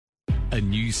A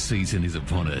new season is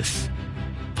upon us.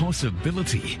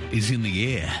 Possibility is in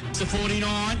the air. It's a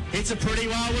 49. It's a pretty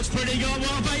well. It's pretty good.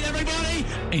 Well beat, everybody.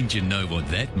 And you know what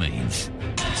that means.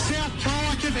 South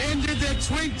Colac have ended their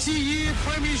 20-year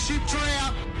premiership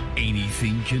drought.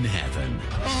 Anything can happen.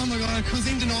 Oh, my God. I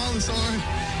was in denial this time.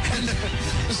 And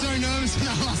I was so nervous when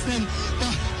I lost then.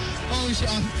 But holy shit,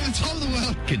 I'm on top of the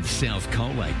world. Can South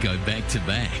Colac go back to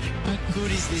back? How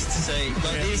good is this to see?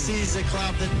 Like, this is a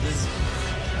club that has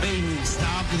been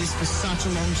starved for this for such a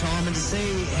long time, and to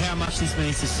see how much this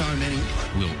means to so many.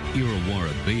 Will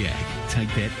Irrewarra Beeac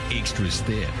take that extra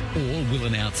step, or will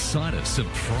an outsider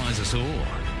surprise us all?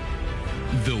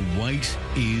 The wait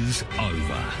is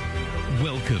over.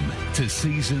 Welcome to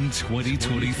season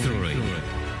 2023.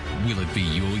 Will it be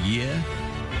your year?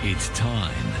 It's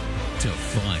time to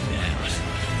find out.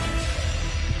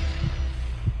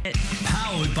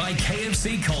 Powered by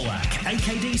KFC Colac,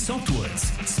 AKD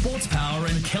Softwoods, Sports Power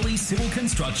and Kelly Civil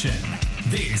Construction.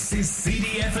 This is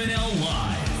CDFNL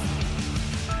Live.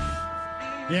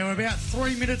 Yeah, we're about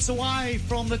 3 minutes away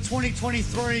from the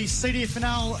 2023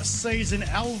 CDFNL season.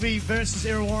 Alvie versus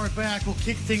Irrewarra Beeac will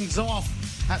kick things off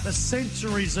at the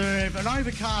Central Reserve. An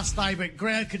overcast day, but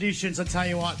ground conditions, I tell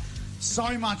you what,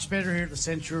 so much better here at the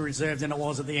Central Reserve than it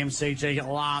was at the MCG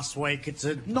last week. It's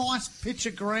a nice pitch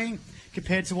of green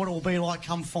compared to what it will be like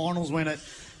come finals when it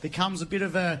becomes a bit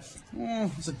of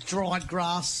it's a dried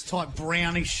grass type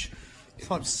brownish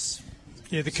type.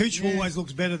 Yeah, the cooch always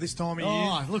looks better this time of year.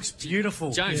 Oh, it looks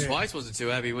beautiful. James Waits wasn't too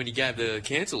happy when he gave the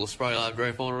cancel a spray last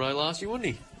grand final day last year,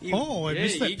 wasn't he? I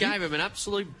missed that. He gave him an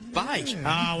absolute bait.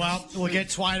 Oh, well, we'll get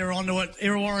Twader onto it.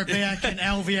 Irrewarra Beeac and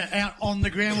Alvie are out on the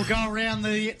ground. We'll go around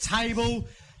the table.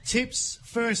 Tips,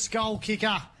 first goal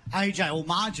kicker, AJ, or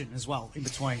margin as well in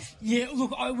between. Yeah,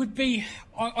 look, I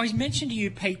mentioned to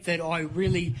you, Pete, that I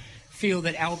really feel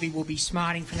that Alvie will be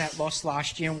smarting from that loss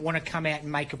last year and want to come out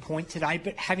and make a point today.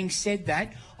 But having said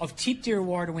that, I've tipped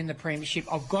Irrewarra to win the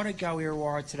premiership. I've got to go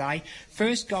Irrewarra today.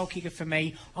 First goal kicker for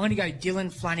me, I'm going to go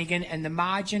Dylan Flanagan, and the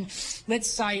margin, let's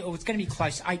say, it's going to be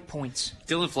close, 8 points.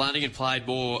 Dylan Flanagan played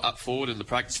more up forward in the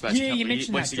practice match a couple of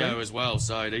weeks ago as well,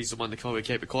 so he's the one to kind of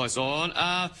keep a close eye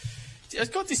on.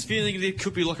 I've got this feeling that it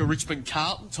could be like a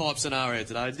Richmond-Carlton type scenario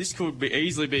today. This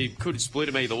could split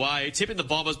them either way. Tipping the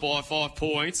Bombers by 5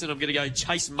 points, and I'm going to go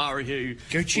Chase Murray, who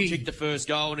will kick the first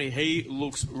goal, and he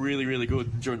looks really, really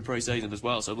good during the pre-season as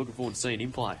well, so looking forward to seeing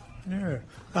him play. Yeah.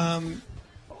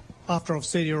 After I've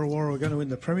said Irrewarra are going to win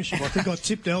the premiership, I think I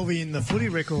tipped Alvie in the footy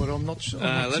record. I'm not sure.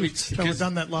 I've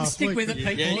done that last week. Stick with it,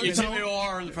 people. Yeah, you tipped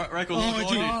Irrewarra in the record.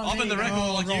 I'm in the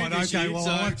record like you this year. Well,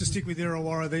 I'll have to stick with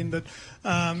Irrewarra then. But,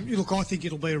 look, I think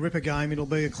it'll be a ripper game. It'll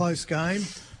be a close game.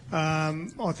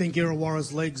 I think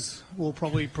Irrewarra's legs will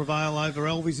probably prevail over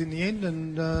Alvie's in the end,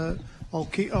 and I'll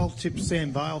tip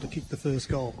Sam Vale to kick the first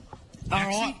goal. All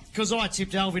right, because I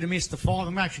tipped Alvie to miss the 5,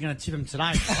 I'm actually going to tip him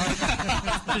today.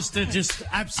 just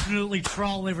absolutely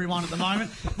troll everyone at the moment.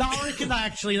 No, I reckon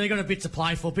they got a bit to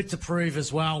play for, a bit to prove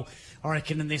as well, I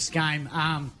reckon, in this game.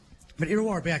 But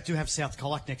Irrewarra Beeac do have South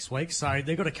Colac next week, so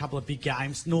they've got a couple of big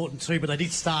games. Norton too, but they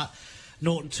did start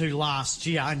Norton 2 last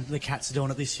year, and the Cats are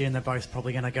doing it this year, and they're both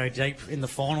probably going to go deep in the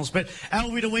finals. But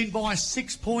Alvie to win by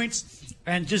 6 points,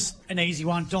 and just an easy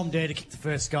one. Dom Dare to kick the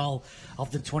first goal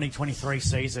of the 2023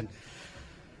 season.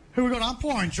 Who we got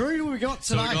umpiring, Drew? Who we got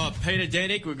today? So we've got Peter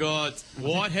Denick, we've got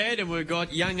Whitehead, and we've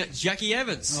got young Jackie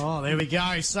Evans. Oh, there we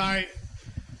go. So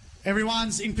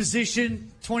everyone's in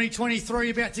position.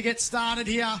 2023 about to get started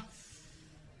here.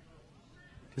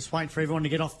 Just waiting for everyone to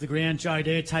get off the ground. Joe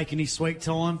Dare taking his sweet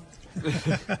time.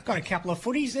 Got a couple of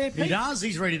footies there, Pete. He does.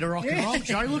 He's ready to rock and roll.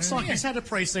 Joe looks like he's had a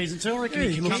pre-season too. I reckon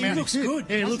he can come out. He looks good.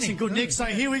 Yeah, he looks in good nick. So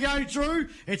here we go, Drew.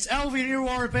 It's Alvie and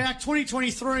Irrewarra Beeac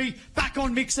 2023 back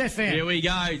on Mix FM. Here we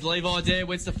go. Levi Dare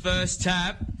wins the first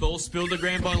tap. Ball spilled the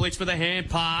ground by Leach for the hand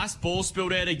pass. Ball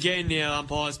spilled out again now.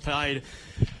 Umpires paid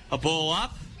a ball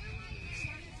up.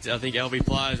 I think Alvie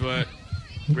players were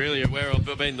really aware of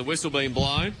the whistle being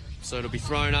blown. So it'll be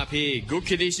thrown up here. Good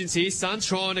conditions here. Sun's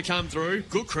trying to come through.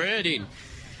 Good crowd in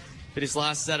for this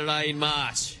last Saturday in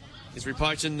March. He's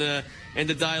repoaching the end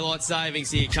of daylight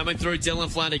savings here. Coming through Dylan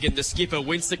Flanagan. The skipper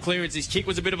wins the clearance. His kick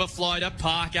was a bit of a floater.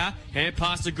 Parker. Hand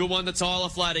pass a good one to Tyler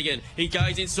Flanagan. He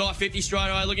goes inside 50 straight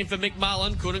away looking for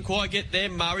McMullen. Couldn't quite get there.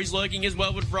 Murray's lurking as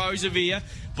well with Roosevere.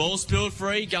 Ball spilled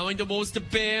free. Going towards the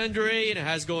boundary. And it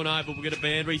has gone over. We'll get a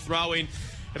boundary throw in.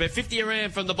 About 50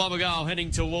 around from the Bomber goal heading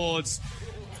towards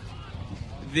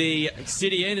the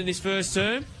city end in this first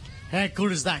term. How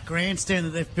good is that grandstand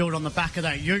that they've built on the back of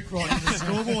that ute right on the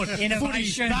scoreboard?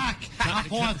 Innovation. Footy's back.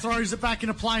 Umpire throws it back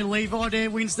into play. Levi there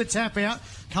wins the tap out.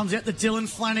 Comes out to Dylan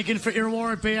Flanagan for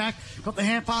Irrewarra Beeac. Got the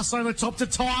hand pass over the top to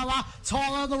Tyler.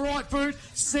 Tyler on the right boot.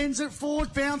 Sends it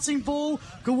forward. Bouncing ball.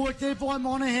 Good work there by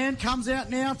Monahan. Comes out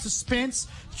now to Spence.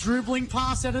 Dribbling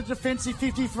pass out of defensive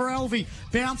 50 for Alvie.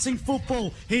 Bouncing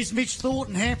football. Here's Mitch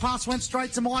Thornton. Hand pass went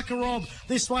straight to Micah Robb.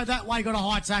 This way, that way. Got a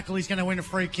high tackle. He's going to win a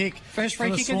free kick. First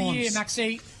free kick of the year,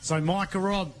 Maxie. So Micah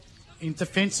Robb in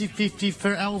defensive 50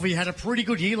 for Alvie. Had a pretty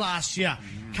good year last year.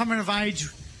 Coming of age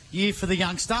year for the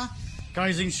youngster.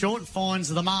 Goes in short and finds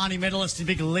the Marnie medalist in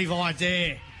big Levi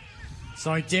Dare.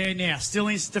 So Dare now still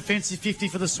in defensive 50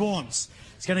 for the Swans.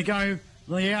 He's going to go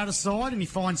the outer side and he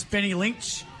finds Benny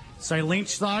Lynch. So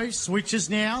Lynch, though, switches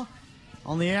now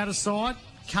on the outer side.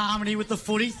 Carmody with the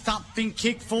footy. Thumping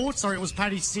kick forward. Sorry, it was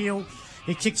Paddy Seal.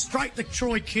 He kicked straight to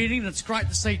Troy Kidding, and it's great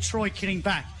to see Troy Kidding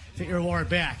back for Irrewarra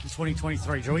back in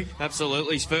 2023, Joey.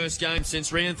 Absolutely. His first game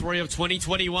since round 3 of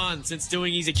 2021, since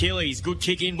doing his Achilles. Good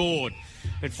kick inboard.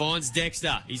 It finds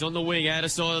Dexter. He's on the wing, outer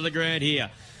side of the ground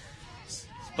here.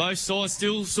 Both sides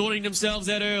still sorting themselves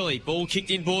out early. Ball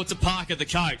kicked inboard to Parker, the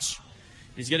coach.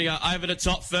 He's going to go over the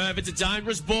top further. It's a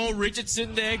dangerous ball.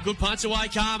 Richardson there. Good punch away,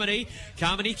 Carmody.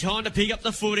 Carmody trying to pick up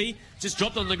the footy. Just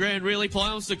dropped on the ground. Really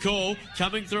plans the call.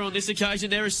 Coming through on this occasion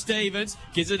there is Stevens.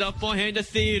 Gives it up by hand to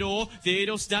Theodore.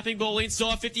 Theodore snapping ball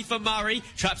inside 50 for Murray.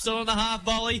 Traps it on the half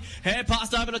volley. Hand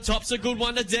passed over the top. It's a good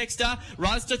one to Dexter.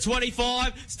 Runs to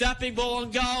 25. Snapping ball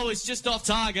on goal. It's just off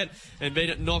target. And been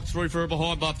it knocked through for a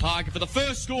behind by Parker for the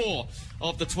first score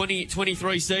of the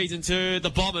 2023 season to the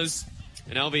Bombers.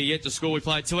 And Alvie yet to score. We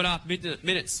played 2.5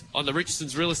 minutes on the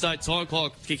Richardson's real estate time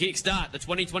clock to kick-start the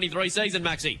 2023 season,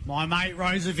 Maxie. My mate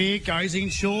Roosevelt goes in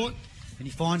short and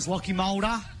he finds Lockie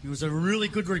Mulder. He was a really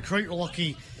good recruit,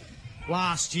 Lockie,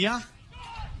 last year.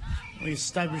 The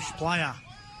established player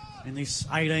in this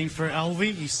 18 for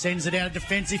Alvie. He sends it out of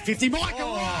defensive 50. Michael!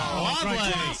 Lovely.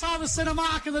 Pass over centre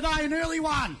mark of the day, an early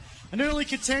one. An early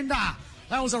contender.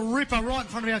 That was a ripper right in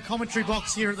front of our commentary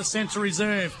box here at the Centre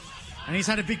Reserve. And he's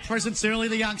had a big presence early,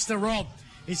 the youngster, Rob.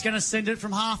 He's going to send it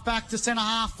from half-back to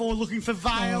centre-half forward, looking for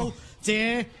Vale.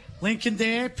 Dare, Lincoln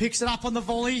Dare, picks it up on the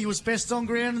volley. He was best on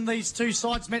ground, and these two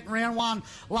sides met in round 1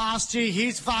 last year.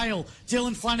 Here's Vale,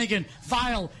 Dylan Flanagan.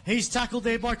 Vale, he's tackled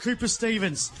there by Cooper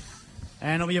Stevens.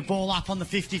 And it'll be a ball up on the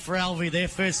 50 for Alvie. Their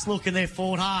first look in their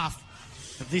forward half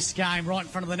of this game, right in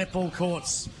front of the netball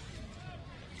courts.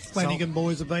 Flanagan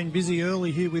boys have been busy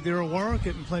early here with Irrewarra,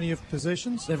 getting plenty of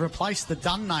possessions. They've replaced the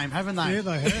Dunn name, haven't they? Yeah,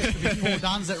 they have. There's 4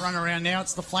 Dunns that run around now.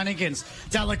 It's the Flanagans.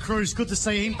 Dela Cruz, good to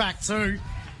see him back too.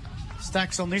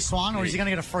 Stacks on this one, or is he going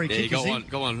to get a free kick? Yeah,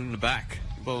 got one in the back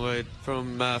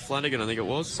from Flanagan, I think it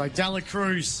was. So Dela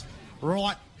Cruz,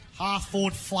 right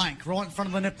half-forward flank, right in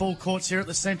front of the netball courts here at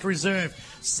the Centre Reserve.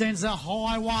 Sends a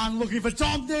high one, looking for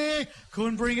Dom there.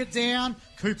 Couldn't bring it down.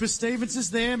 Cooper Stevens is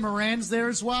there. Moran's there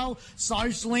as well.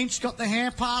 So's Lynch got the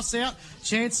hand pass out.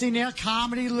 Chancey now.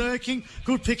 Carmody lurking.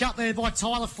 Good pick up there by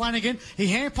Tyler Flanagan. He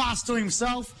hand passed to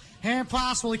himself. Hand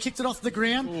pass, well, he kicked it off the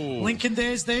ground. Ooh. Lincoln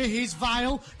there's there. Here's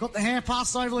Vale. Got the hand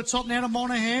pass over the top now to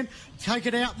Monahan. Take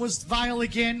it out was Vale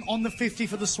again on the 50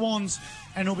 for the Swans.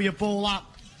 And it'll be a ball up.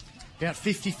 About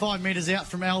 55 metres out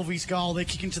from Alvie's goal. They're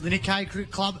kicking to the Nick Hay Cricket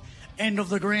Club end of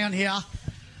the ground here.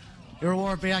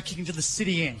 Irrewarra Beeac kicking to the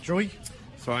city end. Drewy?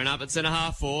 Thrown up at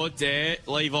centre-half forward. Dare,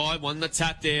 Levi won the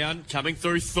tap down. Coming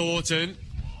through Thornton.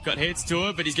 Got heads to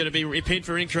it, but he's going to be pinned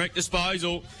for incorrect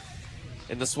disposal.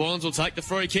 And the Swans will take the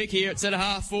free kick here at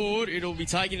centre-half forward. It'll be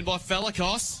taken by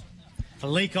Felikos.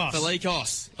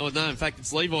 Oh, no, in fact,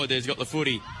 it's Levi there's got the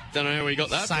footy. Don't know where he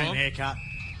got that Same from. haircut.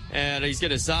 And he's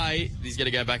going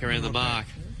to go back around the mark.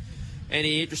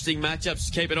 Any interesting matchups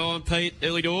to keep an eye on, Pete,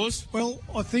 early doors? Well,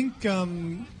 I think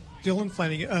Dylan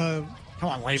Flanagan... Come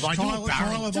on, Levi. Do a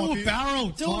barrel,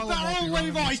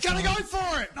 Levi. He's going to go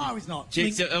for it. No, he's not.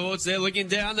 Kicks it towards there, looking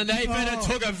down the knee, and it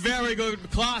took a very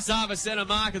good class over centre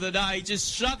mark of the day. He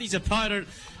just shoved his opponent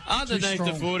underneath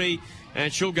the footy.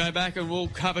 And she'll go back and we'll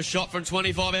have a shot from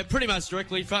 25 out pretty much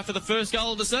directly for the first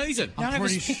goal of the season. None of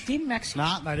us picked him, Max.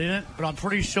 No, they didn't. But I'm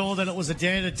pretty sure that it was a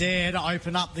dare to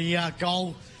open up the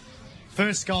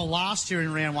first goal last year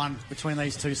in round 1 between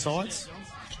these two sides.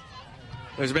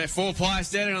 There's about 4 players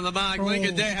standing on the mark.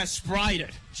 Lincoln there has sprayed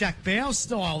it. Jack Bowes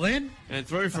style then. And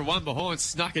through for one behind,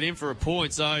 snuck it in for a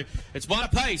point. So it's one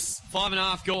apiece.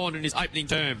 5.5 gone in his opening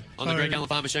term on the Greg Allen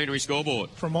Farm Machinery scoreboard.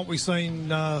 From what we've seen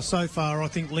so far, I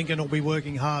think Lincoln will be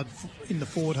working hard in the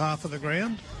forward half of the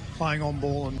ground, playing on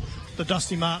ball and the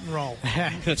Dusty Martin role.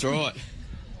 That's right.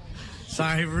 So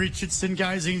Richardson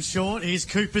goes in short. Here's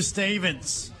Cooper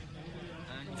Stevens.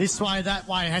 This way, that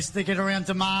way. Has to get around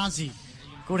Demazi.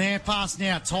 Good hand pass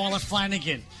now. Tyler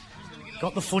Flanagan.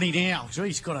 Got the footy now. Gee,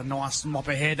 he's got a nice mop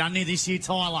ahead, hasn't he, this year,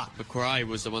 Tyler? McRae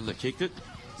was the one that kicked it.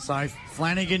 So,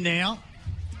 Flanagan now.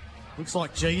 Looks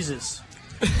like Jesus.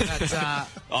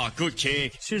 Good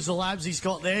kick. Chisel Labs he's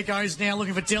got there. Goes now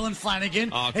looking for Dylan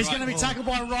Flanagan. He's going to be tackled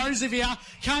by Roosevere.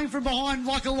 Came from behind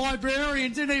like a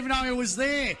librarian. Didn't even know he was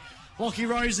there. Lockie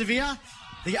Roosevere.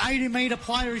 The 80-metre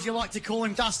player, as you like to call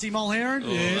him, Dusty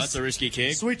Mulherron. Yes. That's a risky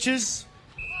kick. Switches.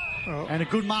 And a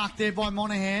good mark there by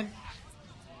Monaghan.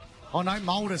 Oh, no,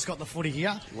 Mulder's got the footy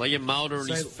here. Liam Mulder in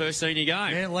his first senior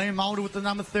game. Yeah, Liam Mulder with the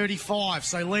number 35.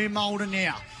 So Liam Mulder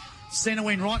now. Centre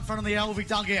wing right in front of the Alvie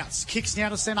dugouts. Kicks now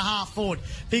to centre half forward.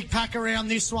 Big pack around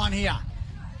this one here.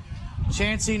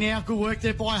 Chancey now. Good work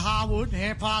there by Harwood.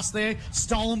 Hand pass there.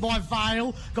 Stolen by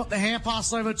Vale. Got the hand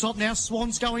pass over the top now.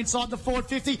 Swans go inside the forward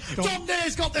 50. Dom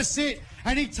Dare's got the sit.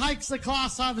 And he takes the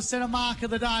class over centre mark of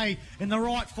the day in the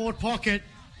right forward pocket.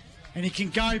 And he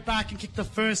can go back and kick the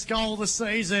first goal of the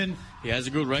season. He has a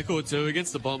good record too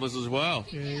against the Bombers as well.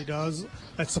 Yeah, he does.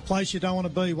 That's the place you don't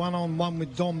want to be, one-on-one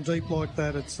with Dom deep like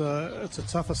that. It's a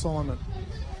tough assignment.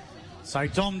 So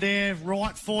Dom Dare,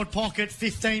 right forward pocket,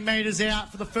 15 metres out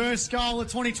for the first goal of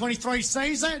the 2023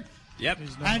 season. Yep.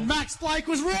 And Max Blake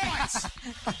was right.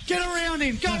 Get around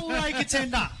him. Goal of the day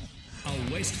contender.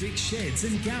 A West Vic Sheds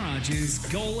and Garages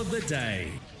goal of the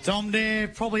day. Dom Dare,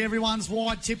 probably everyone's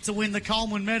wide tip to win the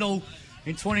Coleman medal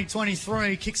in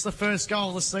 2023. Kicks the first goal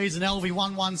of the season. Alvie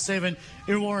 117.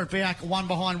 Irrewarra Beeac 1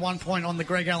 behind 1 point on the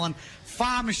Greg Allen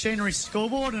Farm Machinery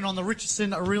scoreboard. And on the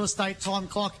Richardson Real Estate time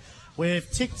clock, we've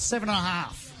ticked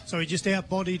 7.5. So he just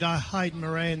out-bodied Hayden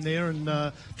Moran there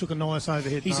and took a nice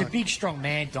overhead. He's a big, strong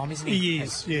man, Dom, isn't he? He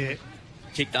is, yeah.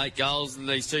 Kicked 8 goals, and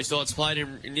these two sides played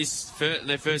in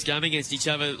their first game against each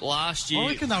other last year. I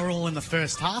reckon they were all in the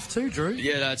first half too, Drew.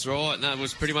 Yeah, that's right. And that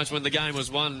was pretty much when the game was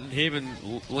won. Him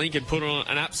and Lincoln put on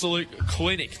an absolute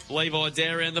clinic. Levi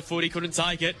Dare around the foot, he couldn't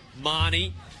take it.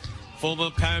 Marnie, former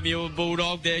Paramura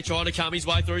Bulldog there, tried to come his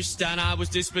way through. Stannard was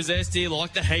dispossessed here,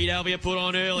 like the heat Alvie put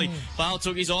on early. Bale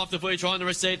took his eye off the foot, trying to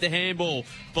receive the handball.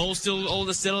 Ball still all in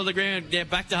the center of the ground. Now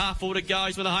back to half forward it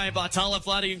goes with a handball. Tyler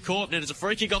Flanagan caught, and it's a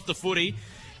free kick off the footy.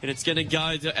 And it's going to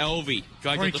go to Alvie.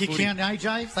 Free kick count,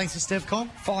 AJ. Thanks to Stevcom.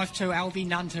 5-2 Alvie,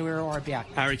 none to Irrewarra Beeac.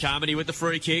 Harry Carmody with the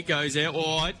free kick, goes out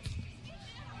wide.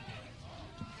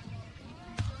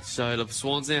 So the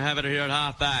Swans now have it here at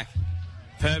half back.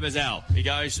 Perbazell. He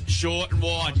goes short and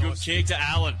wide. Good kick to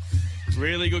Allen.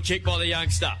 Really good kick by the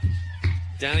youngster.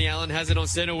 Danny Allen has it on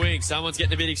centre wing. Someone's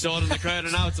getting a bit excited in the crowd. I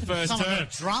know it's the first turn. A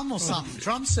drum or something.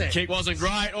 Drum set. Kick wasn't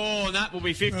great. Oh, and that will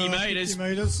be 50 metres. 50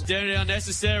 metres. Down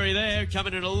unnecessary there.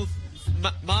 Coming in a little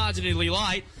marginally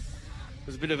late. It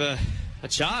was a bit of a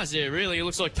charge there, really. It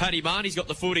looks like Paddy Marnie's got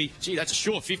the footy. Gee, that's a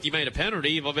short 50-metre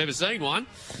penalty if I've ever seen one.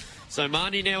 So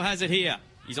Marnie now has it here.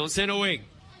 He's on centre wing.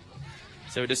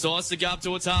 So he decides to go up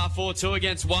towards half forward, 2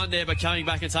 against 1 there, but coming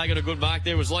back and taking a good mark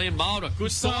there was Liam Mulder.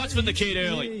 Good sides from the kid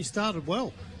early. Yeah, he started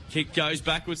well. Kick goes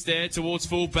backwards there towards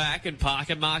full back, and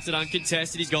Parker marks it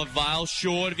uncontested. He's got Vale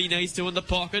short if he needs to in the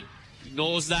pocket.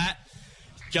 Ignores that.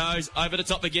 Goes over the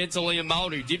top again to Liam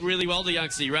Mulder, who did really well, the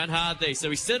youngster. He ran hard there, so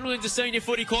he's settled into senior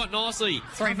footy quite nicely.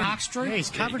 3 marks, Drew. Yeah, he's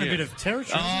covering a bit of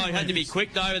territory. Oh, he had to be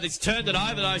quick though. He's turned it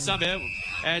over though somehow.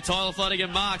 And Tyler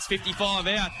Flanagan marks 55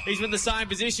 out. He's in the same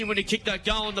position when he kicked that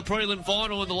goal in the prelim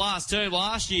final in the last term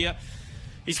last year.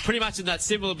 He's pretty much in that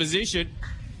similar position.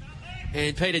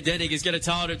 And Peter Dennig is going to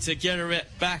tell him to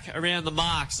get back around the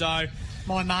mark. So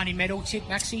my Marnie medal tip,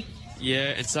 Maxie.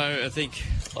 Yeah, and so I think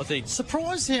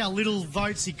surprised how little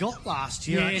votes he got last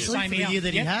year. Yeah, actually, same for the year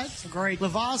that he had. Agreed.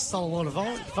 Lavar stole a lot of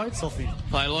votes off him.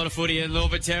 Played a lot of footy in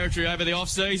Northern Territory over the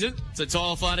off-season. So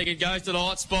Tyler Flanagan goes to the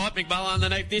hot spot. McMullen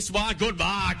underneath this one. Good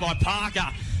mark by Parker.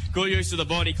 Good use of the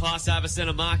body. Class over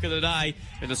centre mark of the day.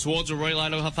 And the Swords will relay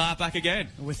to a far back again.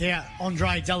 Without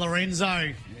Andre De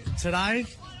Lorenzo today,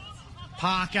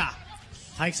 Parker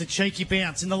takes a cheeky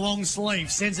bounce in the long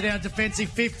sleeve. Sends it out defensive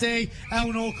 50.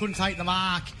 Eleanor couldn't take the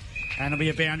mark. And it'll be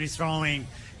a boundary throwing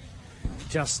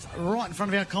just right in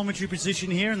front of our commentary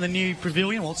position here in the new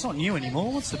pavilion. Well, it's not new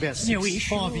anymore. It's about 5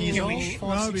 years old.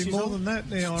 No, it'll be more than that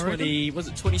now, I reckon. Was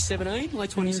it 2017? Late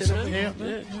 2017?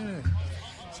 Yeah.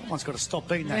 Someone's got to stop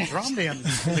beating that drum down in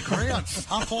the crowd.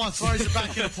 Umpire throws it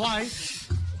back into play.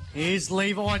 Here's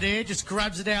Levi there, just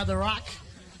grabs it out of the ruck.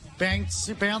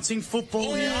 Bouncing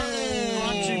football here.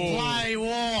 Punching play.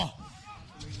 Whoa.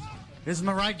 There's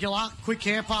Maragula. Quick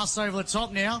hand pass over the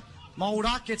top now. Mulder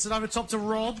gets it over the top to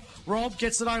Rob. Rob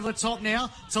gets it over the top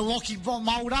now to Lockie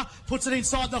Mulder. Puts it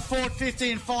inside the forward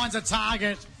 50 and finds a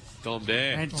target. Dom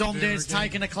Dare. And Dom Dare's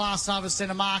taken a class over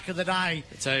centre mark of the day. I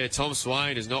tell you, Tom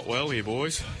Swain is not well here,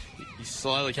 boys. He's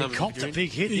slowly coming. He copped a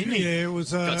big hit, didn't he? Yeah, it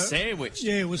was... got sandwiched.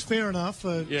 Yeah, it was fair enough.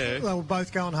 Yeah. They were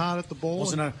both going hard at the ball.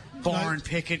 Wasn't a Byron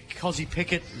Pickett, Cozzy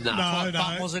Pickett? No.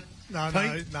 But was it? No,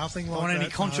 Pete? nothing like On that. any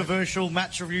controversial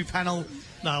match review panel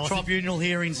tribunal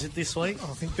hearings this week?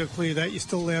 I think they'll clear that. You're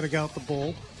still allowed to go at the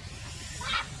ball.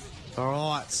 All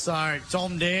right, so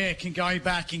Dom Dare can go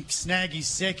back and snag his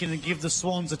second and give the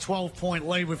Swans a 12-point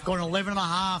lead. We've got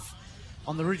 11.5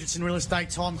 on the Richardson Real Estate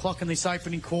time clock in this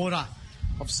opening quarter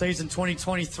of season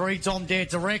 2023. Dom Dare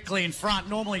directly in front.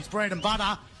 Normally it's bread and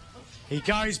butter. He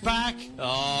goes back.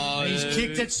 Oh, He's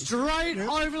kicked it straight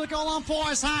over the goal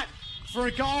umpire's hat for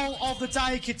a goal of the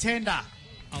day contender.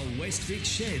 A Westvic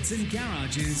Sheds and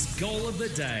Garages goal of the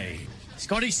day. He's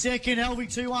got his second, Alvie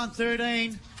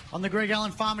 2-1-13 on the Greg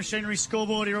Allen Farm Machinery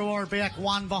scoreboard. Irrewarra Beeac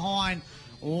 1 behind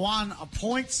 1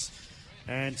 points.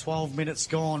 And 12 minutes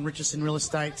gone, Richardson Real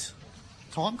Estate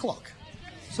time clock.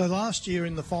 So last year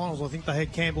in the finals, I think they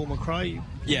had Campbell McRae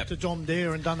to Dom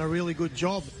Dare and done a really good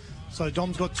job. So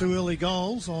Dom's got 2 early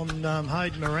goals on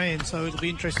Hayden Moran, so it'll be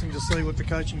interesting to see what the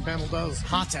coaching panel does.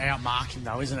 Hard to outmark him,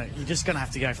 though, isn't it? You're just going to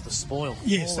have to go for the spoil.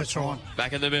 Yes, that's right.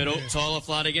 Back in the middle, Tyler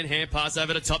Flanagan, hand pass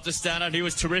over the top to Stannard. He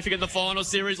was terrific in the final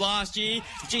series last year.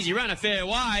 Geez, he ran a fair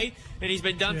way, and he's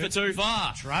been done for too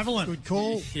far. Travelling. Good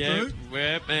call, Drew.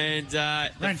 Yep, and...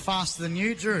 ran faster than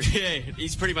you, Drew. Yeah,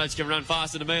 he's pretty much going to run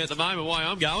faster than me at the moment, why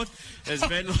I'm going. As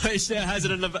Ben Leach now has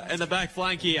it in the back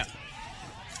flank here.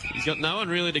 He's got no one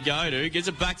really to go to. Gives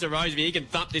it back to Roseby. He can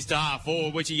thump this to half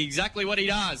forward, which is exactly what he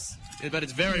does. But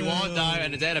it's very wide, though,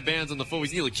 and it's out of bounds on the full.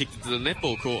 He's nearly kicked it to the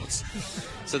netball courts.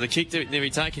 So the kick to be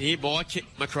taken here by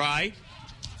McRae.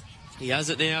 He has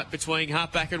it now between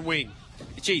halfback and wing.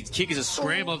 Geez, kick is a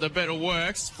scramble. The better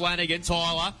works. Flanagan,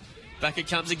 Tyler. Back it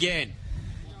comes again.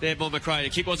 There by McRae.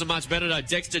 The kick wasn't much better, though.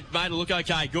 Dexter made it look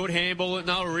okay. Good handball.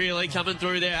 No, really. Coming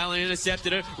through there. Allen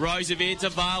intercepted it. Roosevelt to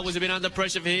Vale. Was a bit under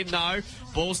pressure for him. No.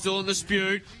 Ball still in the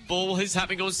dispute. Ball is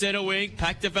happening on centre wing.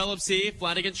 Pack develops here.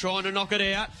 Flanagan trying to knock it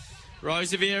out.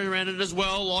 Roosevelt ran it as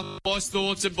well. Locked by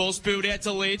Thoughts and ball spilled out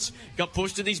to Lynch. Got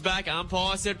pushed in his back.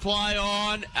 Umpire said play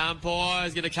on. Umpire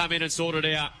is going to come in and sort it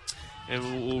out.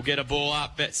 And we'll get a ball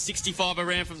up. About 65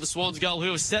 around from the Swans goal, who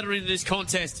have settled into this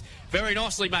contest very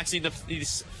nicely, Max, in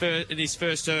his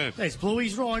first term. There's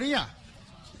Bluey's right here.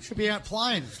 Should be out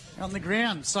playing on the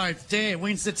ground. So Dare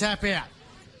wins the tap out.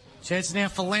 Chance now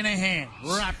for Lenahan.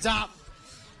 Wrapped up.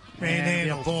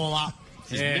 Manhandled. Ball up.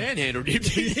 He's manhandled him.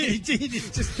 He did. He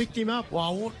just picked him up.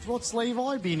 Well, what's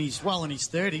Levi been? He's well in his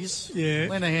 30s. Yeah.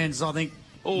 Lenahan's, I think,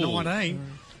 19.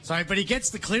 So, but he gets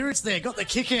the clearance there. Got the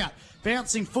kick out.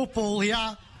 Bouncing football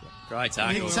here. Great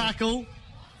tackle. Big tackle.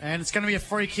 And it's going to be a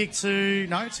free kick to...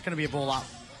 No, it's going to be a ball up.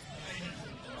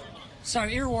 So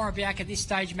Irrewarra back at this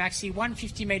stage, Maxi.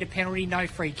 150-metre penalty, no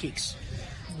free kicks.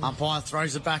 Umpire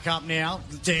throws it back up now.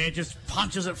 Dare just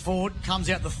punches it forward.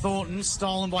 Comes out the Thornton.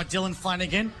 Stolen by Dylan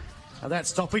Flanagan. Now that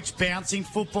stoppage. Bouncing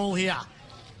football here.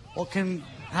 What can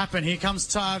happen? Here comes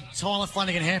Tyler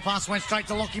Flanagan. Hand pass went straight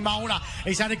to Lockie Mulder.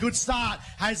 He's had a good start.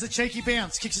 Has the cheeky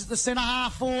bounce. Kicks it to the centre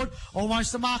half forward.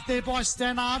 Almost a mark there by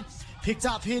Stannard. Picked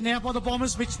up here now by the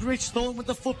Bombers. Rich Thornton with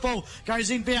the football. Goes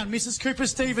inbound. Misses Cooper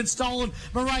Stevens. Stolen.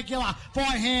 Miragular by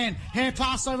hand. Hand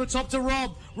pass over top to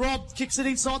Rob. Rob kicks it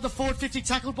inside the forward 50.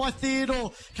 Tackled by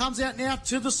Theodore. Comes out now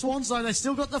to the Swans though. They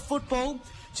still got the football.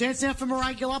 Chance now for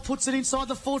Miragular. Puts it inside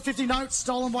the forward 50. No, it's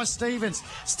stolen by Stevens.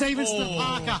 Stevens to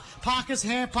Parker. Parker's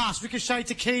hand pass. Ricochet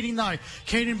to Keating though.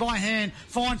 Keating by hand.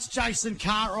 Finds Jason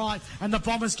Cartwright. And the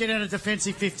Bombers get out of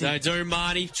defensive 50. They do.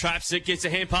 Marnie traps it. Gets a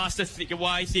hand pass to thick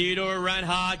away. Theodore ran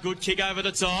hard. Good kick over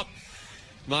the top.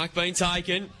 Mark being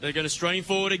taken. They're going to stream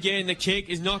forward again. The kick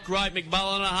is not great.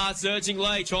 McMullen, a hard-searching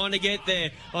lead, trying to get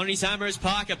there. On his hammer is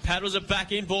Parker. Paddles it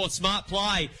back inboard. Smart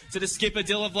play to the skipper,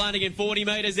 Dylan Flanagan. 40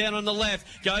 metres out on the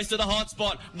left. Goes to the hot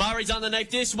spot. Murray's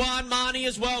underneath this one. Marnie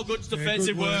as well. Good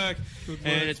defensive work.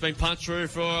 And it's been punched through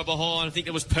for behind. I think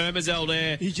it was Permazel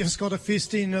there. He just got a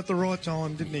fist in at the right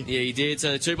time, didn't he? Yeah, he did.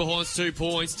 So 2 behind, 2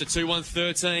 points to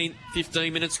 2-1-13.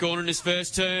 15 minutes gone in his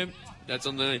first term. That's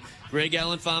on the Greg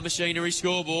Allen Farm Machinery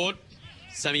scoreboard.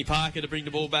 Sammy Parker to bring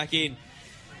the ball back in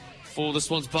for the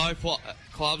Swans. Both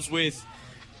clubs with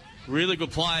really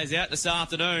good players out this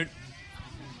afternoon.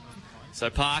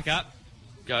 So Parker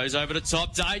goes over the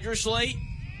top dangerously.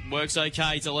 Works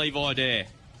okay to Levi Dare.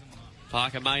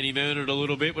 Parker made him earn it a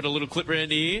little bit with a little clip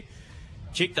round here.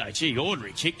 Kick though,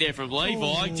 ordinary kick there from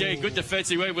Levi. Gee, good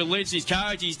defensive work with Lynch. His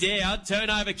courage, he's down.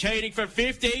 Turnover, Keating from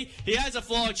 50. He has a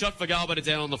flying shot for goal, but it's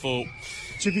out on the full.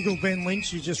 Typical Ben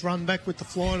Lynch. You just run back with the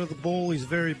flight of the ball. He's a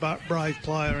very brave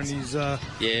player, and he's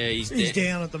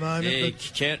down at the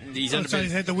moment. Yeah, he's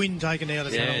had the wind taken out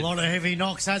of him. A lot of heavy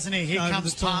knocks, hasn't he? Here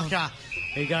comes Parker.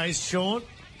 He goes short.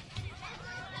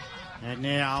 And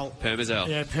now... Permazel.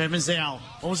 Yeah, Permazel.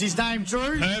 What was his name,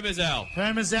 Drew?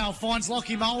 Permazel finds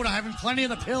Lockie Mulder, having plenty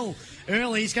of the pill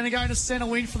early. He's going to go to centre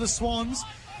wing for the Swans.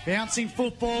 Bouncing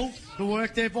football. Good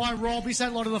work there by Rob. He's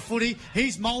had a lot of the footy.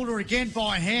 He's Mulder again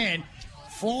by hand.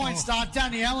 Flying start.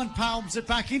 Danny Allen palms it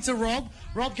back into Rob.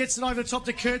 Rob gets it over the top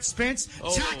to Kurt Spence.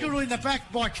 Tackled in the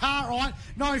back by Cartwright.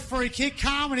 No free kick.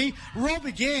 Carmody. Rob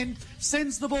again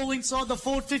sends the ball inside the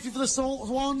forward 50 for the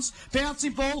Swans.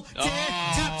 Bouncing ball.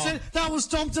 Taps it. That was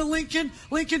Dom to Lincoln.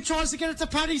 Lincoln tries to get it to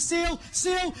Paddy Seal.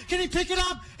 Seal, can he pick it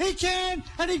up? He can.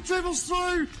 And he dribbles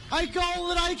through. A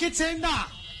goal at a contender.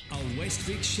 A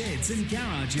Westvic Sheds and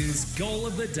Garages goal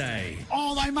of the day.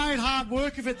 Oh, they made hard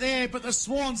work of it there, but the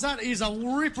Swans, that is a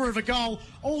ripper of a goal.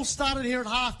 All started here at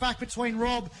half-back between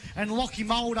Rob and Lockie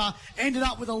Mulder. Ended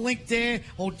up with a link there,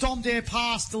 or Dom Dare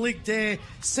passed the link there,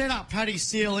 set up Paddy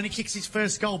Seal, and he kicks his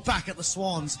first goal back at the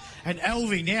Swans. And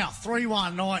Alvie now,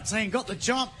 3-1-19, got the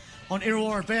jump on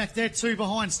Irrewarra back there, 2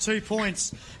 behinds, 2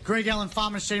 points. Greg Allen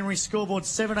Farm Machinery scoreboard,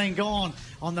 17 gone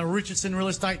on the Richardson Real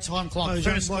Estate time clock.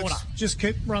 First quarter. Just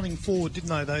kept running forward,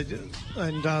 didn't they?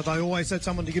 They always had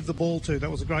someone to give the ball to.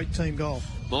 That was a great team goal.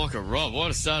 Micah Robb,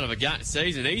 what a start of a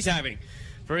season he's having.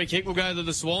 Free kick will go to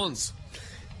the Swans.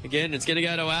 Again, it's going to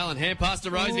go to Allen. Hand pass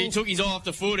to Roseby. He took his eye off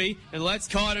the footy and lets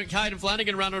Caden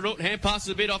Flanagan run it up. Hand passes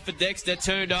a bit off for Dexter,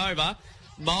 turned over.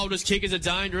 Mulder's kickers are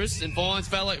dangerous and finds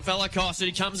fella Cossett.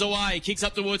 He comes away, kicks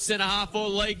up towards centre half for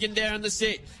Legan down in the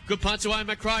set. Good punch away,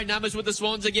 McRae. Numbers with the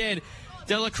Swans again.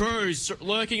 Dela Cruz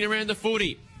lurking around the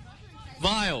footy.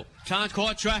 Vale can't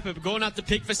quite trap it, but going up to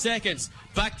pick for seconds.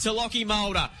 Back to Lockie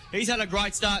Mulder. He's had a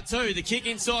great start too. The kick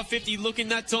inside 50, looking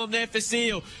that time there for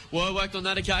Seal. Well worked on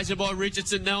that occasion by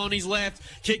Richardson, now on his left.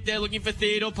 Kick there looking for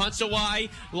Theodore, punched away.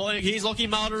 Here's Lockie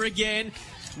Mulder again.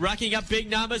 Racking up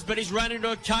big numbers, but he's running into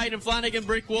a Caden Flanagan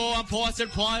brick wall. Umpire said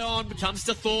play on, but comes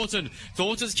to Thornton.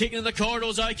 Thornton's kicking in the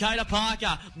corridors, okay to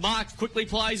Parker. Mark quickly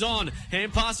plays on.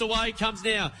 Hand pass away, comes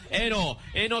now.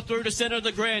 Enor through to centre of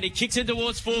the ground. He kicks in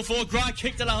towards 4-4. Great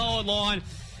kick to the hard line.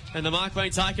 And the mark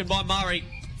being taken by Murray.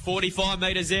 45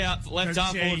 metres out, left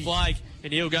half forward Blake.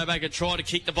 And he'll go back and try to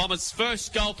kick the Bombers'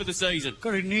 first goal for the season.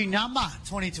 Got a new number,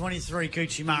 2023,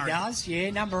 Coochie Murray. He does, yeah,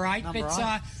 number 8.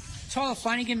 Tyler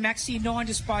Flanagan, Maxi, 9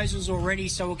 disposals already,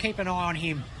 so we'll keep an eye on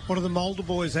him. What do the Mulder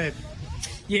boys had?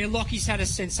 Yeah, Lockie's had a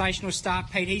sensational start,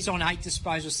 Pete. He's on 8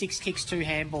 disposals, 6 kicks, 2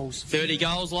 handballs. 30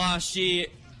 goals last year.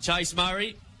 Chase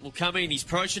Murray will come in. He's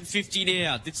approaching 50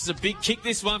 now. This is a big kick,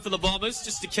 this one, for the Bombers,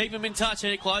 just to keep them in touch.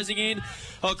 And closing in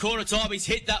on quarter time. He's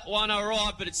hit that one all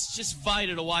right, but it's just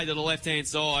faded away to the left-hand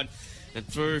side. And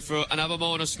through for another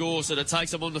minor score, so that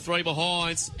takes them on the 3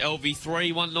 behinds. Alvie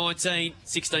 3-1-19,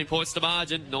 16 points to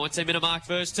margin, 19-minute mark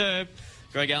first term.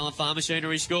 Greg Allen Farm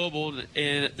Machinery scoreboard,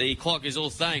 and the clock is all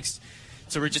thanks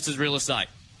to Richardson's Real Estate.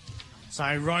 So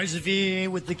Rosevier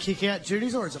with the kick-out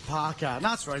duties, or is it Parker?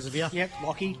 No, it's Rosevier. Yep,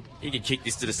 Lockie. He can kick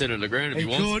this to the centre of the ground if he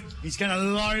wants. He could. He's going to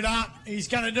load up. He's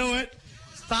going to do it.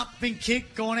 Thumping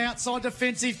kick, going outside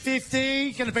defensive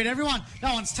 50. Going to beat everyone.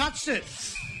 No one's touched it.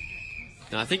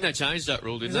 No, I think they changed that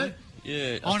rule, didn't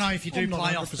they? Yeah. I know if you do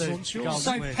play off the goal.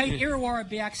 So, Pete, Irrewarra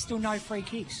Beeac still no free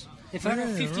kicks. They've got a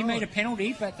 50-metre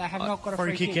penalty, but they have not got a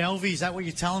free kick. Free kick, Alvie, is that what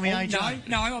you're telling me, AJ?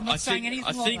 No, I'm not saying anything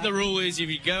like that. I think the rule is if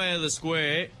you go out of the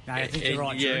square... No, I think you're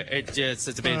right, it's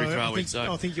a boundary throw-in.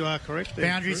 I think you are correct there.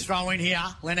 Boundary throw-in here.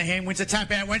 Lenahan wins a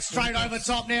tap-out. Went straight over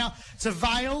top now to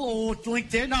Vale, or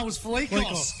linked there. No, it was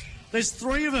Felikos. There's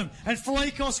 3 of them. And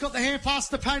Felikos got the hand pass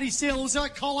to Paddy Seal. It was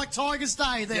like Colac Tigers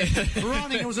Day there.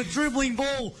 Running. It was a dribbling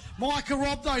ball. Micah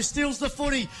Robb, though, steals the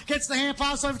footy. Gets the hand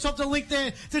pass over top to link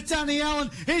there to Danny Allen.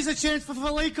 Here's a chance for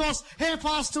Felikos. Hand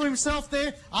pass to himself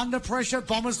there. Under pressure.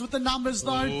 Bombers with the numbers,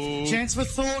 though. Ooh. Chance for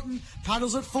Thornton.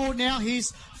 Paddles it forward now.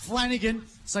 Here's Flanagan.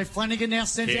 So Flanagan now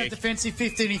sends out defensive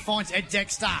 50 and he finds Ed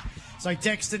Dexter. So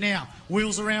Dexter now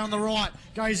wheels around the right,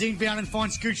 goes inbound and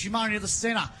finds Gucci Murray at the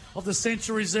centre of the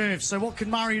Central Reserve. So what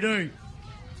can Murray do?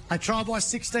 They try by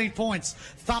 16 points.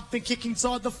 Thumping kick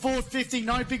inside the forward 50.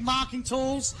 No big marking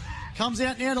tools. Comes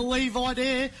out now to Levi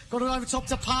there. Got it over top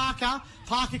to Parker.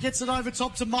 Parker gets it over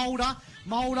top to Mulder.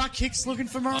 Moulder kicks looking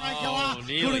for Miracular.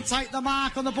 Couldn't take the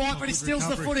mark on the bite, but he steals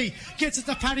the footy. Gets it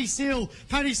to Paddy Seal.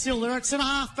 Paddy Seal, they're at centre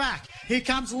half back. Here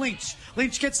comes Lynch.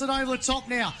 Lynch gets it over the top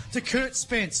now to Kurt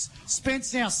Spence.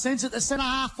 Spence now sends it to centre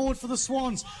half forward for the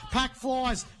Swans. Pack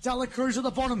flies. Dela Cruz at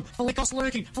the bottom. Felikos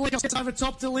lurking. Felikos gets over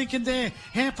top to Lincoln there.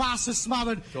 Hand pass is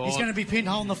smothered. He's going to be pinned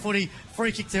hole in the footy.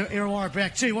 Free kick to Irrewarra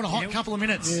back. Gee, what a hot couple of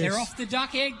minutes. Yes. They're off the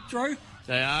duck egg, Drew.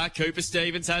 They are. Cooper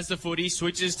Stevens has the footy,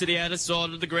 switches to the outer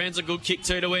side of the ground's a good kick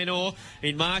to Enor.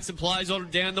 He marks and plays on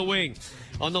down the wing.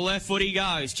 On the left foot he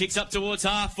goes. Kicks up towards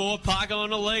half forward. Parker on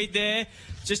the lead there.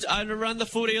 Just overrun the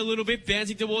footy a little bit,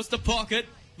 bouncing towards the pocket.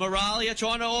 Moralia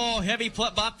trying to, heavy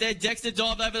bump there. Dexter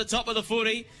dived over the top of the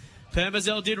footy.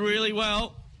 Permazel did really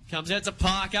well. Comes out to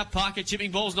Parker. Parker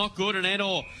chipping ball's not good, and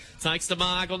Enor takes the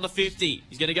mark on the 50.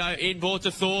 He's going to go inboard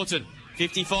to Thornton.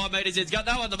 55 metres in. He's got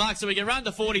no one on the mark, so he can run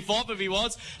to 45 if he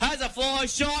wants. Has a fly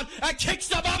shot and kicks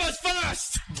the Bombers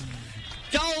first.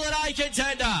 Goal at A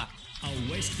contender.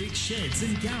 A West Vic Sheds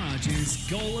and Garages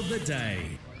goal of the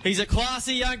day. He's a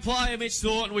classy young player, Mitch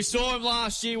Thornton. We saw him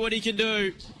last year, what he can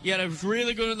do. He had a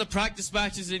really good in the practice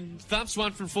matches and thumps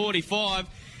one from 45.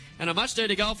 And a much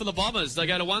needed goal for the Bombers. They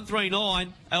go to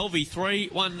 139. Alvie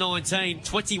 3-1-19.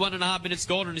 21 and a half minutes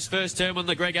scored in his first term on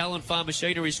the Greg Allen Farm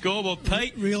Machinery scoreboard.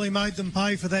 Pete? Really made them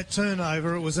pay for that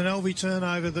turnover. It was an Alvie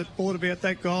turnover that brought about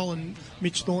that goal, and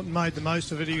Mitch Thornton made the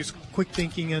most of it. He was quick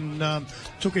thinking and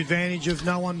took advantage of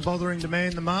no one bothering to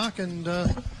man the mark and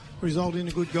resulted in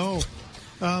a good goal.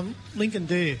 Lincoln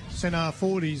Dare, centre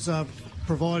forward, he's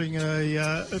providing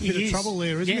a bit of trouble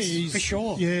there, isn't he? Yes, for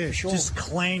sure. Yeah, for sure. Just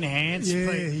clean hands. Yeah,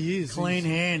 Pete. he is. Clean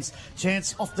hands.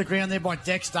 Chance off the ground there by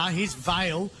Dexter. Here's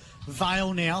Vale.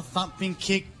 Vale now, thumping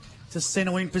kick to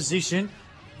centre wing position.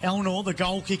 Elnor, the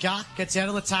goal kicker, gets out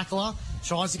of the tackler,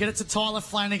 tries to get it to Tyler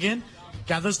Flanagan,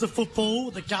 gathers the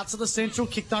football, the guts of the central,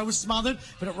 kicked over, smothered,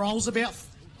 but it rolls about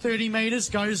 30 metres,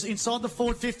 goes inside the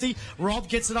forward 50. Rob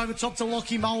gets it over top to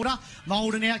Lockie Moulder.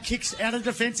 Moulder now kicks out of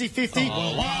defensive 50.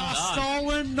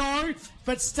 Stolen, no.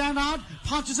 But Stannard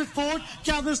punches it forward,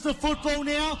 gathers the football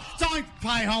now. Don't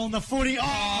pay hole in the footy.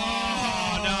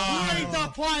 No. Read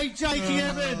the play, Jakey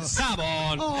Evans. Come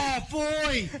on. Oh,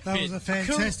 boy. That was a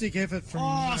fantastic effort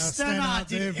from Stannard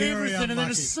there. did Very everything. unlucky. And then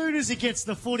as soon as he gets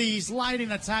the footy, he's late in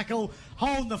the tackle,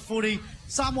 holding the footy.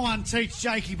 Someone teach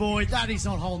Jakey boy that he's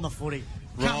not holding the footy.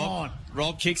 Come on.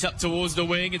 Rob kicks up towards the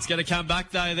wing. It's going to come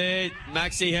back, though, there.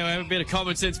 Maxie, however, a bit of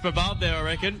common sense above there, I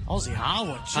reckon. Aussie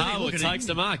Harwood. Harwood takes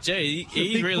the mark. Gee,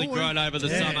 he's really grown over the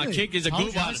summer. Kick is a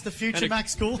good one. The future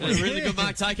Max score. A really good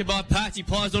mark taken by Pat. He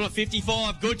plies on at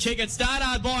 55. Good kick, and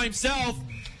Stannard by himself.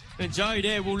 And Joe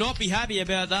there will not be happy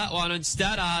about that one. And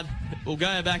Stannard will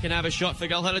go back and have a shot for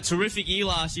goal. Had a terrific year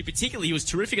last year. Particularly, he was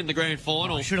terrific in the grand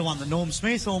final. He should have won the Norm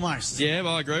Smith almost. Yeah,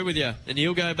 well, I agree with you. And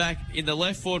he'll go back in the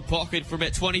left forward pocket for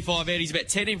about 25 out. He's about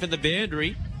 10 in from the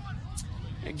boundary.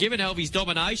 And given Alvie's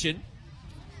domination,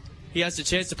 he has the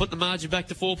chance to put the margin back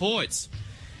to 4 points.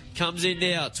 Comes in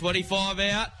now, 25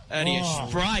 out, and he has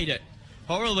sprayed it.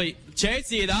 Horribly. Chance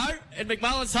here, though, and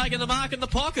McMullen's taking the mark in the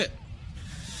pocket.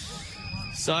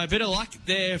 So a bit of luck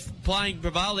there, playing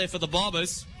Brevale there for the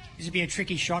Bombers. This would be a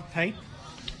tricky shot, Pete.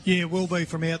 Yeah, it will be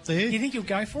from out there. Do you think he'll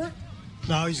go for it?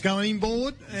 No, he's going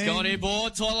inboard. He's going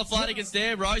inboard. Tyler Flanagan's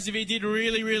there. Roosevelt did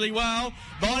really, really well.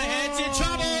 Monahan's in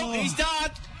trouble. He's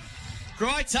done.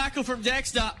 Great tackle from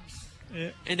Dexter. Yeah.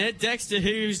 And Ed Dexter,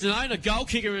 who's known a goal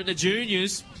kicker in the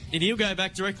juniors, and he'll go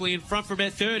back directly in front for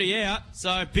about 30 out.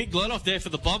 So big let off there for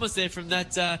the Bombers there from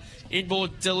that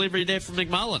inboard delivery there from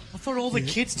McMullen. I thought all the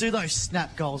kids do those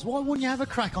snap goals. Why wouldn't you have a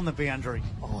crack on the boundary?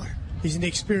 He's an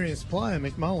experienced player,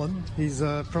 McMullen. He's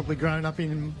probably grown up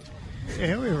in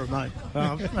area, mate.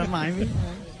 Maybe.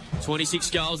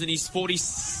 26 goals in his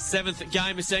 47th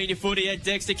game of senior footy. Ed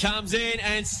Dexter comes in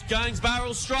and goes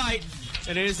barrel straight.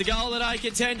 And it is the goal at A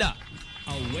contender.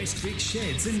 A West Vic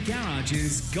Sheds and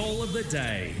Garages goal of the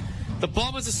day. The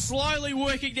Bombers are slowly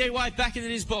working their way back into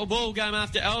this ball game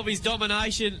after Alvie's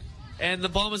domination. And the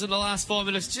Bombers in the last 5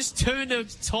 minutes just turned the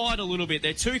tide a little bit.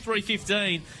 They're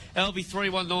 2-3-15. Alvie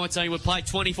 3-1-19 would play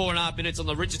 24.5 minutes on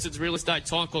the Richardson's Real Estate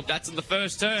Time Clock. That's in the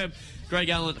first term. Greg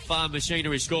Allen Farm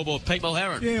Machinery scoreboard. Pete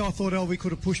Mulherron. Yeah, I thought Alvie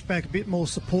could have pushed back a bit more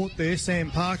support there. Sam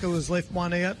Parker was left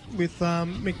one out with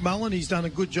McMullen. He's done a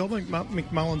good job,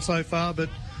 McMullen, so far. But,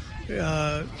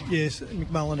 yes,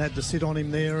 McMullen had to sit on him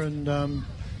there and...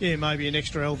 maybe an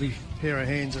extra Alvie pair of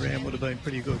hands around would have been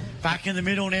pretty good. Back in the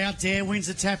middle now, Dare wins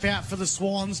the tap out for the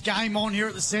Swans. Game on here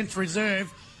at the Centre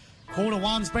Reserve. Quarter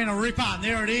one's been a ripper, and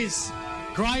there it is.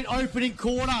 Great opening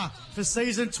quarter for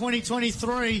season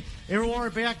 2023.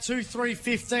 Irrewarra Beeac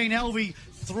 2-3-15. Alvie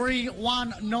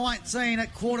 3-1-19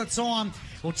 at quarter time.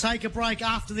 We'll take a break.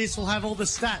 After this, we'll have all the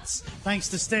stats. Thanks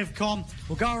to StevCom.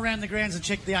 We'll go around the grounds and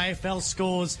check the AFL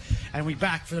scores. And we're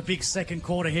back for the big second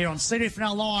quarter here on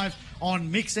CDFNL Live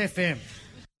on Mix FM.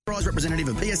 Representative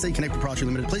of BSC Connect Proprietary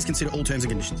Limited, please consider all terms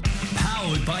and conditions.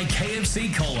 Powered by KFC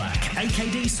Colac,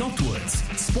 AKD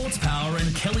Softwoods, Sports Power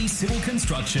and Kelly Civil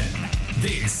Construction.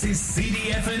 This is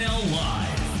CDFNL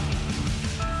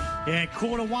Live. Yeah,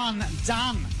 quarter one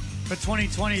done for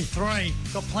 2023.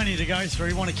 Got plenty to go through.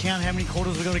 You want to count how many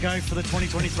quarters we've got to go for the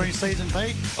 2023 season,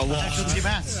 Pete? A lot. That's your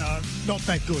maths. Not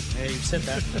that good. Yeah, you've said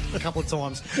that a couple of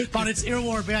times. But it's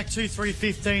Irrewarra Beeac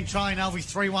 2-3-15, Charlie and Alvie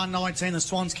 3-1-19. The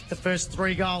Swans kicked the first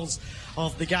 3 goals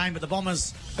of the game, but the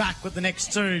Bombers back with the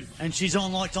next 2, and she's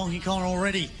on like Donkey Kong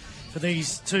already for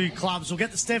these 2 clubs. We'll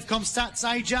get the StevCom stats.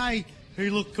 AJ, who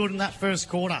looked good in that first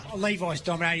quarter. Levi's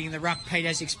dominating the ruck, Pete,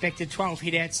 as expected. 12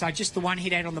 hit-outs. So just the 1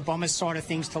 hit-out on the Bombers side of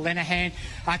things to Lenahan.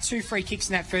 2 free kicks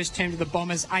in that first term to the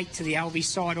Bombers, 8 to the Alvie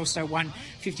side. Also 1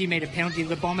 50-metre penalty to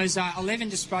the Bombers. 11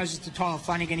 disposals to Tyler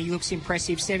Flanagan. He looks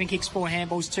impressive. 7 kicks, 4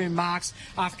 handballs, 2 marks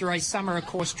after a summer, of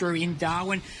course, drew in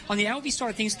Darwin. On the Alvie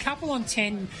side of things, couple on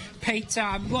 10, Pete.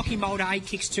 Lockie Mulder, 8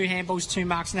 kicks, 2 handballs, 2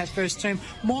 marks in that first term.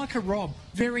 Micah Robb,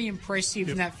 very impressive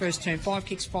in that first term. 5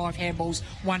 kicks, 5 handballs,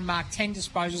 1 mark, 10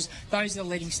 disposals. Those are the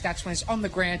leading stats when it's on the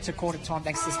ground to quarter time,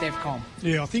 thanks to StevCom.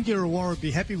 Yeah, I think Irrewarra would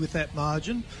be happy with that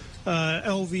margin.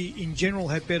 Alvie in general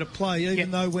had better play,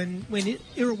 even though when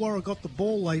Irrewarra got the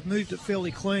ball, they moved it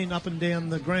fairly clean up and down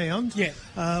the ground. Yeah.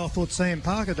 I thought Sam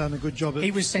Parker done a good job at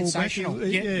He was sensational.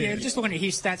 Yeah, just looking at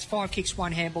his stats, 5 kicks,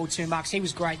 1 handball, 2 marks. He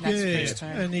was great in that first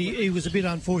term. And he was a bit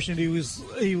unfortunate.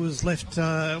 He was left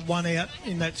 1 out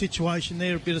in that situation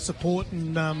there, a bit of support,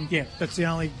 and that's the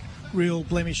only real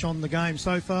blemish on the game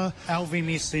so far. Alvie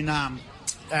missing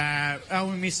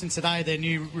today their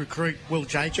new recruit, Will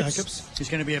Jacobs. Who's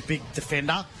going to be a big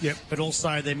defender. Yep. But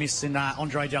also they're missing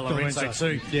Andre De Lorenzo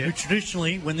too, who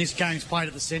traditionally, when this game's played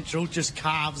at the Central, just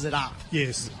carves it up.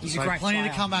 Yes. He's so a great plenty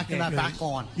player. to come back in that back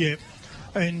line. Yep.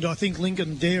 And I think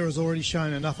Lincoln Dare has already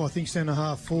shown enough. I think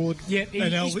centre-half forward. Yeah,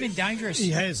 he's been dangerous.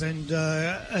 He has.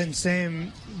 And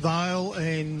Sam Vale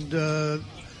and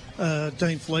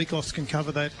Dean Fleekos can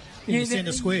cover that in the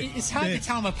centre square. It's hard to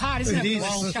tell them apart, isn't it? It is.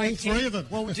 All 3 of them.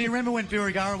 Well, do you remember when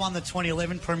Beeac won the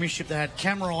 2011 Premiership? They had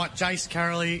Cam Wright, Jace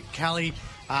Kelly,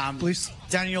 Bliss,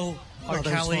 Daniel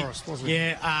O'Kelly.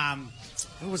 Yeah.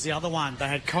 Who was the other one? They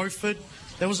had Coford.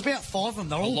 There was about 5 of them.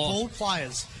 They're all ball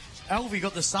players. Alvie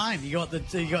got the same. You got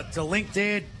the Link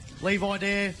there, Levi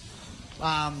there,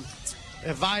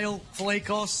 Vale,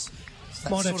 Fleekos.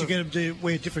 Might have to get them to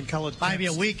wear different coloured caps. Maybe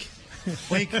a wig.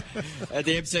 At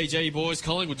the MCG, boys,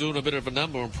 Collingwood doing a bit of a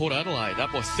number on Port Adelaide,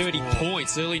 up by 30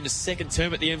 points early in the second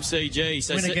term at the MCG.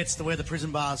 So Winner gets to wear the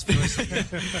prison bars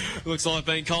first. Looks like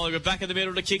being Collingwood back in the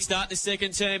middle to kickstart the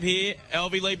second term here.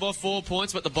 Alvie lead by 4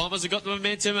 points, but the Bombers have got the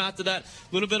momentum after that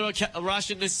little bit of a rush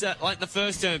in this late in the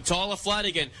first term. Tyler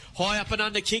Flanagan, high up and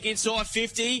under kick inside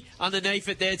 50, underneath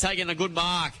it there, taking a good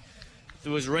mark. It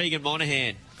was Regan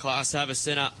Monahan, Class Haver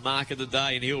centre mark of the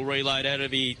day, and he'll reload out of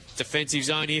the defensive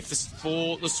zone here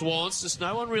for the Swans. Just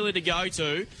no one really to go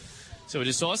to. So he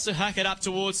decides to hack it up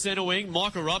towards centre wing.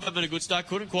 Michael Robb having a good start,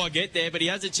 couldn't quite get there, but he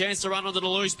has a chance to run onto the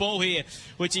loose ball here,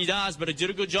 which he does. But he did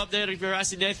a good job there to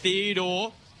harassing there.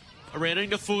 Theodore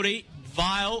around the footy.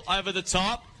 Vale over the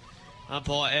top.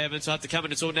 Umpire Evans will have to come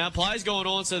in and sort now. Play's going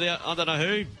on, so I don't know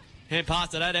who. Hand pass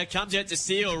to that. Out comes out to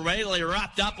Seal, readily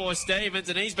wrapped up by Stevens,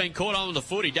 and he's been caught on the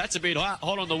footy. That's a bit hot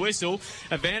on the whistle.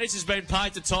 Advantage has been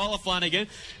paid to Tyler Flanagan.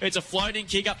 It's a floating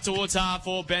kick up towards half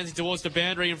forward, bouncing towards the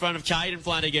boundary in front of Caden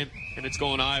Flanagan, and it's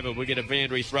gone over. We get a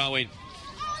boundary throw in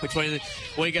between the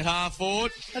weak at half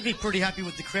forward. I'd be pretty happy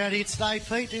with the crowd here today,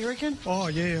 Pete, do you reckon? Oh,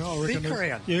 yeah, I reckon. Big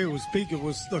crowd. Yeah, it was big. It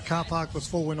was, the car park was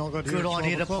full when I got here. Good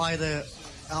idea to play the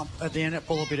at the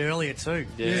netball a bit earlier too.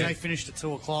 Yeah. They finished at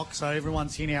 2 o'clock, so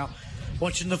everyone's here now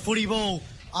watching the footy ball.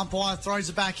 Umpire throws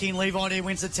it back in. Levi there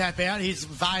wins the tap out. Here's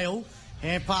Vale.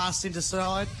 Hand pass into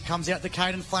side. Comes out to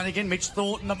Caden Flanagan. Mitch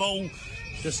Thornton, the ball.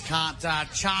 Just can't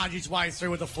charge his way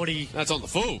through with the footy. That's on the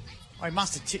full. Oh, he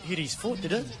must have hit his foot,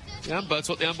 did it? Yeah, but that's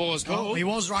what the umpire's called. He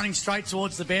was running straight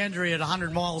towards the boundary at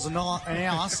 100 miles an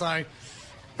hour, so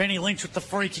Benny Lynch with the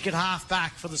free kick at half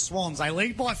back for the Swans. They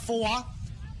lead by 4.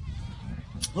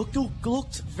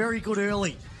 Looked very good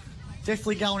early.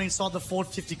 Definitely going inside the forward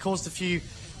 50, caused a few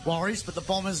worries, but the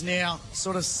Bombers now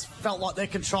sort of felt like they're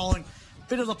controlling a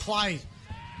bit of the play.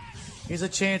 Here's a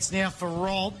chance now for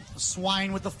Rob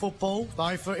Swain with the football,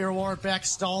 though for Irrewarra back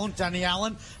stolen. Danny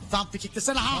Allen, thump the kick to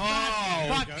centre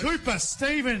half. But Cooper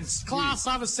Stevens, class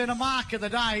over centre mark of the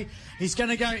day. He's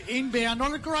going to go inbound.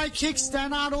 Not a great kick.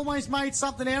 Stannard almost made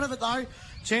something out of it though.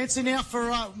 Chance in now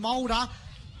for Mulder.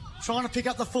 trying to pick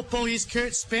up the football. Here's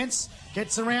Kurt Spence.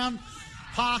 Gets around.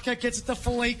 Parker gets it to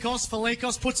Felikos.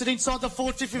 Felikos puts it inside the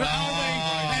 450 for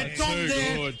Alvie. And Dom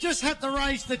there just had to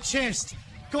raise the chest.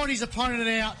 Got his opponent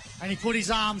out, and he put his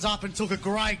arms up and took a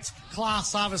great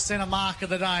class over centre mark of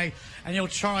the day. And he'll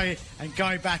try and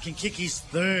go back and kick his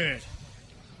third.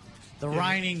 The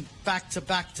reigning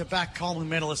back-to-back Coleman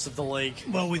medalist of the league.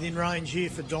 Well, within range here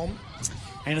for Dom.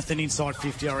 Anything inside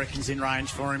 50, I reckon, is in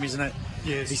range for him, isn't it?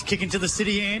 Yes. He's kicking to the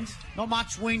city end. Not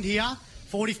much wind here.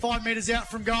 45 metres out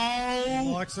from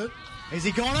goal. Likes it. Has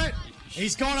he got it?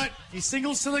 He's got it. He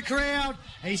singles to the crowd.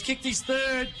 He's kicked his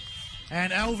third.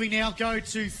 And Alvie now go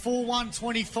to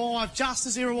 4-1-25. Just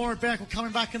as Irrewarra Beeac were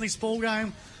coming back in this ball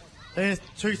game. They're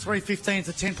 2-3-15. It's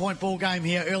a 10-point ball game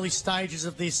here. Early stages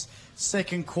of this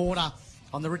second quarter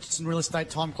on the Richardson Real Estate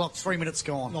time clock. 3 minutes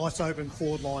gone. Nice open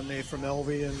forward line there from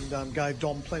Alvie and gave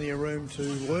Dom plenty of room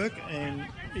to work, and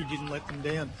he didn't let them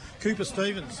down. Cooper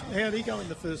Stevens, how did he go in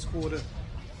the first quarter?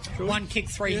 Sure. 1 kick,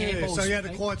 3 handballs. So he had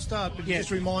a quiet start, but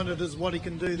just reminded us what he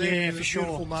can do there. Yeah, for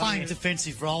sure. Playing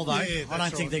defensive role though. Yeah, I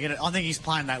don't think they're going to. I think he's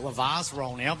playing that Lavar's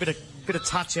role now. Bit of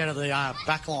touch out of the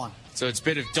back line. So it's a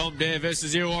bit of Dom Dare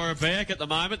versus Irrewarra Beeac at the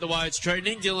moment, the way it's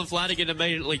trending. Dylan Flanagan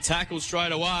immediately tackles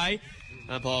straight away.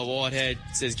 Umpire Whitehead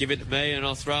says, give it to me and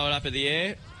I'll throw it up in the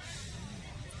air.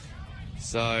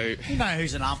 So... You know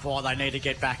who's an umpire they need to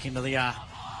get back into the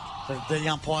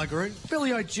umpire group?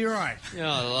 Billy O'Giro. Yeah,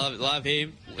 I love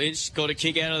him. Lynch got a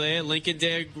kick out of there. Lincoln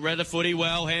Dare read a footy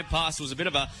well. Hand pass was a bit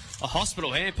of a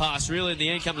hospital hand pass, really, in the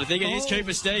end, come to think. And here's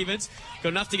Cooper Stevens. Got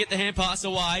enough to get the hand pass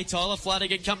away. Tyler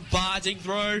Flanagan come barging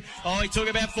through. Oh, he took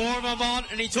about 4 of them on,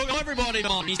 and he took everybody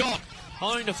on. He's got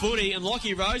holding the footy, and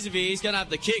Lockie Rosevier is going to have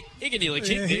the kick. He can nearly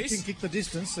kick this. He can kick the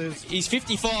distance. He's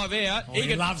 55 out. Oh,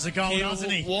 he loves a goal, doesn't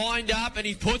he? Wind up, and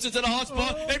he puts it to the hot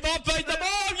spot. It might beat the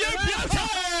ball. You beauty!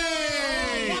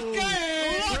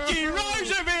 Lockie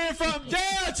Rosevier from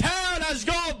downtown has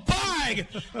gone bang.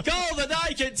 Goal of the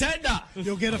day contender.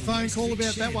 You'll get a phone call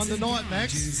about that one tonight,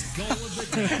 Max.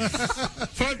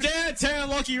 From downtown,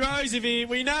 Lockie Rosevier,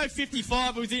 we know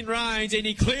 55 within range, and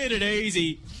he cleared it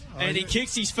easy. And he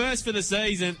kicks his first for the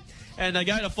season. And they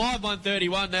go to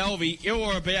 5-1-31 Alvie.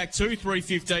 Irrewarra Beeac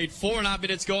 2-3-15. 4.5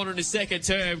 minutes gone in his second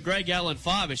term. Greg Allen,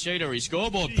 5 a sheet or his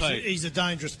scoreboard, Pete. He's a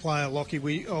dangerous player, Lockie.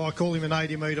 I call him an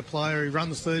 80-metre player. He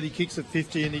runs 30, kicks at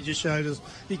 50, and he just showed us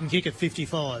he can kick at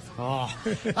 55. Oh,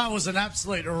 that was an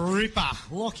absolute ripper.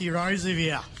 Lockie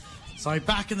Rosevier. So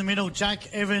back in the middle,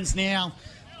 Jake Evans now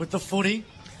with the footy.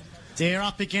 Dare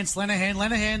up against Lenahan.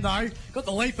 Lenahan, though, got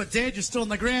the leap, but Dare just stood on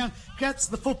the ground. Gets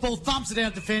the football, thumps it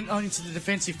out into the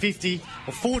defensive 50,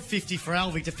 or forward 50 for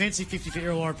Alvie. Defensive 50 for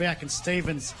Irrewarra Beeac, and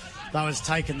Stevens, though, has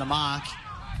taken the mark.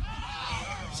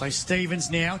 So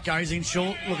Stevens now goes in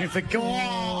short, looking for goal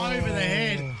over the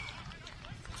head.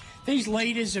 These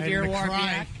leaders of Irrewarra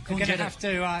Beeac are going to have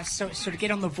to sort of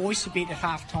get on the voice a bit at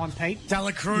half-time, Pete.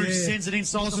 Dela Cruz sends it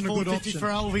inside the 450 for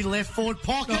Alvie, left forward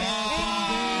pocket.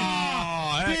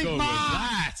 Big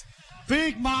mark.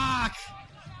 Big mark.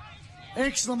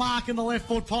 Excellent mark in the left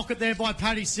forward pocket there by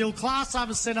Paddy Seal. Class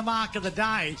over centre mark of the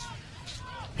day.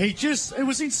 It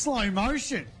was in slow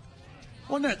motion.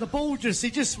 Wasn't it? The ball he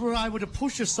just were able to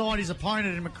push aside his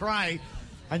opponent in McRae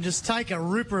and just take a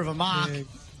ripper of a mark. Yeah.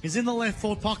 He's in the left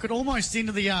forward pocket, almost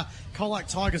into the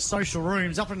Colac Tigers social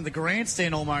rooms, up into the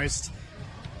grandstand almost.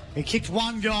 He kicked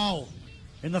 1 goal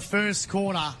in the first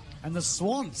quarter, and the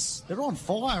Swans, they're on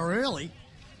fire early.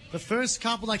 The first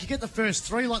couple, they could get the first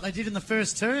 3 like they did in the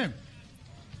first term.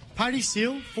 Paddy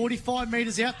Seal, 45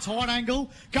 metres out, tight angle,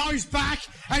 goes back,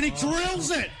 and he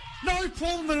drills it. No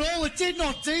problem at all. It did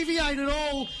not deviate at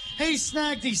all. He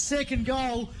snagged his second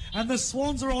goal, and the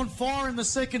Swans are on fire in the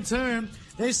second term.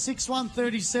 They're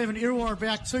 6-1-37, Irrewarra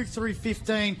Beeac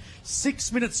 2-3-15,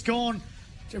 6 minutes gone.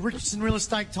 Richardson Real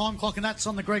Estate time clock, and that's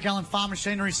on the Greg Allen Farm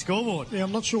Machinery scoreboard. Yeah,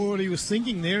 I'm not sure what he was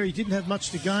thinking there. He didn't have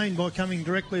much to gain by coming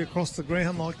directly across the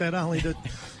ground like that, only to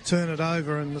turn it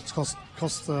over, and it's cost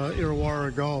Irrewarra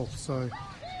a goal. So,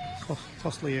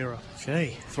 costly error.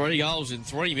 Gee. 3 goals in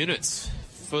 3 minutes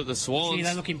for the Swans. Gee,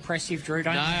 they look impressive, Drew,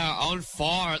 don't they? They are on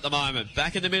fire at the moment.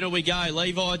 Back in the middle we go.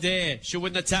 Levi Dare should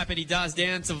win the tap, and he does,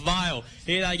 down to Vale.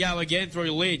 Here they go again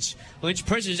through Lynch. Lynch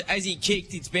pressures as he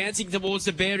kicked. It's bouncing towards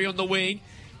the Berry on the wing.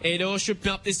 Edor should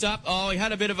pump this up. Oh, he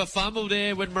had a bit of a fumble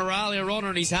there when Moralia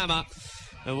on his hammer.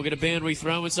 And we'll get a boundary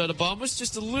throw in, so the Bombers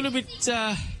just a little bit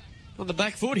on the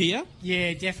back foot here.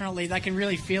 Yeah, definitely. They can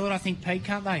really feel it, I think, Pete,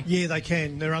 can't they? Yeah, they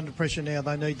can. They're under pressure now.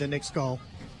 They need their next goal.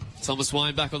 Thomas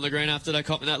Wayne back on the ground after they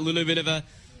copping that little bit of a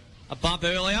bump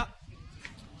earlier.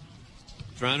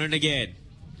 Thrown in again.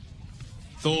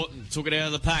 Thornton took it out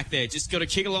of the pack there. Just got a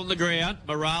kick along the ground.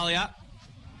 Moralia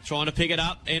trying to pick it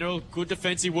up. Endo, good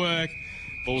defensive work.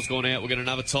 Ball's gone out. We'll get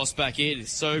another toss back in.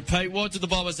 So, Pete, what do the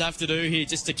Bombers have to do here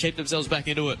just to keep themselves back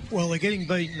into it? Well, they're getting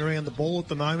beaten around the ball at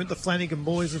the moment. The Flanagan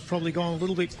boys have probably gone a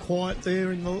little bit quiet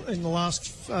there in the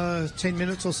last 10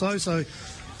 minutes or so. So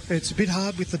it's a bit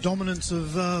hard with the dominance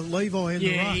of Levi in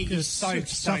the ruck.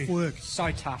 It's tough work.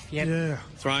 So tough, Yeah.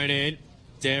 Thrown in.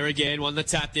 Dare again. Won the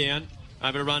tap down.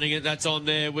 Over running it. That's on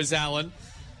there was Allen.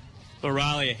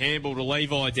 Moralia handball to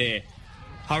Levi there.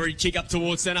 Hurried kick up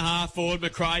towards centre half forward.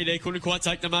 McRae there couldn't quite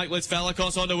take the mark. Let's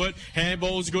Falikos onto it.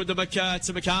 Handball's good to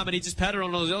McCarman. He just patted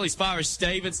on as far as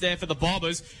Stevens there for the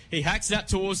Bombers. He hacks it up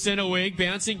towards centre wing.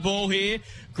 Bouncing ball here.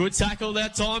 Good tackle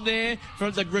that time there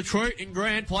from the recruit in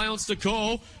Grant. Play on to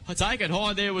call. I take it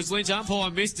high there was Lynch. Umpire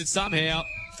missed it somehow.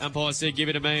 Umpire said give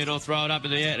it to me and I'll throw it up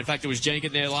in the air. In fact, it was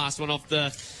Jenkins there, last one off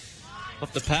the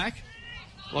pack.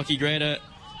 Lockie Grant, a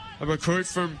recruit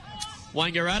from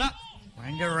Wangaratta.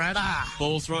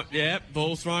 Ball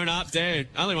thrown up there.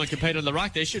 Only one competed on the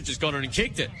ruck there. Should have just got it and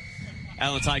kicked it.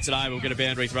 Allen takes it over. We'll get a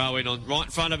boundary throw in on right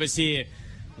in front of us here.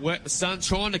 The Sun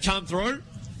trying to come through.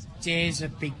 There's a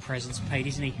big presence, Pete,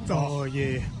 isn't he? Oh,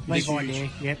 yeah. Levi there,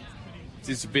 yep.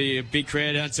 This will be a big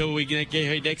crowd until we get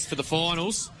here next for the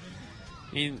finals.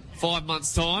 In 5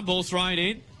 months' time, ball thrown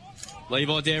in.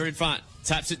 Levi there in front.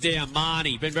 Taps it down.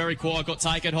 Marnie, been very quiet, got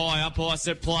taken high. Umpire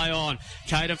said play on.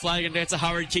 Caden Flanagan gets a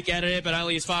hurried kick out of there, but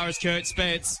only as far as Kurt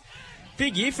Spence.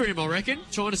 Big year for him, I reckon.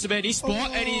 Trying to cement his spot,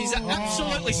 and he's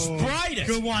absolutely sprayed it.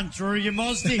 Good one, Drew, you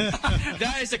Mosdy.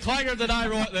 That is the clanger of the day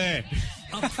right there.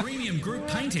 A premium group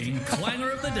painting clanger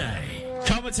of the day.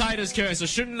 Commentator's curse. I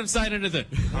shouldn't have said anything.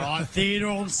 All right, Theodore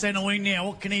on centre wing now.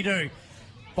 What can he do?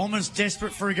 Bombers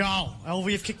desperate for a goal.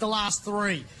 Alvie have kicked the last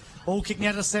three. Ball kicking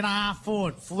out of centre half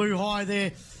forward. Flew high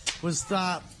there. Was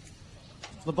the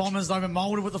Bombers over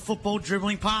Mulder with the football.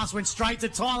 Dribbling pass. Went straight to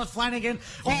Tyler Flanagan.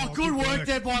 Good work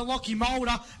there by Lockie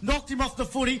Mulder. Knocked him off the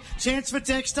footy. Chance for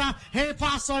Dexter. Hair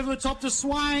pass over the top to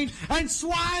Swain. And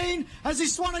Swain, has he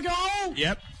swung a goal?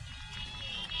 Yep.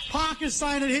 Parker's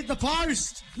saying it hit the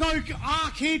post. No,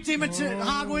 Ark hit him. It's a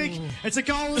Hardwick. It's a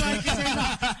goal of the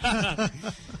contender.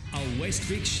 A West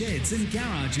Vic Sheds and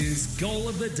Garages goal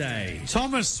of the day.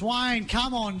 Thomas Swain,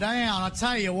 come on down. I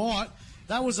tell you what,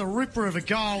 that was a ripper of a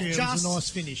goal. Yeah, it was a nice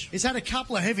finish. He's had a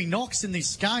couple of heavy knocks in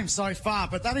this game so far,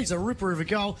 but that is a ripper of a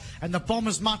goal. And the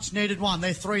Bombers much needed one.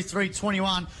 They're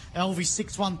 3-3-21. Alvie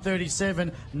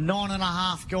 6-1-37.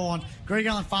 9.5 gone. Greg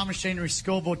Allen Farm Machinery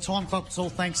scoreboard. Time clock. It's all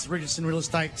thanks to Richardson Real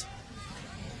Estate.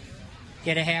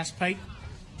 Get a house, Pete.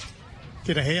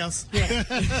 Get a house. Yeah.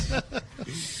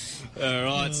 All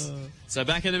right. So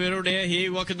back in the middle there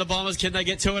here. What can the Bombers? Can they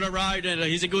get two in a row? And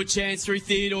here's a good chance through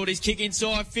Theodore. His kick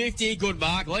inside 50. Good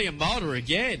mark. Liam Mulder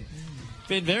again.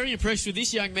 Been very impressed with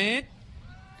this young man.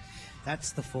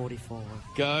 That's the 44.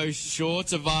 Goes short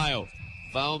to Vale.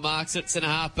 Vale marks it centre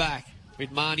half back with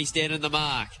Marnie standing the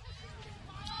mark.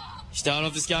 Started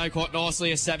off this game quite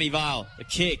nicely as Sammy Vale. A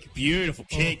kick. Beautiful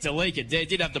kick to Leaker.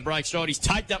 Did have the break straight. He's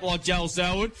taped up like Joel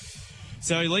Selwood.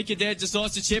 So Leaker Dad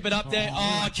decides to chip it up there.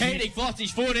 Keating flopped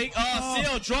his footing.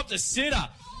 Seal dropped a sitter.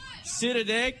 Sitter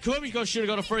there. Kirby should have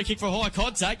got a free kick for high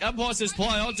contact. Umpire says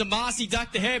play on. Damasi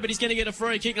ducked the head, but he's going to get a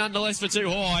free kick nonetheless for too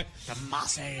high.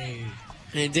 Damasi.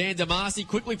 And Dan Damasi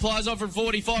quickly plays on from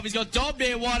 45. He's got Dom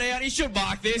there, one out. He should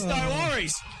mark this. No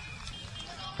worries.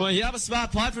 Well, you have a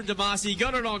smart play from Damasi. He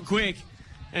got it on quick.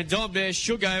 And Dom Bear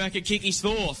should go back and kick his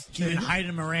fourth. Giving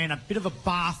Hayden Moran a bit of a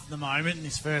bath at the moment in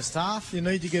this first half. You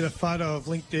need to get a photo of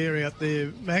Link Dare out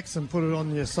there, Max, and put it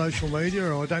on your social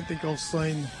media. I don't think I've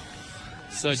seen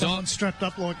someone strapped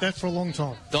up like that for a long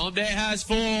time. Dom Dare has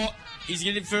 4. He's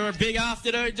getting for a big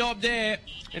afternoon, Dom Dare.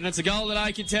 And it's a goal of the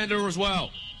day contender as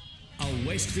well. A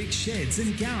West Vic Sheds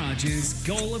and Garages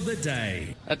goal of the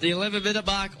day. At the 11-minute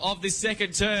mark of this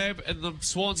second term, and the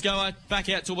Swans go back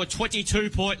out to a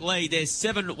 22-point lead. There's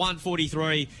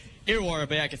 7-1-43. Irrewarra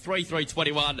Beeac, a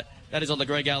 3-3-21. That is on the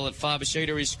Greg Allen Farm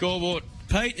Machinery scoreboard.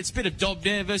 Pete, it's been a Dom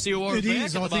Dare versus Irrewarra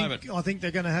Beeac at the moment. I think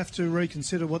they're going to have to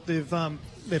reconsider what their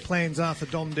plans are for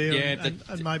Dom Dare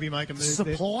and maybe make a move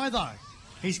supply, though.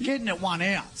 He's getting it one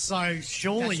out, so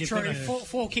surely you're going to...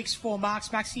 Four kicks, 4 marks,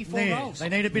 Maxi, 4 goals. They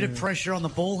need a bit of pressure on the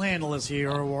ball handlers here,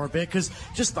 Irrewarra Beeac, because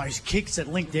just those kicks that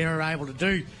Link Dare are able to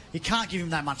do, you can't give him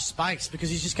that much space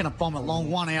because he's just going to bomb it long,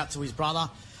 one out to his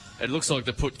brother. It looks like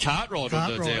they put Cartwright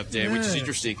on the out there, which is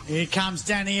interesting. Here comes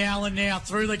Danny Allen now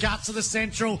through the guts of the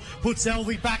central, puts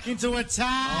Alvie back into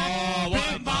attack.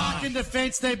 Big mark in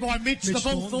defence there by Mitch the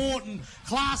Bull Thornton.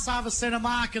 Class over centre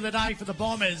mark of the day for the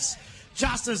Bombers.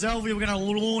 Just as Alvie were going to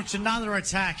launch another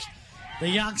attack. The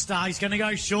youngster, he's going to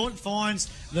go short and finds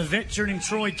the veteran in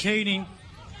Troy Keating.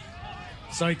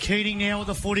 So Keating now with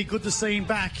the footy. Good to see him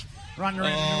back. Running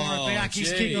around Beeac.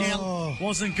 His kick now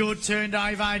wasn't good. Turned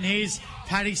over, and here's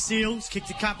Paddy Seals. Kicked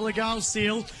a couple of goals.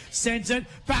 Seal sends it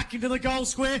back into the goal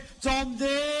square. Dom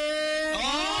there.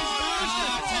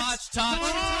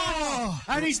 Touch.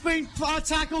 And he's been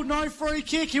tackled. No free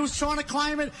kick. He was trying to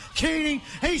claim it. Keating,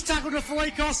 he's tackled to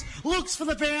Felikos. Looks for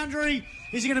the boundary.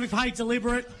 Is he going to be paid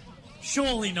deliberate?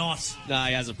 Surely not. No,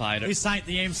 he hasn't paid it. This ain't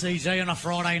the MCG on a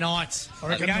Friday night. I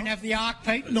reckon they don't have the arc,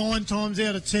 Pete. 9 times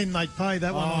out of 10 they'd pay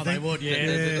that one. Oh, they would, yeah.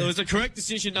 It was a correct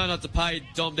decision, though, not to pay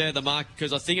Dom Dare the mark,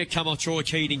 because I think it come off Troy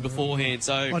Keating beforehand.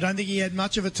 So I don't think he had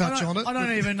much of a touch on it. I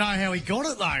don't even know how he got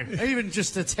it, though. Even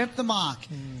just to attempt the mark.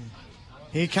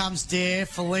 Here comes Dare,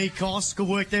 Felikos. Good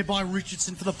work there by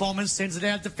Richardson for the Bombers. Sends it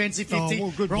out defensive 50.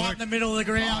 Good right work. in the middle of the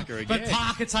ground. But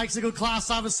Parker takes a good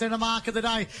class over centre mark of the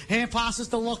day. Hand passes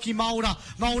to Lockie Mulder.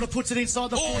 Mulder puts it inside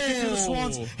the 450 of the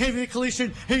Swans. Heavy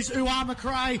collision. Here's Uar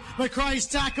McRae. McRae's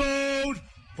tackled.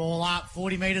 Ball up,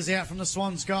 40 metres out from the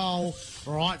Swans' goal.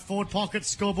 Right forward pocket,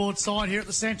 scoreboard side here at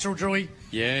the Central, Drewy.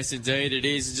 yes, indeed it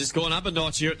is. It's just gone up a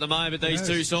notch here at the moment, these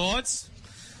two sides.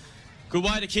 Good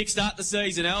way to kickstart the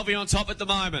season. Alvie on top at the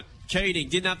moment. Keating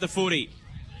didn't have the footy.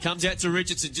 Comes out to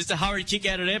Richardson. Just a hurried kick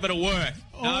out of there, but it'll work.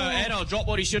 No, Addo dropped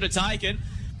what he should have taken.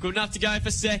 Good enough to go for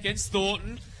seconds.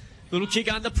 Thornton. Little kick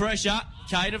under pressure.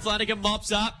 Caden Flanagan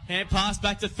mops up. Hand pass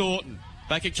back to Thornton.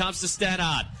 Back it comes to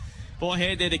Stannard. Boy,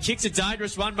 hand there. The kick's a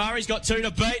dangerous one. Murray's got 2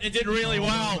 to beat and did really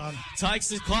well. Takes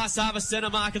the class over centre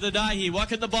mark of the day here. What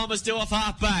can the Bombers do off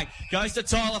half-back? Goes to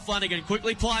Tyler Flanagan.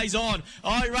 Quickly plays on.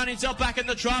 He run himself back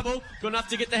into trouble. Good enough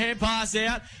to get the hand pass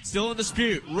out. Still in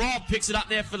dispute. Rob picks it up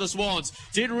there for the Swans.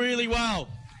 Did really well.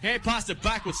 Hand passed it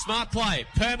back with smart play.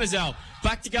 Permazel.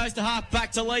 Back to goes to half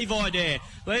back to Levi Dare.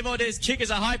 Levi Dare's kick is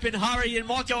a hope in hurry and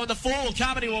might go on the full.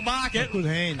 Carmody will mark it. Good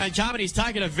hand. And Carmody's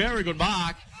taken a very good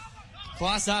mark.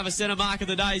 Class over centre mark of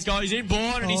the day. He goes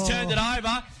inboard and he's turned it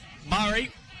over.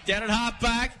 Murray down at half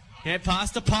back. Hand pass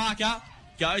to Parker.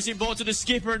 Goes inboard to the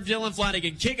skipper and Dylan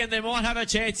Flanagan. Kicking, they might have a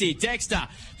chance here. Dexter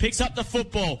picks up the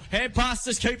football. Hand pass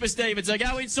to Cooper Stevens. They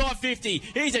go inside 50.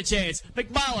 Here's a chance.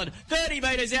 McMullen, 30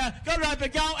 metres out. Got an open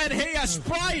goal and he has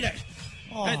sprayed it.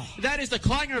 And that is the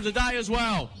clanger of the day as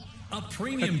well. A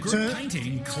premium group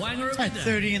painting clanger of the Had day.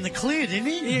 30 in the clear, didn't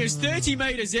he? He is 30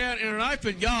 metres out in an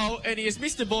open goal and he has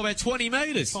missed the ball about 20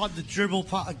 metres. Tried the dribble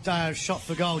shot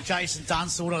for goal. Jason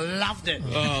Dunstall would have loved it.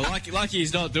 Lucky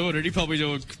he's not doing it. He probably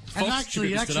doing And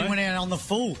actually, went out on the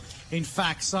full, in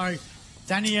fact. So,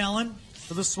 Danny Allen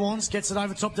for the Swans gets it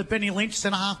over top to Benny Lynch,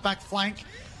 centre half back flank.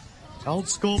 Old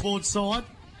scoreboard side.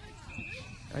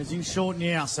 Goes in short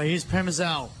now. So here's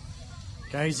Pemazel.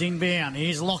 Goes inbound.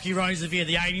 Here's Lockie Rosevier,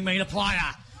 the 80-metre player.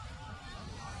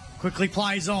 Quickly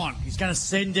plays on. He's going to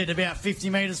send it about 50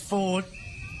 metres forward.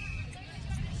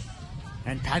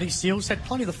 And Paddy Seals had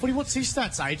plenty of the footy. What's his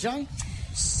stats, AJ?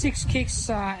 6 kicks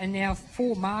and now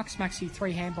 4 marks, Maxi,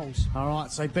 3 handballs. All right,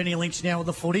 so Benny Lynch now with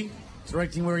the footy,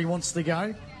 directing where he wants to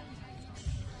go.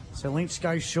 So Lynch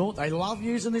goes short. They love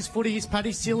using this footy. Here's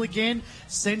Paddy Seal again.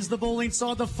 Sends the ball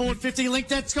inside the forward 50. Link,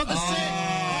 that's got the set.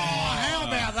 How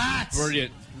about that?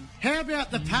 Brilliant. How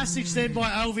about the passage then by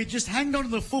Alvie? Just hanged on to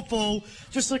the football,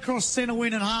 just across centre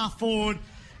wing and half forward.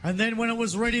 And then when it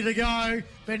was ready to go,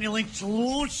 Benny Lynch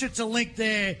launched it to Link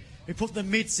there. He put the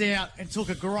mitts out and took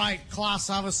a great class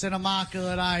over centre mark of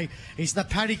the day. He's the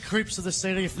Paddy Cripps of the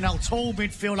CDFNL. Tall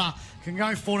midfielder, can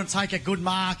go forward and take a good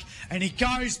mark. And he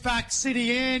goes back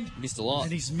city end. Missed a lot.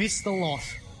 And he's missed a lot.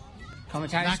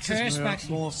 Commentators curse,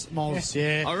 Maxi.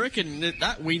 Yeah. I reckon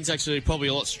that wind's actually probably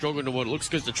a lot stronger than what it looks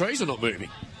because the trees are not moving.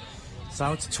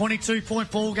 So it's a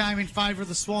 22-point ball game in favour of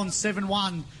the Swans,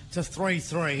 7-1 to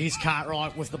 3-3. Here's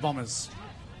Cartwright with the Bombers.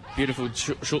 Beautiful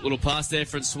short little pass there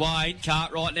from Swain.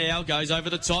 Cartwright now goes over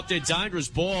the top there. Dangerous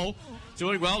ball.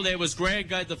 Doing well there was Grant,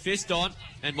 got the fist on,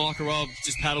 and Michael Robb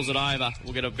just paddles it over.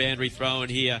 We'll get a boundary throw in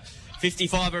here.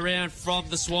 55 around from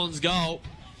the Swans' goal.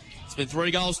 It's been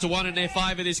 3 goals to 1 in their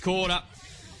favour this quarter.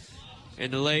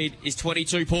 And the lead is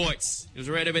 22 points. It was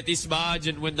around about this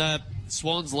margin when the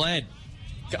Swans led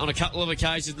on a couple of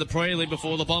occasions in the prelim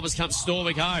before the Bombers come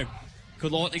storming home.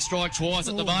 Could lightning strike twice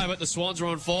at the moment. The Swans are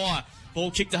on fire. Ball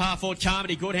kicked to half forward.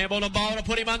 Carmody, good handball to Boulder,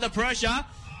 put him under pressure.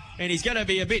 And he's going to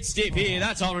be a bit stiff here.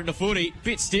 That's holding the footy.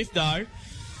 Bit stiff though.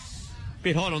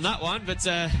 Bit hot on that one, but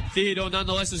Theodore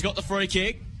nonetheless has got the free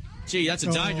kick. Gee, that's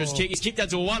a dangerous kick. He's kicked that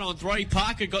to a 1-on-3.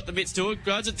 Parker got the mitts to it,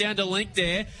 goes it down to Link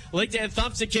there. Link there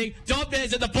thumps the kick.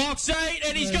 Dombear's in the box seat,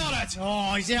 and he's got it.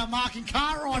 Oh, he's out marking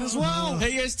Cartwright as well.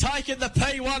 He has taken the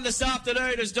P1 this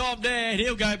afternoon as Dom Dare.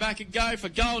 He'll go back and go for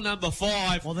goal number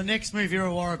 5. Well, the next move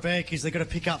Irrewarra Beeac is they've got to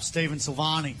pick up Stephen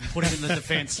Silvani and put him in the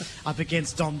defence up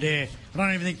against Dom Dare. I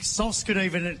don't even think Sauce could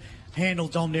even handle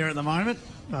Dom Dare at the moment.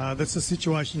 That's a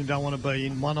situation you don't want to be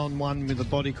in, one-on-one with a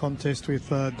body contest with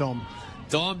Dom.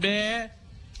 Dom Dare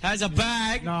has a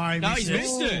bag. No, he's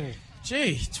missed it.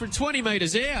 Gee, it's from 20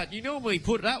 metres out. You normally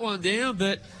put that one down,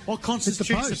 but... What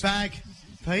constitutes a bag,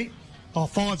 Pete? Oh,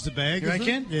 5's the bag, You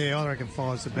reckon? Yeah, I reckon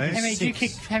 5's the bag. How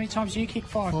many times do you kick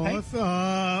 5, Pete?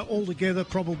 5, altogether,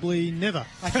 probably never.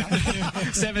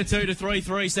 7-2 to 3-3,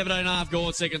 17.5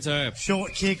 gone second term.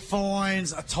 Short kick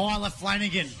finds Tyler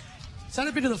Flanagan. He's had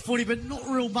a bit of the footy, but not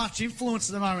real much influence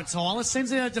at the moment, Tyler.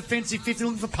 Sends out a defensive 50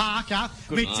 looking for Parker.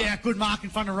 Mitts out, good mark in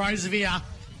front of Roosevelt.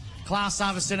 Class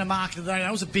over centre mark today.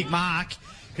 That was a big mark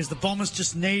because the Bombers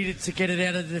just needed to get it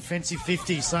out of the defensive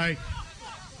 50. So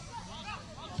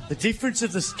the difference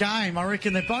of this game, I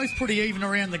reckon they're both pretty even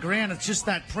around the ground. It's just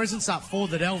that presence up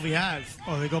forward that Alvie have.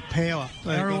 Oh, they've got power.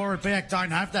 Irrewarra Beeac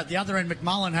don't have that. The other end,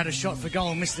 McMullen had a shot for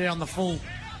goal and missed it on the full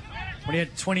when he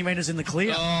had 20 metres in the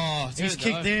clear. Oh, his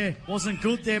kick there wasn't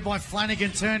good there by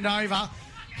Flanagan. Turned over.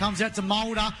 Comes out to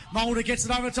Mulder. Mulder gets it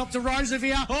over the top to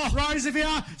Roosevelt.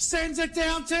 Roosevelt sends it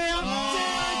downtown.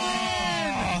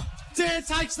 Dare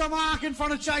takes the mark in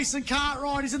front of Jason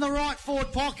Cartwright. He's in the right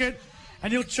forward pocket.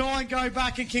 And he'll try and go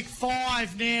back and kick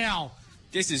 5 now.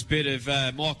 This is a bit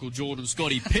of Michael Jordan,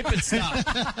 Scotty Pippen stuff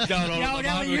going on at the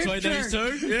moment between these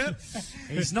two. Yep.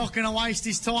 He's not going to waste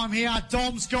his time here.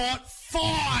 Dom's got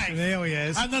 5. There he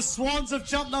is. And the Swans have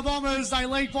jumped the Bombers. They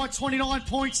lead by 29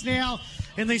 points now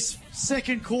in this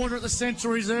second quarter at the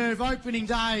Central Reserve. Opening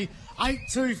day,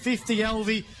 8-2-50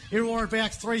 Alvie. Irrewarra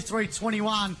Beeac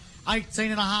 3-3-21.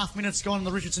 18.5 minutes gone on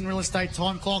the Richardson Real Estate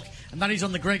time clock. And that is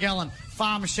on the Greg Allen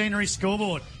Farm Machinery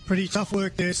scoreboard. Pretty tough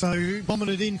work there. So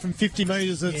vomited in from 50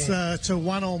 metres. It's to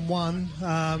one-on-one,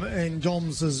 and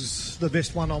Doms is the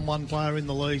best one-on-one player in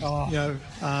the league.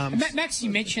 Max,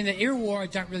 you mentioned that Irrewarra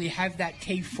don't really have that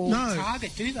key forward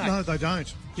target, do they? No, they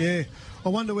don't. Yeah. I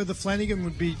wonder whether Flanagan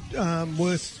would be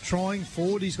worth trying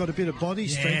forward. He's got a bit of body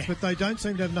strength, but they don't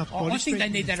seem to have enough body strength. I think they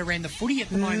need that around the footy at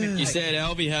the moment. You said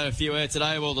Alvie had a few out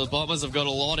today. Well, the Bombers have got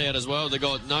a lot out as well. They've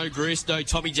got no Grist, no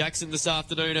Tommy Jackson this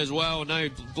afternoon as well, no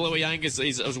Bluey Angus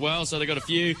as well. So they've got a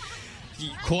few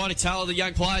quite a talented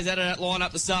young players out of that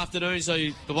lineup this afternoon. So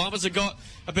the Bombers have got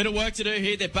a bit of work to do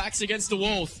here. Their backs against the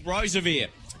wall. Roosevelt.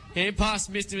 Hand pass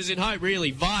missed. He was in hope, really.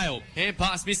 Vale. Hand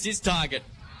pass missed his target.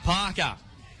 Parker.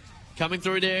 Coming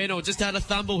through there, Enor just had a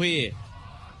thumble here.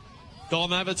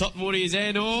 Dom over the top of his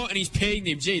Enor, and he's pinged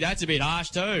him. Gee, that's a bit harsh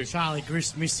too. Charlie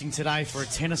Grist missing today for a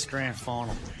tennis grand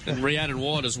final. And Rhiannon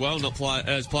White as well,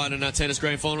 is playing in a tennis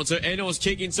grand final too. Enor's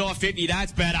kick inside 50,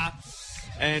 that's better.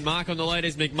 And mark on the lead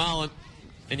is McMullen.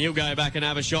 And he'll go back and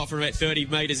have a shot from about 30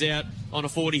 metres out on a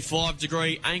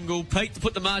 45-degree angle. Pete, to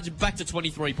put the margin back to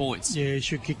 23 points. Yeah, he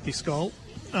should kick this goal.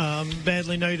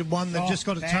 Badly needed one. They've just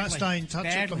got to stay in touch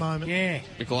at the moment. Yeah.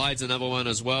 McLeod's another one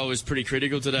as well. Is pretty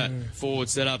critical to that forward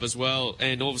setup as well.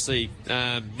 And obviously,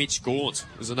 Mitch Gaunt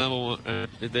is another one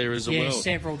there as well. Yeah,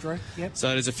 several, Drew. Yep. So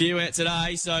there's a few out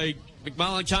today. So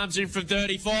McMullen comes in from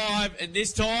 35, and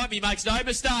this time he makes no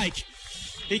mistake.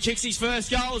 He kicks his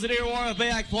first goal as an Irrewarra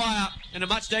Beeac player, and a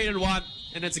much-needed one,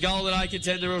 and it's a goal that I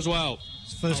contender as well.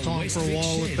 It's the first time for a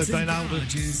while that they've been able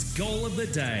to... Goal of the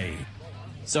day.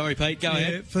 Sorry, Pete, go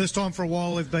ahead. First time for a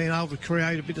while they've been able to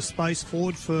create a bit of space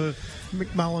forward for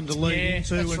McMullen to lead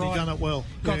into, and he's done it well.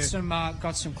 Got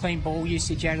some clean ball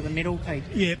usage out of the middle, Pete.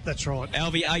 Yep, that's right.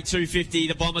 Alvie 8-2-50,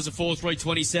 the Bombers are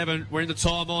 4-3-27. We're in the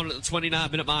time on at the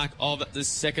 29-minute mark of the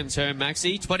second term,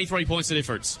 Maxi. 23 points the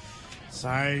difference.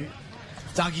 So,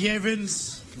 Dougie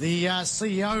Evans, the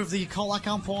CEO of the Colac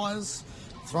umpires,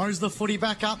 throws the footy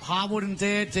back up. Harwood and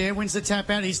Dare wins the tap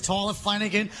out. He's Tyler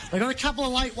Flanagan. They've got a couple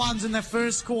of late ones in their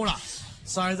first quarter,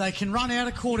 so they can run out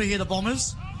a quarter here, the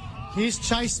Bombers. Here's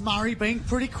Chase Murray being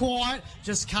pretty quiet,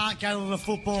 just can't gather the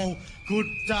football. Good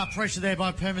pressure there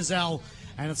by Permazel,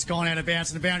 and it's gone out of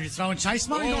bounds, and the boundary throw, and Chase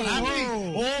Murray not happy.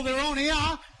 Oh, they're on here.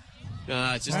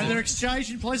 They're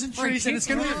exchanging pleasantries, and it's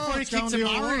going to be a free kick to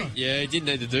Murray. Yeah, he didn't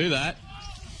need to do that.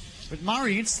 But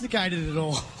Murray instigated it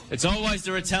all. It's always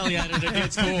the retaliator that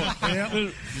gets caught.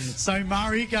 Yep. So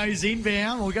Murray goes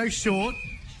inbound, or goes short.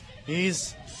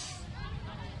 Here's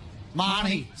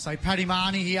Marnie. So Paddy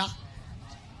Marnie here.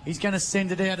 He's going to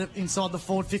send it out inside the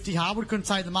forward 50. Harwood couldn't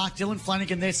take the mark. Dylan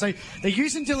Flanagan there. So they're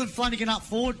using Dylan Flanagan up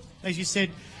forward, as you said,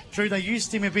 Drew, they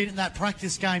used him a bit in that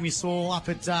practice game you saw up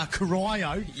at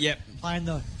Corio. Yep. Playing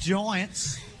the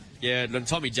Giants. Yeah, and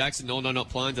Tommy Jackson, although not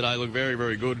playing today, looked very,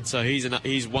 very good. So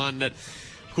he's one that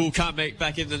cool can't make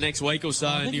back in the next week or so.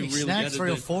 I think and he really snagged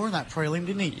 3 or 4 in that prelim,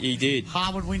 didn't he? He did.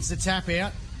 Harwood wins the tap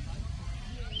out.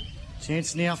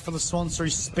 Chance now for the Swans through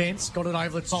Spence. Got it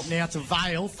over the top now to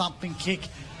Vale. Thumping kick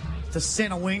to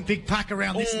centre wing. Big pack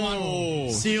around this one.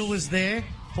 Seal is there.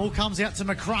 Ball comes out to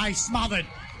McRae. Smothered.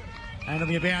 And it'll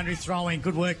be a boundary throw-in.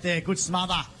 Good work there. Good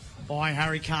smother by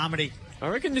Harry Carmody. I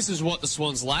reckon this is what the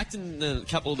Swans lacked in a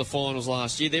couple of the finals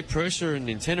last year. Their pressure and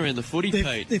intent around the footy,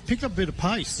 Pete. They've picked up a bit of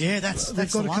pace. Yeah, that's got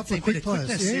the a one couple thing. of quick Bit of players.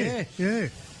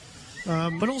 quickness, Yeah.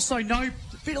 But also a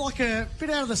bit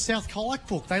out of the South Colac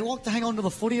book. They like to hang on to the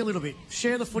footy a little bit.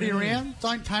 Share the footy around.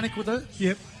 Don't panic with it.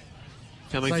 Yep.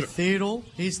 So Theodore,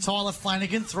 here's Tyler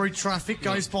Flanagan through traffic,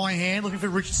 goes by hand, looking for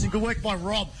Richardson. Good work by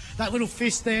Rob. That little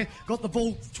fist there, got the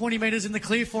ball 20 metres in the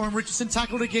clear for him. Richardson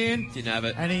tackled again. Didn't have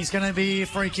it. And he's going to be a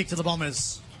free kick to the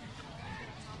Bombers.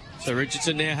 So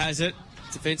Richardson now has it.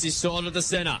 Defensive side of the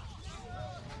centre.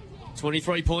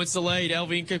 23 points to lead.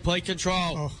 Alvie in complete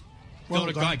control. Well Got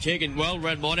a done. great kick and well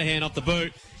read Monahan off the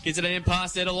boot. Gets it in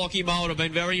past there to Lockie Mulder.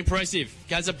 Been very impressive.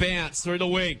 Has a bounce through the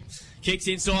wing. Kicks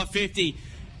inside 50.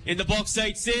 In the box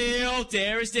seat, Seal.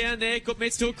 Dare is down there.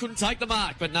 Metztook couldn't take the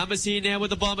mark, but numbers here now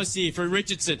with the Bombers here for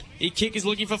Richardson. He kick is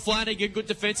looking for Flanagan. Good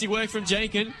defensive work from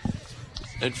Jenkin.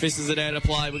 And fists it out of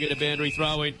play. We'll get a boundary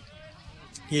throw in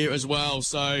here as well.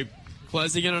 So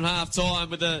closing in on half time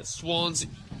with the Swans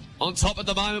on top at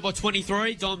the moment by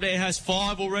 23. Dom Dare has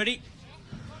 5 already.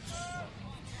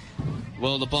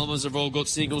 Well, the Bombers have all got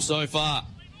singles so far.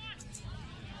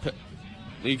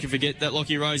 You can forget that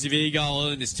Lockie Rosie goal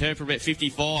in this turn for about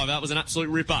 55. That was an absolute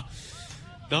ripper.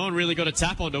 No one really got a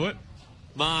tap onto it.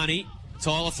 Marnie,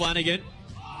 Tyler Flanagan,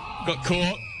 got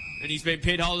caught, and he's been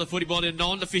pinned hold of the footy by the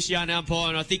non-officiating umpire,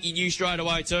 and I think he knew straight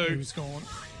away too. He was gone.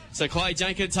 So Clay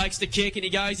Jenkins takes the kick, and he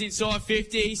goes inside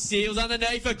 50. Seals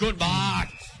underneath a good mark.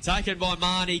 Taken by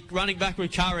Marnie, running back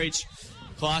with courage.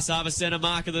 Class Harbour centre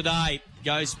mark of the day.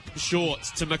 Goes short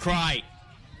to McRae.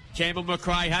 Campbell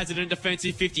McRae has it in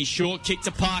defensive 50. Short kick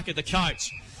to Parker, the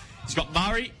coach. He's got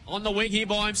Murray on the wing here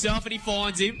by himself, and he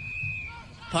finds him.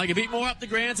 Playing a bit more up the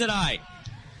ground today.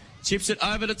 Chips it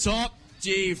over the top.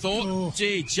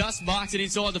 Just marked it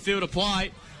inside the field of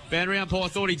play. Boundary umpire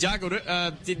thought he juggled it.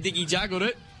 Didn't think he juggled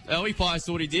it. Early players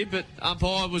thought he did, but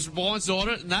umpire was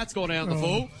blindsided, and that's gone out the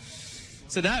full.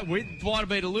 So that might have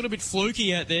been a little bit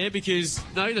fluky out there because,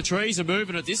 no, the trees are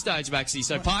moving at this stage, Maxie.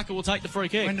 So Parker will take the free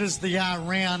kick. When does the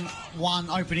round 1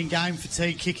 opening game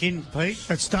fatigue kick in, Pete?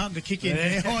 It's starting to kick in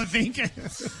now, I think.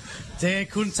 Dare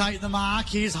couldn't take the mark.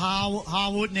 Here's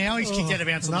Harwood now. He's kicked out of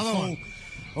bounds on the another full. one.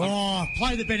 Oh,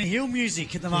 play the Benny Hill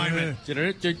music at the moment.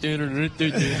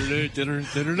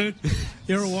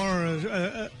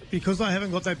 Irrewarra, because they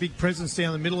haven't got that big presence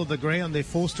down the middle of the ground, they're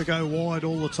forced to go wide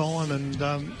all the time,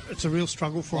 and it's a real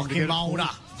struggle for them to get it Mulder,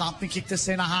 forward. thumping kick to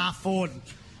centre half forward.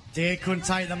 Dare couldn't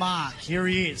take the mark. Here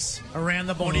he is. Around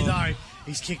the body, though.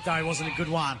 His kick, though, wasn't a good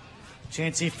one.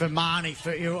 Chance here for Marnie,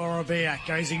 for Irrewarra. Beeac.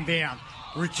 Goes inbound.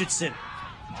 Richardson.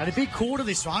 Had a big quarter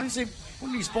this one. He's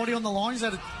putting his body on the line. He's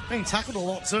been tackled a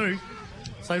lot too.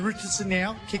 So Richardson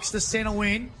now kicks the centre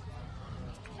win.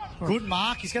 Good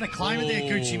mark. He's going to claim it there,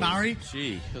 Gucci Murray.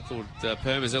 Gee, I thought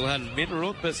Permazel had a minute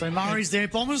on, but So Murray's there.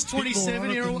 Bombers 27.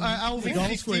 Alvie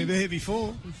Goals were 50. there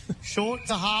before. Short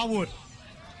to Harwood.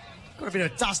 Got a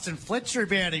bit of Dustin Fletcher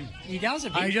about him. He does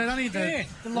a bit. He don't need the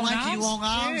long lanky arms. long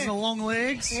arms Yeah. and the long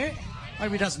legs. Yeah.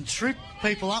 Maybe he doesn't trip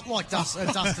people up like Dustin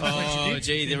Fletcher did.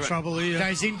 gee, they're Trouble here.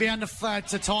 Goes inbound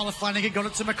to Tyler Flanagan, got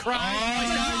it to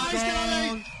McRae. He's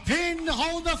going to pin,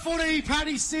 hold the footy,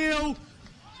 Paddy Seal.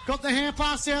 Got the hand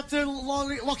pass out to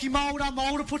Lockie Mulder.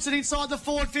 Mulder puts it inside the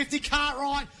forward 50.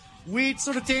 Cartwright. Weird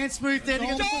sort of dance move there to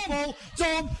get the football.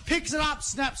 Dom picks it up,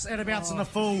 snaps out of bounds in the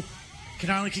full. Can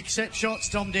only kick set shots,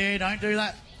 Dom Dare. Don't do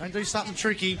that. Don't do something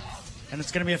tricky. And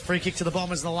it's going to be a free kick to the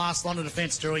Bombers in the last line of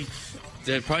defence, Drewy.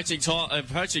 they're approaching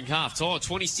half time.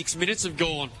 26 minutes have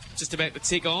gone. Just about to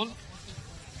tick on.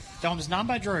 Dom's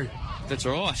number, Drew. That's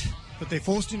right. But they're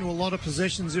forced into a lot of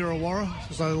possessions, Irrewarra.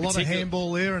 So a lot of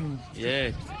handball there, and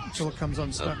Yeah. until it comes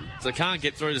unstuck. They can't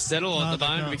get through the settle at the they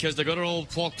moment can't. because they got it all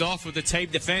blocked off with the team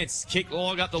defence. Kick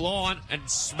log up the line and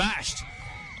smashed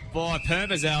by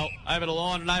Permazel over the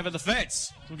line and over the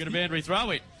fence. We're going to boundary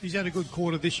throw it. He's had a good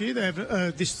quarter this year. They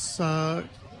have this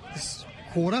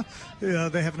quarter. They're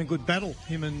having a good battle.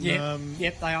 Him and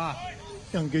Yep, they are.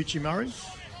 young Gucci Murray.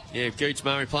 Yeah, Gooch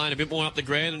Murray playing a bit more up the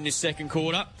ground in this second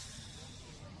quarter.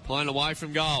 Playing away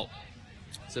from goal.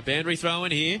 It's a boundary throw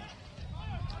in here.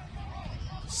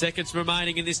 Seconds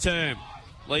remaining in this term.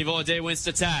 Levi Dare wins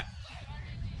to tap.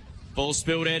 Ball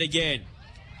spilled out again.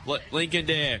 Lincoln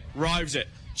Dare roves it.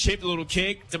 Chipped little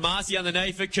kick. Damasi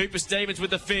underneath it. Cooper Stevens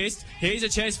with the fist. Here's a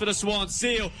chance for the Swans.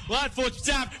 Seal. Right foot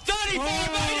tap. 34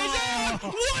 metres out.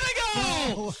 What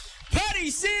a goal! Paddy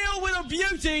Seal with a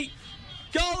beauty.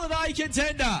 Goal of the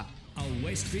contender. A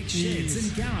West Vic Sheds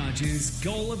and Garages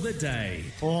goal of the day.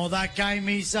 Oh, that gave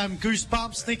me some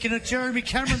goosebumps thinking of Jeremy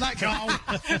Cameron, that goal.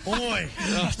 Boy.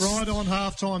 Right on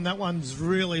half-time, that one's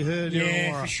really hurt. Yeah,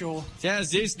 Irrewarra. for sure.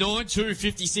 How's this?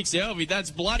 9-2-56 Alvie.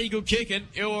 That's bloody good kicking.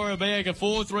 Irrewarra Beeac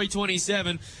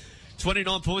 4-3-27.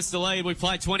 29 points to lead. We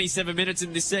played 27 minutes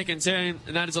in this second term,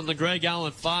 and that is on the Greg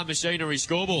Allen Farm Machinery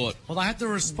scoreboard. Well, they had to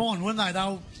respond, weren't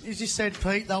they? As you said,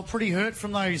 Pete, they were pretty hurt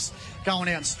from those going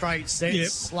out straight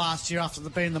sets last year after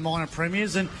being the minor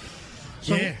premiers. And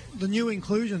So the new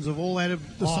inclusions have all added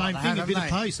the same thing, a bit of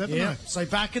pace, haven't they? So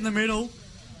back in the middle,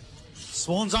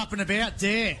 Swans up and about.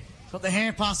 Dare got the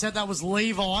hand pass out. That was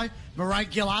Levi.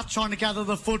 Miragula trying to gather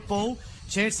the football.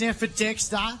 Chance now for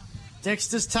Dexter.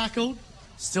 Dexter's tackled.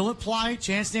 Still at play.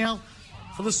 Chance now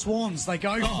for the Swans. They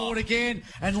go forward again,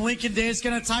 and Lincoln Dare's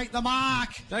going to take the mark.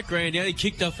 That grand nearly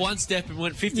kicked off one step and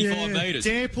went 55 metres.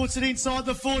 Dare puts it inside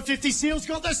the forward 50. Seal's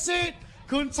got the sit.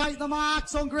 Couldn't take the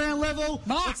marks on ground level.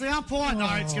 Mark. It's the umpire. No,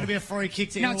 it's going to be a free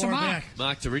kick to No, it's a mark.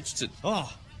 Mark to Richardson.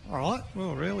 Oh, all right.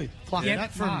 Well, really? Plucking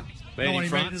that from mark. 90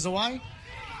 front. metres away.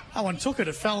 No one took it.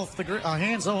 It fell off the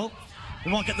hands off.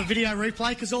 We might get the video replay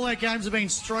because all our games have been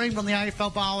streamed on the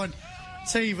AFL Bowen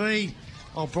TV.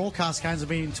 Broadcast games have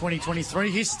been in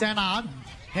 2023. Here's Stannard.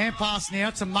 Hand pass now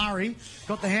to Murray.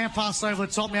 Got the hand pass over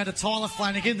the top now to Tyler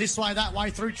Flanagan. This way, that way,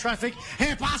 through traffic.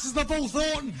 Hand passes the ball,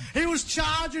 Thornton. He was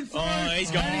charging through.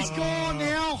 He's gone. And he's gone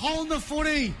now, holding the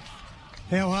footy.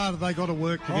 How hard have they got to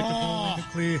work to get the ball in the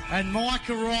clear? And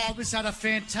Micah Robb had a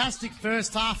fantastic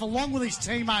first half along with his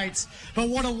teammates. But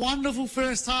what a wonderful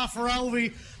first half for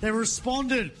Alvie. They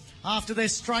responded after their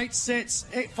straight sets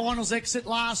finals exit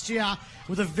last year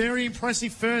with a very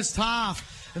impressive first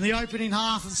half. In the opening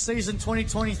half of the season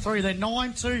 2023, they're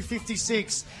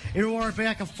 9-2-56. Irrewarra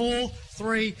Beeac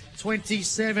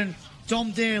 4-3-27.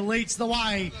 Dom Dare leads the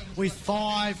way with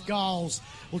 5 goals.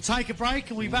 We'll take a break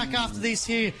and we'll be back after this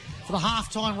here for the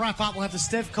halftime wrap-up. We'll have the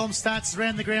Stevcom stats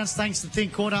around the grounds thanks to Thin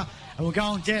Quarter, and we'll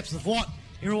go in depth of what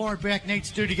Irrewarra Beeac needs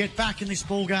to do to get back in this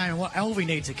ball game and what Alvie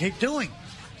needs to keep doing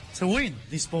to win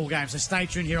this ball game. So stay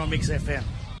tuned here on Mix FM.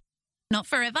 Not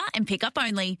forever and pick up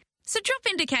only. So drop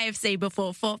into KFC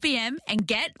before 4 p.m. and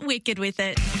get wicked with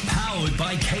it. Powered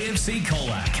by KFC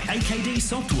Colac, AKD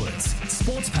Softwoods,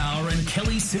 Sports Power and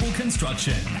Kelly Civil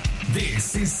Construction.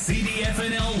 This is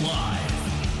CDFNL Live.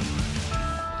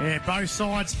 Yeah, both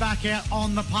sides back out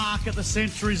on the park at the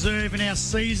Central Reserve in our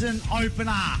season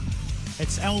opener.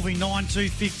 It's Alvie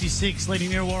 9-2-56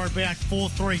 leading Irrewarra Beeac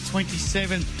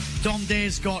 4-3-27. Dom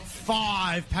Dare's got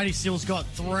 5. Paddy Seal's got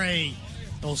 3.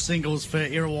 All singles for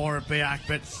Irrewarra Beeac,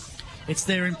 but it's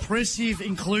their impressive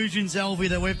inclusions, Alvie,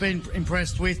 that we've been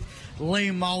impressed with.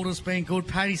 Liam Mulder's been good.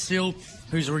 Paddy Seal,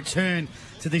 who's a return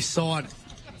to this side,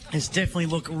 has definitely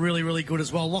looked really, really good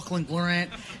as well. Lachlan Glorant,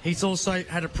 he's also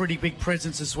had a pretty big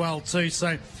presence as well too.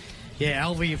 So, yeah,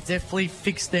 Alvie have definitely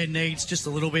fixed their needs just a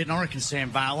little bit. And I reckon Sam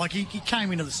Vale, he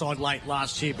came into the side late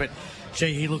last year, but,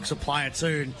 gee, he looks a player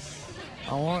too. And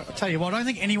I'll tell you what, I don't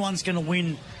think anyone's going to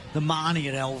win the Marnie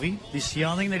at Alvie this year.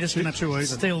 I think they're just going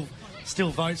to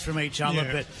steal votes from each other.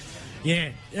 Yeah. But,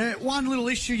 yeah, one little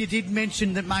issue you did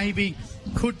mention that maybe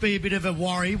could be a bit of a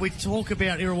worry. We talk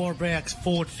about Irrewarra Beeac's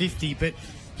forward 50, but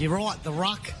you're right, the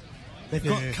ruck. They've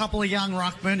got a couple of young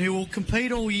ruckmen who will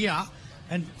compete all year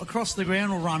and across the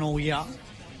ground will run all year.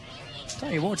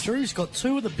 Tell you what, Drew's got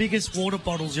 2 of the biggest water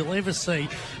bottles you'll ever see.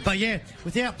 But, yeah,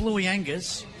 without Bluey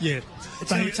Angus, it's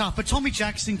going to be tough. But Tommy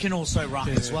Jackson can also ruck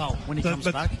as well when he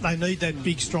comes back. They need that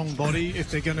big, strong body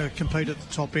if they're going to compete at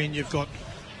the top end. You've got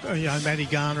Matty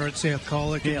Garner at South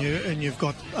Colac and you've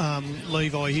got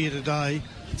Levi here today.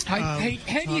 Hey, Pete,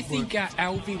 how do you think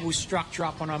Alvie will structure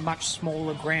up on a much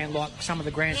smaller ground like some of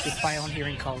the grounds we play on here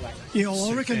in Colac? Yeah,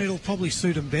 well, I reckon it'll probably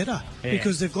suit them better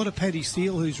because they've got a Paddy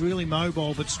Seal who's really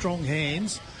mobile but strong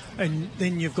hands, and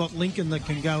then you've got Lincoln that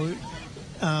can go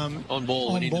on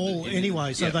ball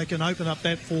anyway, so they can open up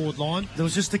that forward line. There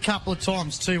was just a couple of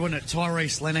times too when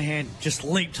Tyrese Lenahan just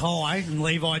leaped high and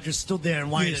Levi just stood there and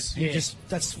waited. Yes,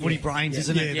 that's footy brains,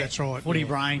 isn't it? Yeah, that's right. Footy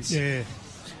brains. Yeah.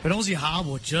 But Aussie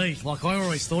Harwood, gee, I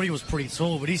always thought he was pretty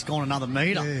tall, but he's gone another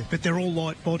metre. Yeah, but they're all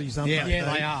light bodies, aren't they?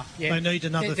 Yeah, they are. Yeah. They need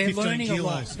another 15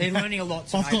 kilos. They're learning a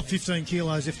lot. I've got 15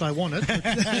 kilos if they want it.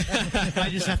 They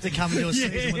just have to come and do a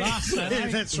season with us. Yeah,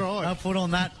 that's right. I'll put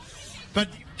on that. But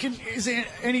is there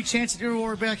any chance that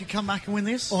Irrewarra Beeac could come back and win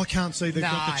this? I can't see they've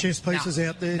got the chess pieces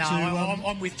out there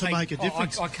I'm with to Pete. make a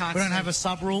difference. I can't. We don't have a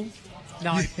sub rule.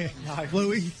 No, Yeah. no.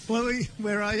 Bluey,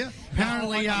 where are you?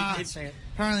 Apparently, I can't see it.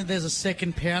 apparently there's a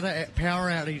second power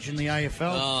outage in the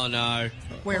AFL. Oh, no.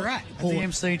 Where at? At the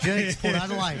MCG, it's Port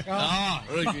Adelaide. Oh,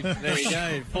 really good. There you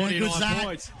go. 49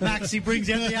 points. Maxie brings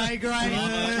out the A grade.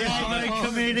 The A grade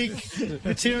comedic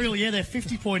material. Yeah, they're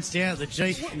 50 points down at the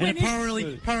G. And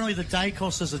apparently the day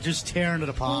costers are just tearing it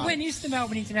apart. Well, when is the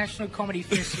Melbourne International Comedy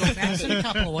Festival, Max? In a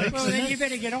couple of weeks. Well, then you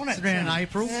better get on it. It's around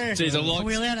April. Geez, a lot. Are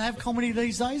we allowed to have comedy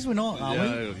these days? We're not, are we?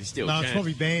 No, you still No, can. it's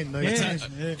probably banned. These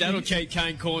days. That'll keep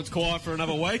Kane Corns quiet for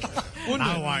another week. Wouldn't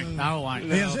No, it? it won't. No,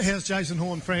 it won't. How's Jason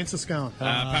Horn-Francis going?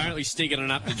 Apparently sticking it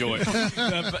up the joint.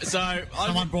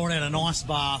 Someone brought out a nice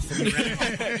bath.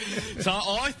 So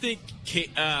I think,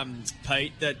 Pete,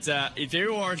 that if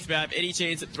Irrewarra to have any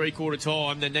chance at three-quarter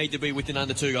time, they need to be within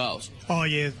under 2 goals. Oh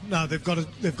yeah, no, they've got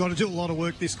to do a lot of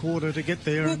work this quarter to get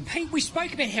there. Well, And Pete, we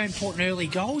spoke about how important early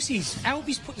goals is.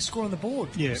 Alvie's put the score on the board.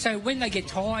 Yeah. So when they get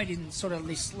tired in sort of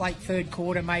this late third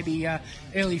quarter, maybe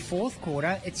early fourth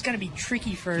quarter, it's going to be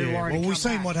tricky for Irrewarra to well, come we've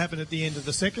seen back. what happened at the end of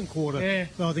the second quarter. Yeah.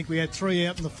 I think we had 3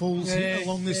 out in the fulls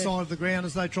along this yeah. side of the ground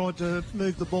as they tried to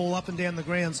move the ball up and down the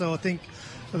ground. So I think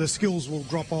the skills will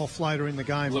drop off later in the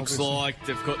game. Looks obviously. like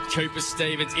they've got Cooper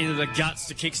Stevens into the guts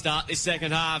to kickstart this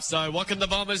second half. So what can the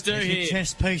Bombers do here?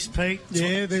 Chest piece, Pete.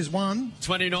 Yeah, there's one.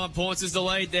 29 points is the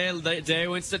lead there. There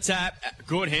wins the tap.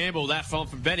 Good handball that from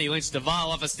Benny Lynch to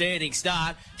Vale off a standing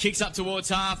start. Kicks up towards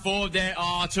half forward there.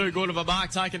 Oh, too good of a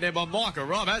mark taken there by Michael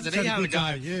Robb, hasn't he? He's had a Had a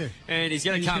good go. day, yeah. And he's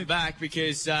going to come back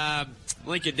because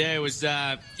Lincoln there was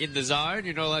in the zone.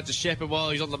 You're not allowed to shepherd while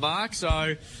he's on the mark,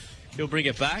 so he'll bring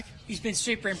it back. He's been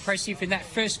super impressive in that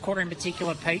first quarter in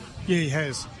particular, Pete. Yeah, he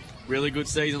has. Really good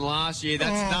season last year.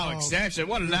 That's no exception.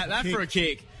 What that for a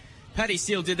kick? Paddy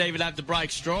Seal didn't even have to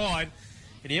break stride,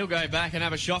 and he'll go back and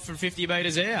have a shot from 50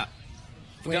 metres out.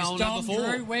 Where's Goal Dom, number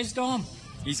 4. Drew? Where's Dom?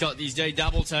 He's got his D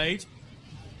double teed.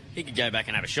 He could go back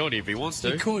and have a shot if he wants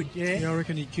to. He could, yeah. Yeah, I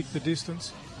reckon he'd kick the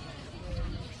distance.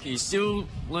 He's still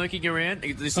lurking around.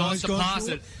 He decides he's to gone pass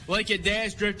forward. it. Lincoln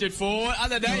Dare's drifted forward.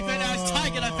 Underneath it has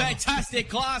taken a fantastic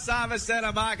class over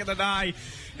centre mark of the day.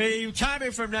 He came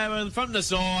in from the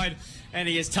side, and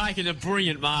he has taken a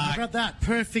brilliant mark. How about that?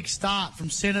 Perfect start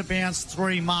from centre bounce,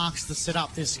 3 marks to set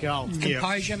up this goal.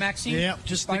 Composure, Maxie. Yeah,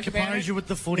 just the Spoke about composure it. with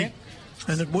the footy. Yep.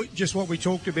 And just what we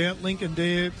talked about, Lincoln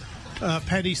Dare,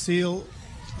 Paddy Seal,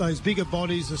 those bigger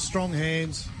bodies, the strong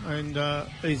hands, and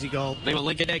easy goal. Meanwhile,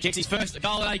 Lincoln Dare kicks his first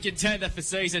goal and a contender for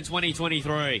season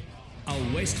 2023. A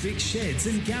Westvic Sheds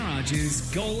and Garages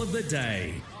goal of the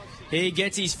day. He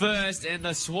gets his first, and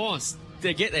the Swans,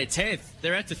 they get their 10th.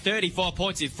 They're at the 35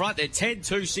 points in front. They're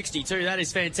 10-2-62. That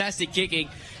is fantastic kicking.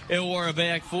 Irrewarra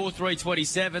Beeac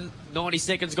 4-3-27. 90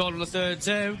 seconds gone on the third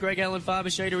term. Greg Allen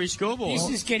Farbersheet his scoreboard. This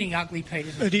is getting ugly, Pete,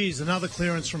 isn't it? It is. Another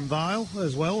clearance from Vale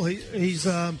as well. He's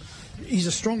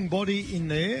a strong body in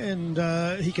there,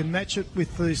 and he can match it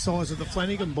with the size of the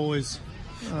Flanagan boys.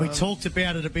 We talked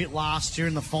about it a bit last year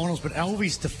in the finals, but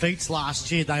Alvie's defeats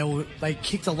last year, they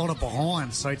kicked a lot of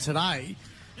behind. So today,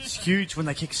 it's huge when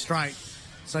they kick straight.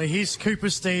 So here's Cooper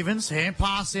Stevens, hand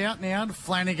pass out now to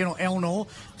Flanagan or Elnor.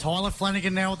 Tyler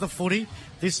Flanagan now with the footy.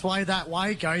 This way, that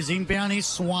way, goes inbound. Here's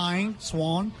Swain,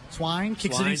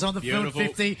 kicks it inside the field,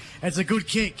 50. It's a good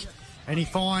kick. And he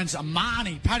finds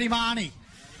Paddy Marnie.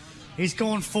 He's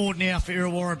gone forward now for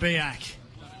Irrewarra Beeac.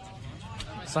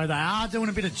 So they are doing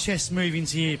a bit of chest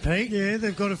movings here, Pete. Yeah,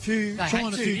 they've got a few. They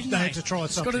had to try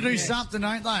It's something. got to do something,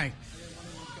 don't they?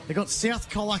 They've got South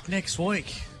Colac next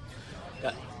week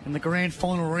in the grand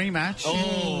final rematch.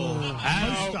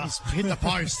 He's hit the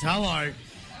post. Hello.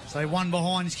 So one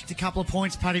behind. He's kicked a couple of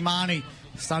points. Paddy Marnie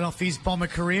started off his Bomber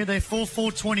career. They're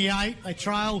 4-4-28. They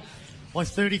trail by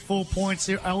 34 points.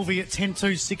 Alvie at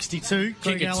 10-2-62.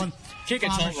 Greg Allen. Kick it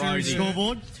top, Rosie.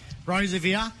 Scoreboard.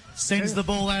 Roosevere sends the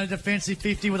ball out of defensive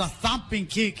 50 with a thumping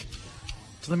kick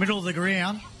to the middle of the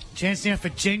ground. Chance now for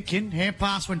Jenkin. Hand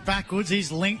pass went backwards.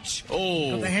 Here's Lynch.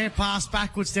 Got the hand pass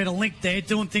backwards there to Link there.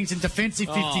 Doing things in defensive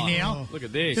 50 now. Look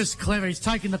at this. Just clever. He's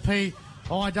taking the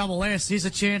PISS. Here's a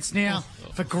chance now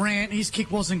for Grant. His kick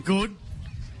wasn't good.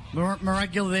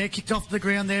 Maragula there. Kicked off the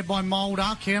ground there by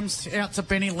Mulder. Comes out to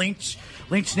Benny Lynch.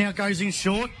 Lynch now goes in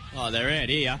short. Oh, they're out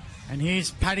here. And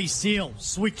here's Paddy Seal.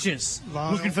 Switches.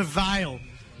 Vale. Looking for Vale.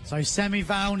 So Sammy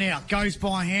Vale now goes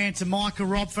by hand to Michael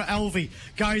Robb for Alvie.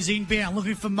 Goes inbound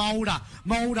looking for Mulder.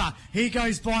 He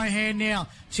goes by hand now.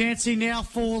 Chancey now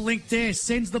for Link there.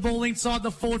 Sends the ball inside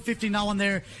the forward 50. No one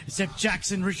there except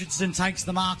Jackson Richardson takes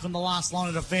the mark on the last line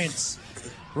of defence.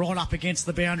 Right up against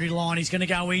the boundary line. He's going to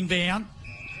go inbound.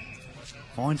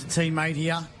 Finds a teammate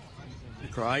here.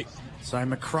 Great. So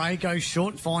McRae goes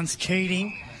short, finds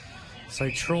Keating. So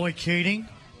Troy Keating,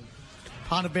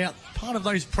 part of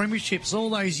those premierships all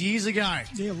those years ago.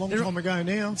 Yeah, a long time ago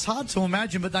now. It's hard to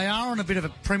imagine, but they are on a bit of a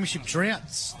premiership drought.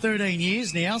 It's 13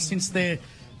 years now since they're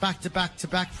back-to-back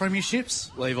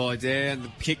premierships. Levi down,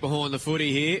 the kick behind the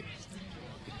footy here.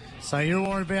 So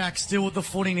Irrewarra Beeac still with the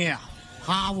footy now.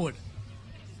 Harwood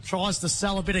tries to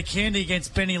sell a bit of candy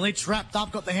against Benny Litch. Wrapped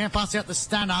up, got the hand pass out to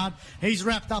Stannard. He's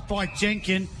wrapped up by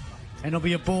Jenkin, and it'll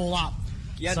be a ball up.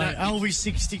 Yeah, so Alvie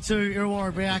 62,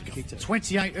 Irrewarra Beeac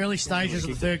 28, early stages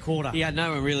of the third quarter. He had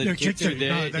no one really to kick to there.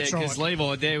 No, that's Because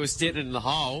Levi there was standing in the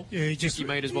hole. Yeah, he just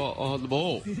 50 metres on the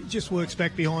ball. He just works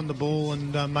back behind the ball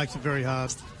and makes it very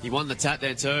hard. He won the tap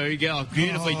there too. He got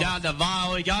beautifully done to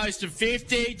Vale. He goes to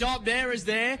 50. Dom there is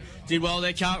there. Did well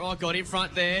there. Cartwright got in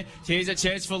front there. Here's a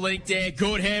chance for Link there.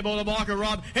 Good handball to Michael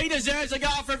Robb. He deserves a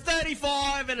goal from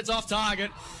 35 and it's off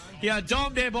target. Yeah,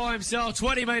 Dom there by himself,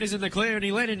 20 metres in the clear, and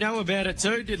he let him know about it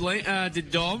too,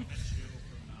 did Dom.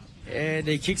 And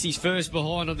he kicks his first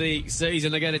behind of the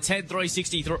season. They go to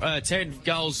 10-3-63, 10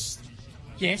 goals.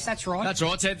 Yes, that's right. That's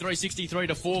right, 10-3-63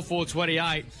 to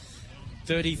 4-4-28.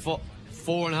 34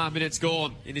 and a half minutes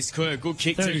gone in this curve. Good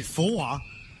kick. 34?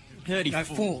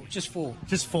 34. Just four.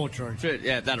 Just four, Drew.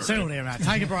 Yeah, that'll settle down, mate.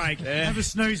 Take a break. Have a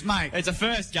snooze, mate. It's the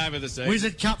first game of the season.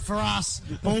 Wizard Cup for us.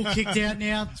 Ball kicked out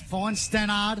now. Finds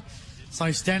Stannard. So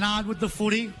Stannard with the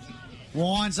footy.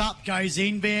 Winds up, goes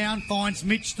inbound, finds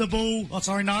Mitch the ball. Oh,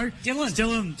 sorry, no.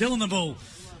 Dylan the ball.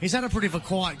 He's had a pretty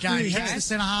quiet game. He kicks the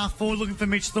centre half forward looking for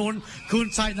Mitch Thornton.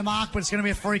 Couldn't take the mark, but it's going to be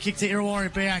a free kick to Irrewarra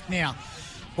Beeac now.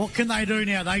 What can they do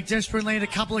now? They desperately need a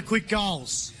couple of quick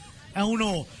goals.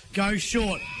 Elnor goes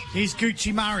short. Here's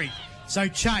Gucci Murray. So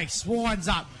Chase winds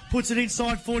up, puts it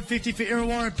inside forward 50 for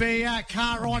Irrewarra Beeac.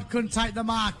 Cartwright couldn't take the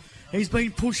mark. He's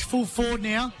been pushed full forward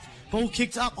now. Ball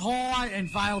kicked up high and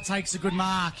Vale takes a good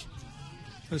mark.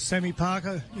 There's Sammy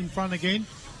Parker in front again.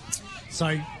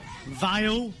 So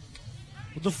Vale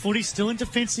with the footy still in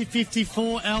defensive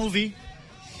 54. Alvie.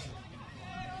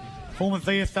 Former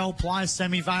VFL player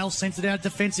Sammy Vale sent it out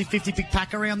defensive 50. Big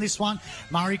pack around this one.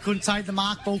 Murray couldn't take the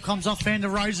mark. Ball comes off Van der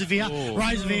Roosevelt.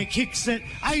 Roosevelt kicks it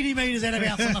 80 metres out of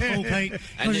bounds on the full, Pete,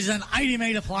 because he's an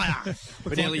 80-metre player.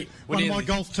 One of my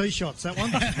golf tee shots, that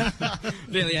one.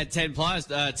 Nearly had 10 players,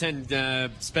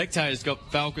 10 spectators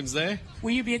got Falcons there.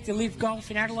 Will you be at the Live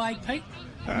Golf in Adelaide, Pete?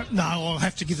 No, I'll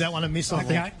have to give that one a miss, I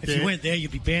think. If you went there, you'd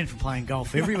be banned from playing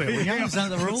golf everywhere, wouldn't you? Is that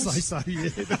the rules?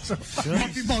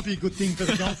 Might be a good thing for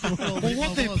the golf world. Well,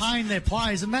 what they're paying their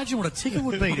players, imagine what a ticket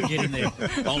would be to get in there.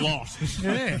 A lot.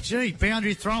 Yeah, gee,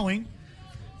 boundary throwing.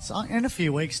 So, in a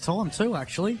few weeks' time, too,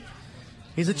 actually.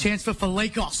 Here's a chance for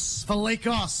Felikos.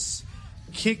 Felikos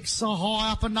kicks a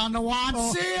high up and under one.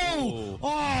 Seal!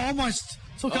 Oh, almost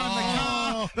took over the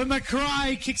car. But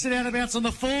McRae kicks it out of bounds on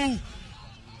the full.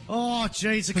 Oh,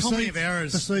 geez, a comedy of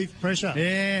errors. Perceived pressure.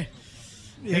 Yeah.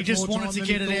 He just wanted to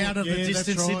get it out of the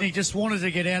distance, didn't he? Just wanted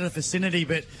to get out of the vicinity,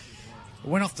 but it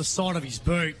went off the side of his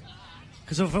boot.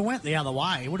 Because if it went the other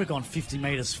way, it would have gone 50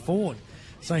 metres forward.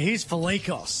 So here's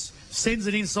Felikos. Sends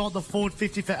it inside the forward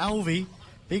 50 for Alvie.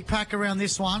 Big pack around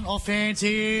this one. Off hands.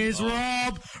 Here's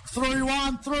Rob. Through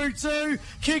one, through two.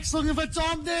 Kicks looking for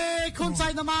Tom there. Couldn't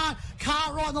take the mark.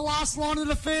 Cartwright in the last line of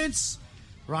the defence.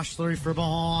 Rush through for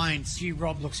behind. Gee,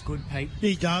 Rob looks good, Pete.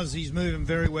 He does. He's moving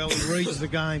very well. He reads the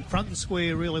game. Front and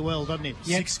square really well, doesn't he?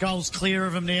 6 goals clear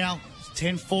of him now.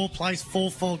 10-4 plays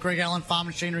 4-4. Greg Allen Farm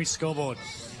Machinery scoreboard.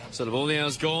 So the ball now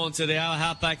has gone to the our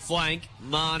halfback flank.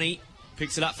 Marnie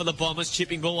picks it up for the Bombers.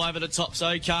 Chipping ball over the top's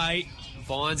okay.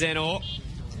 Finds Enor.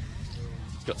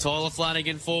 Got Tyler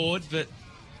Flanagan forward, but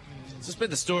it's just been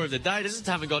the story of the day. Doesn't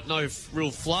haven't got no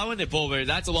real flow in their ball.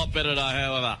 That's a lot better though,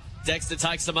 however. Dexter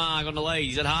takes the mark on the lead.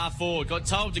 He's at half forward. Got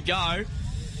told to go.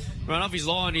 Run off his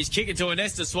line. He's kicking to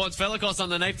Anesta Swans. Felikos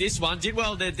underneath this one. Did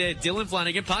well there. Dylan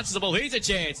Flanagan punches the ball. Here's a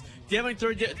chance. Devon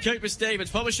through Cooper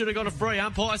Stevens. Probably should have got a free.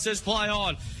 Umpire says play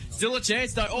on. Still a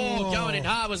chance though. Going in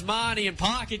hard was Marnie, and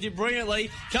Parker did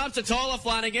brilliantly. Comes to Tyler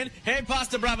Flanagan. Hand pass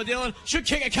to brother Dylan. Should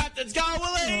kick a captain's goal.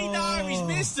 Will he? No, he's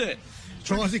missed it.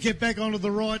 Tries to get back onto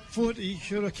the right foot. He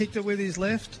should have kicked it with his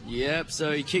left. Yep,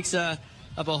 so he kicks up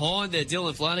behind there,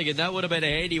 Dylan Flanagan. That would have been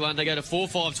a handy one. They go to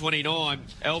 4-5-29.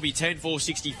 Alvie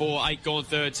 10-4-64. 8 gone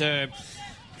third term.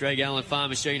 Greg Allen Farm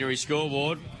Machinery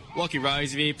scoreboard. Lockie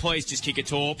Roosevelt, please just kick a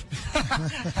torp.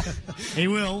 He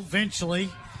will, eventually.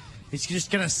 He's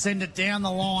just going to send it down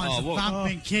the line. It's a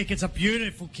thumping kick. It's a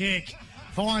beautiful kick.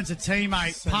 Finds a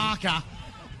teammate, Parker.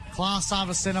 Class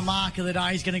A centre mark of the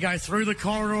day. He's going to go through the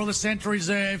corridor of the Central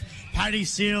Reserve. Paddy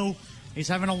Seal. He's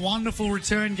having a wonderful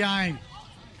return game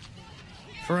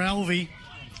for Alvie.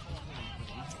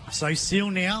 So Seal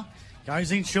now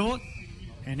goes in short,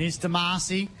 and here's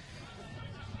DeMarcy.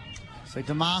 So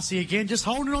DeMarcy again, just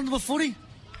holding on to the footy.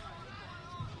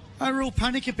 No real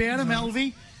panic about him,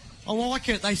 Alvie. I like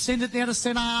it. They send it down to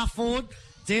centre half forward.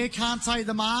 Dare can't take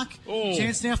the mark. Oh.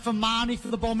 Chance now for Marnie for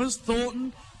the Bombers.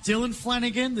 Thornton. Dylan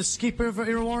Flanagan, the skipper of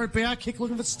Irrewarra Beeac, kick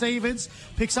looking for Stevens,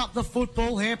 picks up the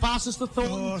football, hand passes to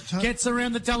Thornton, gets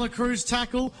around the Dela Cruz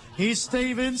tackle. Here's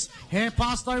Stevens, hand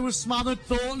pass though was smothered.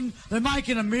 Thornton, they're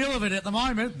making a meal of it at the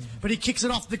moment, but he kicks it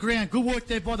off the ground. Good work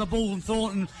there by the Bull and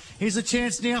Thornton. Here's a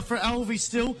chance now for Alvie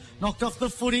still, knocked off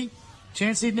the footy.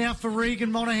 Chance here now for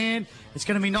Regan Monaghan. It's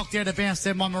going to be knocked out of bounce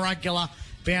there by Maragula.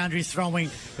 Boundary throwing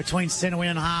between centre wing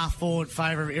and half forward,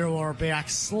 favour of Irrewarra Beeac.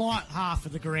 Slight half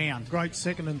of the ground. Great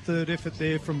second and third effort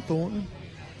there from Thornton.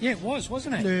 Yeah, it was,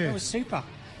 wasn't it? Yeah. That was super.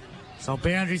 So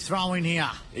boundary throwing here.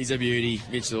 He's a beauty,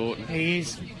 Mitch Thornton. He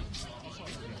is.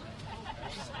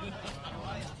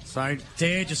 So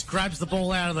Dare just grabs the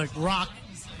ball out of the ruck.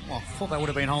 Oh, I thought they would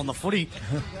have been holding the footy.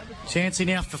 Chancey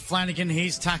now for Flanagan.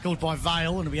 He's tackled by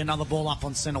Vale, and it'll be another ball up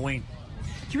on centre wing.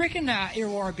 Do you reckon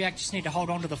Irrewarra Beeac just need to hold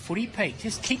on to the footy, Pete?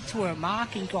 Just kick to a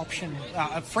marking option,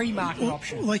 a free marking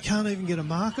option. Well, they can't even get a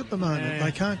mark at the moment. Yeah.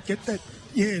 They can't get that.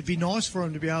 Yeah, it'd be nice for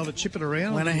him to be able to chip it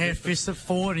around. Went ahead, fisted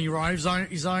forward, and he roves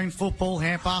his own football.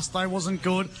 Hand pass, though, wasn't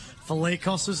good.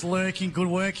 Felikos is lurking. Good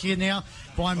work here now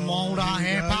by Mulder.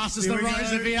 Hand passes to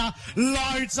Rosevere.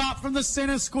 Loads up from the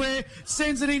centre square.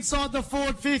 Sends it inside the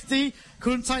forward 50.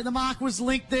 Couldn't take the mark, was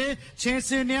linked there. Chance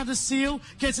there now to Seal.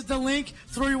 Gets it to Link.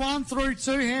 Through one, through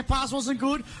two. Hand pass wasn't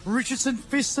good. Richardson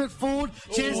fists it forward.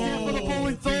 Chance now for the ball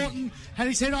in Thornton. Had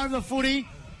his head over the footy.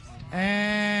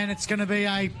 And it's going to be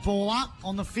a ball up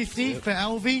on the 50 for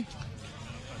Alvie.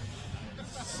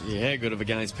 Yeah, good of a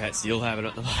game's Pat Steele having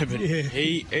at the moment. Yeah.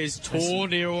 He is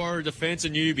torn Irrewarra defence a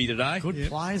newbie today. Good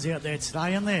players out there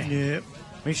today, aren't there? Yeah.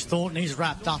 Mitch Thornton, he's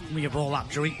wrapped up with your ball up,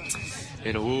 Drewy.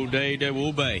 And it will indeed, there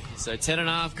will be. So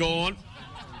 10.5 gone.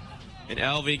 And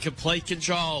Alvie complete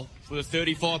control with a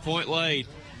 35-point lead.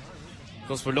 Of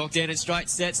course, we're knocked down in straight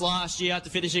sets last year after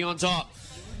finishing on top.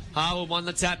 Harwood won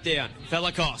the tap down.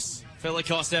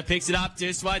 Felikos now picks it up.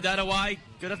 Just way that away.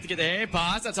 Good enough to get the hand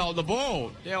pass. That's holding the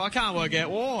ball. Yeah, I can't work out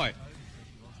why.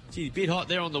 Gee, a bit hot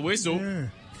there on the whistle. Yeah.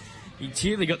 He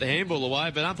clearly got the handball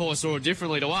away, but umpire saw it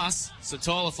differently to us. So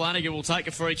Tyler Flanagan will take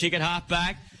a free kick at half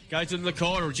back. Goes to the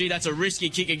corner. Gee, that's a risky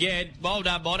kick again. Well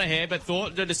done, Monaghan, but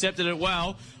Thornton intercepted it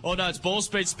well. Oh no, it's ball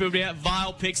speed spilled out.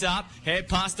 Vale picks up. Hand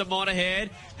pass to Monaghan.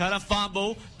 Had a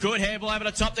fumble. Good handball over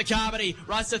the top to Carmody.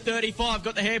 Runs to 35.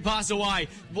 Got the hand pass away.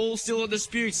 Ball still in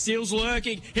dispute. Steele's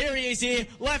lurking. Here he is here.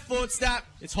 Left foot snap.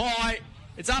 It's high.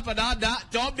 It's up and under.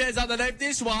 Dombe's underneath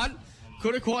this one.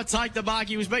 Couldn't quite take the mark.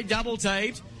 He was being double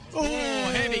teamed. Oh,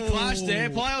 heavy clash there.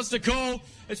 Players to call.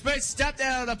 It's been stepped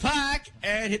out of the pack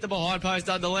and hit the behind post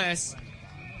nonetheless.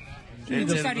 Who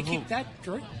was that who kicked that,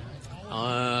 Drew?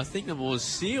 I think that was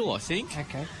Seal, I think.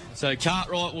 Okay. So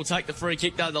Cartwright will take the free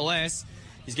kick nonetheless.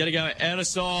 He's going to go out of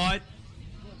side.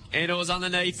 And it was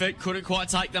underneath it. Couldn't quite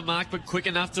take the mark, but quick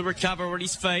enough to recover on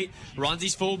his feet. Runs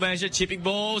his full measure. Chipping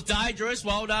balls. Dangerous.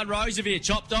 Well done, Rosevere.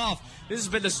 Chopped off. This has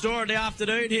been the story of the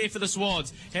afternoon here for the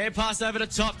Swans. Hand pass over the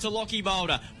top to Lockie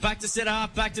Boulder. Back to centre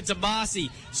half. Back to Tomasi.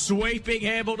 Sweeping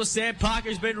handball to Sam Parker,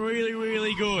 who's been really,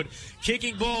 really good.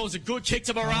 Kicking balls. A good kick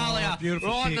to Moralia.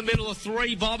 Right in the middle of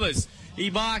three Bombers. He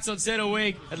marks on centre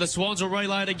wing. And the Swans will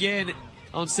reload again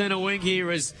on centre wing here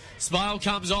as Smile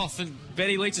comes off and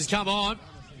Benny Leach has come on.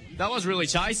 That was really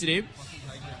chasing him.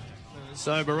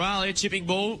 So Moralia chipping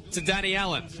ball to Danny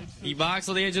Allen. He marks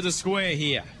on the edge of the square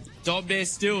here. Dombear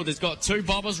still. There's got two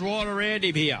Bombers right around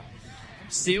him here.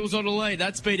 Steele's on the lead.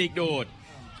 That's been ignored.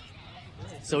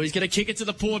 So he's going to kick it to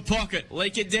the forward pocket.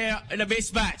 Leak it down in a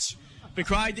mismatch.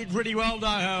 McRae did pretty well though,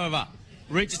 however.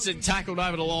 Richardson tackled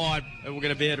over the line. And we're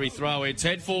going to be able to throw in.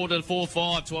 10-4 to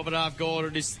 4-5. 12.5 gone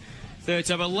in this third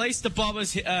time. At least the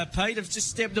Bombers, Pete, have just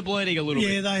stepped the bleeding a little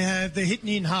bit. Yeah, they have. They're hitting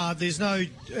in hard. There's no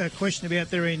question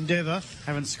about their endeavour.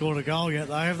 Haven't scored a goal yet,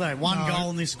 though, have they? One goal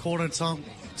in this quarter,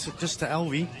 just to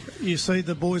Alvie. You see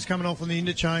the boys coming off on the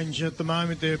interchange at the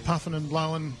moment. They're puffing and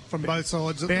blowing from both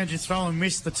sides. Boundary throw and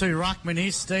missed the two ruckmen.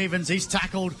 Here's Stevens. He's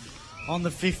tackled on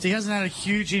the 50. Hasn't had a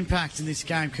huge impact in this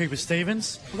game, Cooper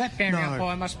Stevens. Well, that boundary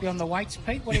umpire must be on the weights,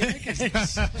 Pete. What do you reckon?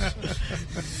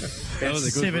 That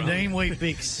was a good 17-week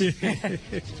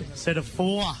Bix. Set of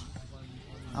 4.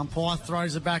 Umpire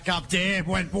throws it back up. Damn,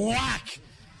 went whack.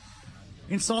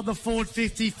 Inside the forward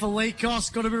 50,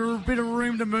 Felikos got a bit of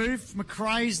room to move.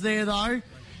 McRae's there, though.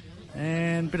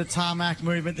 And a bit of tarmac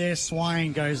movement there.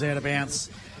 Swain goes out of bounds.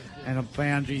 And a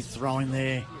boundary throw in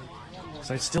there.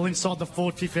 So it's still inside the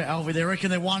forward 50 for Alvie. They reckon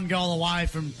they're one goal away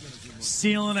from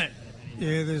sealing it.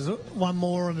 Yeah, there's one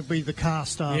more, and it'll be the car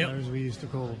starter, as we used to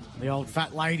call it. The old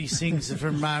fat lady sings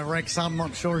from Rex. I'm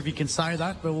not sure if you can say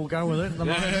that, but we'll go with it at the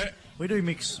moment. We do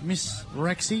miss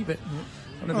Rexy, but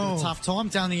what a bit of a tough time.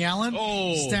 Danny Allen,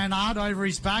 Stannard over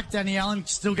his back. Danny Allen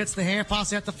still gets the hair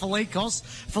pass out to Felikos.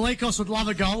 Felikos would love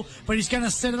a goal, but he's going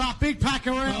to set it up. Big pack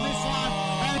around this one.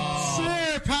 And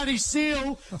Sir Paddy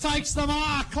Seal takes the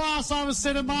mark. Class over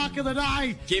centre mark of the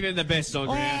day. Give him the best on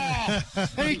ground.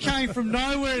 He came from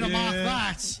nowhere to mark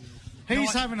that.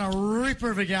 He's having a ripper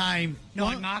of a game.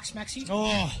 9 marks, Maxie.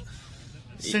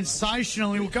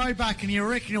 Sensational. He'll go back and you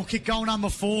reckon he'll kick goal number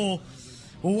 4.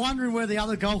 We're wondering where the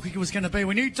other goal kicker was going to be.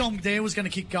 We knew Dom Dare was going to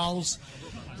kick goals.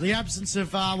 The absence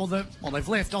of, they've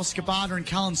left Oscar Barter and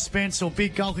Cullen Spence, or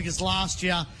big goal kickers last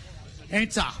year.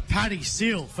 Enter Paddy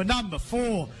Seal for number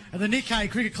 4 at the Nikkei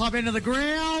Cricket Club end of the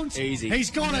ground. Easy. He's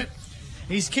got it.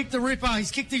 He's kicked the ripper. He's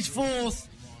kicked his 4th.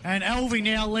 And Alvie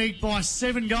now lead by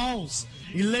 7 goals.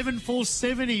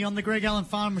 11-4-70 on the Greg Allen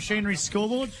Farm Machinery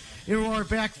scoreboard. Irrewarra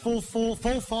back 4-4,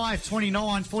 4-5,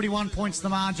 29, 41 points the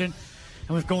margin.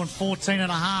 And we've gone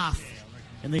 14.5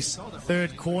 in this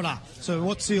third quarter. So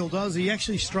what Seal does, he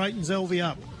actually straightens Alvie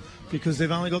up because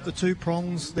they've only got the 2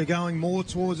 prongs. They're going more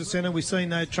towards the centre. We've seen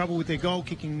they had trouble with their goal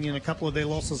kicking in a couple of their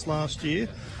losses last year.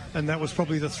 And that was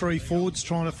probably the 3 forwards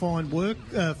trying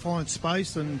to find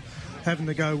space and having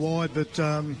to go wide. But,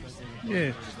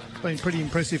 it's been pretty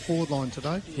impressive forward line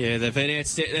today. Yeah, they've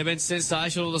been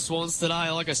sensational, the Swans, today.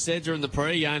 Like I said during the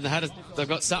pre-game, they've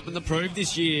got something to prove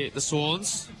this year, the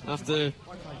Swans, after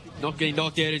not getting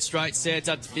knocked out in straight sets,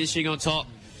 up to fishing on top.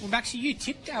 Well, Maxie, you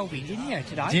tipped Alvie, didn't you,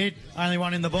 today? Did. Only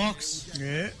one in the box.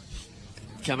 Yeah.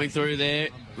 Coming through there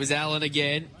was Allen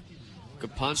again.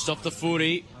 Got punched off the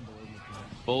footy.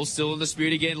 Ball still in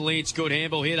dispute again. Lynch, good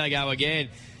handball. Here they go again.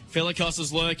 Felikos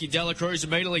is lurking. Dela Cruz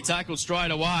immediately tackled straight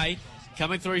away.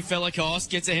 Coming through, Felikos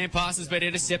gets a hand pass, has been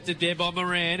intercepted there by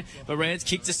Moran. Moran's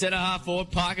kicked to centre half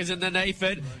forward. Parker's underneath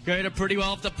it. Going to pretty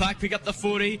well off the puck, pick up the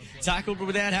footy. Tackled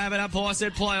without having umpire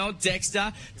said play on.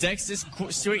 Dexter's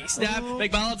sweet snap.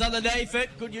 McMullen's underneath it.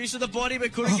 Good use of the body,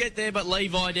 but couldn't get there. But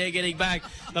Levi there getting back.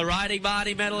 The reigning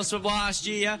Marty medalist from last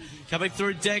year. Coming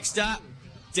through Dexter.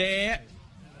 Dare.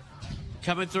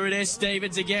 Coming through there,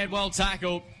 Stevens again. Well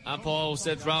tackled. Umpire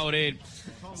said throw it in.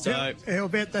 So how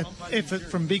about that effort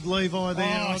from Big Levi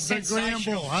there? Big ground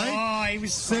ball, hey? He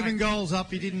was 7 goals up.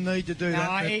 He didn't need to do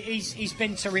that. He's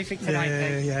been terrific today.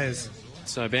 Yeah, he has.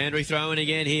 So boundary throwing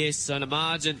again here. So the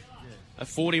margin of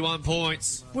 41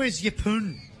 points. Where's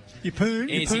Yeppoon?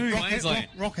 Is in Queensland.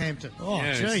 Rockhampton. Oh,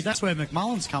 yes. Gee, that's where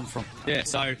McMullen's come from. Yeah,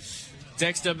 so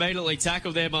Dexter immediately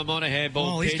tackled there by Monahan.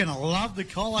 Ball he's going to love the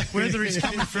Colac weather. He's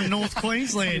coming from North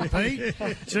Queensland, Pete.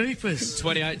 Jeepers.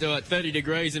 28 to 30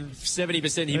 degrees and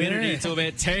 70% humidity until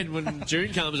about 10 when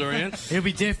June comes around. He'll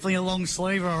be definitely a long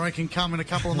sleever, I reckon, come in a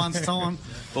couple of months' time.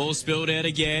 Ball spilled out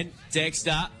again.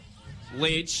 Dexter,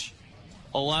 Lynch,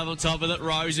 all over on top of it.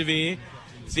 Rosevier,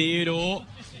 Theodore.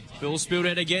 Bill spilled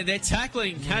out again. Their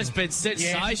tackling has been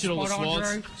sensational, the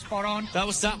Swans. Spot on. That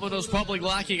was something that was probably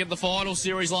lacking in the final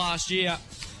series last year.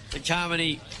 And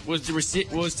Carmody was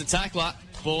to tackle it.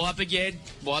 Ball up again.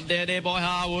 One down there by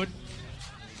Harwood.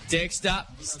 Dexter,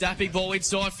 snapping ball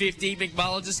inside 50.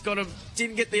 McMullen just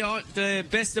didn't get the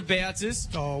best of bounces.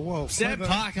 Oh, well. Sam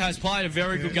Parker has played a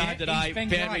very good game today. been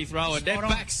Boundary great. throwing. Their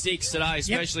back 6 today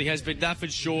especially has been nothing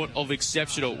short of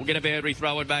exceptional. We'll get a boundary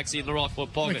throwing back in the right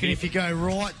foot pocket. Reckon if you go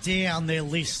right down their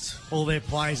list, all their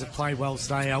players have played well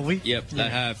today, are we? Yep, they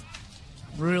have.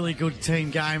 Really good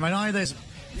team game. I know there's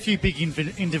a few big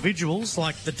individuals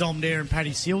like the Dom Dare and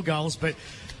Paddy Seal goals, but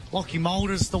Lockie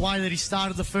Moulders, the way that he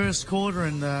started the first quarter,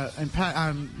 and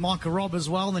Micah Robb as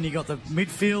well. And then you got the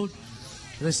midfield.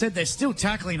 They said they're still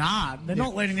tackling hard. They're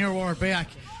not letting Irrewarra Beeac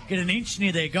get an inch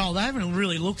near their goal. They haven't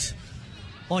really looked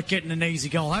like getting an easy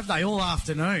goal, have they, all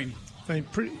afternoon? Been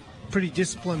pretty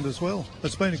disciplined as well.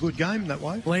 It's been a good game that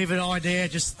way. Leave it idea,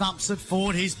 just thumps it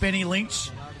forward. Here's Benny Lynch.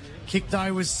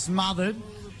 Kickdo was smothered.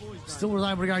 Still was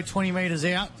able to go 20 metres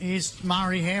out. Here's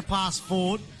Murray, hand pass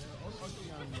forward.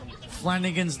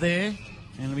 Flanagan's there,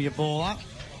 and it'll be a ball up.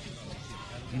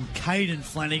 And Caden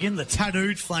Flanagan, the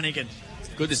tattooed Flanagan.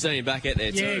 Good to see him back out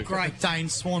there too. Yeah, great. Dane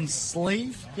Swan's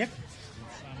sleeve. Yep.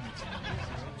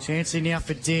 Chancey now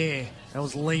for Dare. That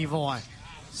was Levi.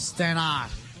 Stannard,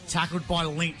 tackled by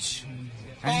Lynch.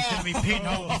 And he's going to be pinned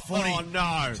off the footy. Oh,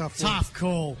 no. Tough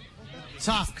call.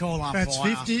 Tough call, umpire. That's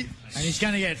 50. And he's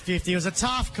going to get 50. It was a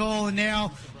tough call, and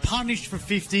now punished for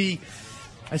 50.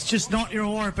 It's just not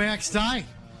Irrewarra Beeac's day.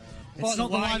 It's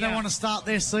not the way they want to start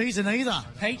their season either.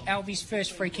 Pete, Alvie's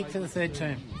first free kick for the third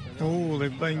term. Oh,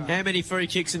 they've been... How many free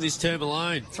kicks in this term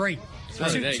alone? 3. Oh,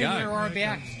 there you go. Irrewarra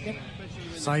Beeac. Yep.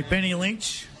 So Benny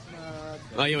Lynch.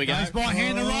 Oh, here we go. Goes by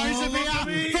hand to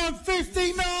Rosaby from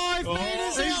 59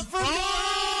 metres out from goal.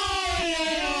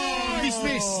 He's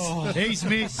missed. He's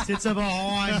missed. It's a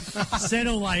behind.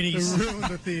 Settle, ladies. Ruined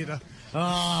the theatre.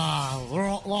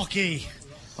 Lockie.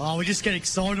 Oh, we just get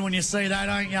excited when you see that,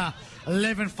 don't you?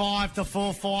 11-5 to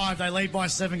 4-5. They lead by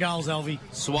 7 goals, Alvie.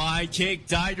 Sway kick,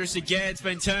 dangerous again. It's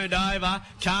been turned over.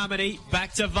 Carmody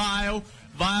back to Vale.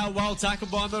 Vale well tackled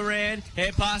by Moran.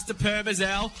 Head pass to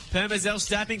Permazel. Permazel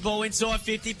snapping ball inside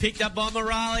 50. Picked up by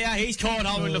Moralia. He's caught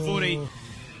holding the footy.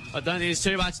 I don't think there's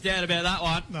too much doubt about that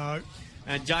one. No.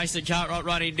 And Jason Cartwright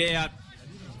running down.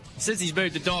 Since he's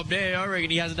moved to Dom now, I reckon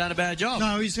he hasn't done a bad job.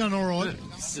 No, he's done all right.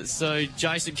 So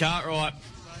Jason Cartwright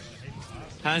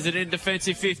has it in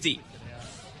defensive 50.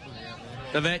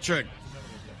 The veteran.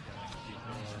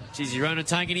 Geez, he's running,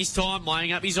 taking his time,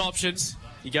 weighing up his options.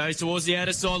 He goes towards the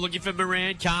outer side looking for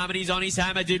Moran. Carmody's on his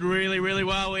hammer. Did really, really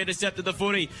well. He intercepted the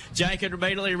footy. Jacob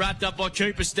immediately wrapped up by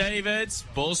Cooper Stevens.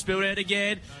 Ball spilled out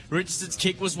again. Richardson's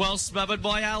kick was well smothered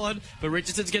by Allen. But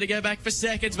Richardson's going to go back for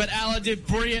seconds. But Allen did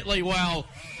brilliantly well.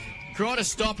 Cried a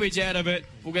stoppage out of it.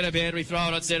 We'll get a boundary throw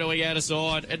it on centre-wing outer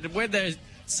side. And when there's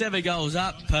 7 goals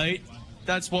up, Pete,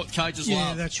 that's what coaches love.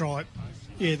 Yeah, that's right.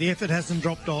 Yeah, the effort hasn't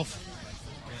dropped off.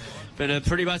 But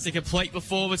pretty much a complete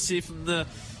performance here from the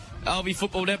Alvie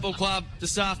Football Netball Club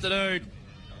this afternoon.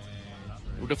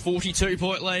 With the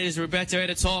 42-point leaders, we're about to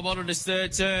enter time on in this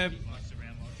third term.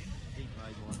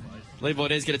 Levi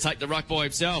Dez going to take the ruck by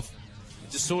himself.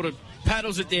 Just sort of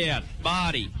paddles it down.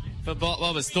 Marty for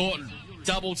Bobbers. Thornton,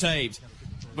 double teamed.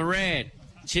 Moran,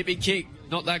 chipping kick,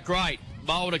 not that great.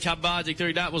 Mulder come barging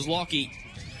through. That was Lockie.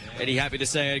 And he happy to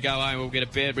see her go home. We'll get a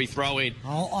Badbury throw in.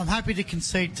 Oh, I'm happy to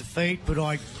concede defeat, but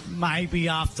I maybe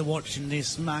after watching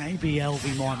this, maybe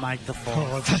Alvie might make the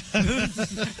five.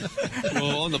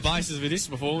 Well, on the basis of this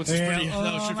performance, it's pretty,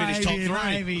 should finish top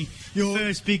 3. Maybe your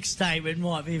first big statement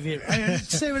might be a bit.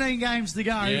 17 games to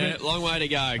go. Yeah, long way to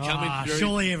go. Coming through.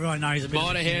 Surely everyone knows a bit.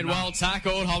 Moynihan well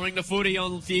tackled, holding the footy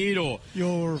on Theodore.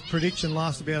 Your prediction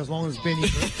lasts about as long as Benny.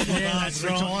 Yeah, that's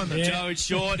retirement. Right. Yeah. Joe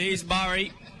short. Here's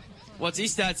Murray. What's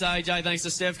his stats, AJ, thanks to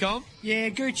Stevcom? Yeah,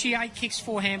 Gucci, 8 kicks,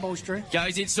 4 handballs, Drew.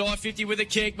 Goes inside 50 with a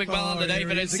kick. McMullen underneath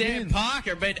it. And Sam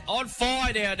Parker been on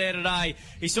fire down there today.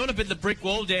 He's sort of been the brick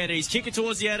wall down there. He's kicking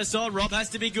towards the outer side. Rob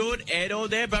has to be good. And all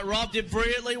there, but Rob did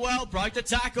brilliantly well. Broke the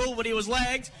tackle when he was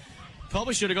lagged.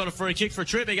 Probably should have got a free kick for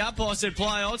tripping. Umpire said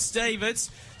play on.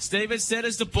 Stevens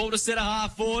centres the ball to centre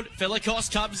half forward.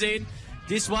 Filakos comes in.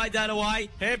 This way, that away.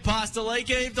 Head past the leak.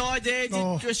 Heaved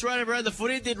idea. Just ran around the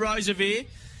footy. Did Roosevere.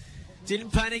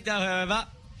 Didn't panic though, however.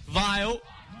 Vale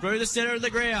through the centre of the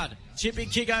ground. Chipping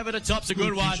kick over the top's a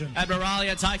good one. And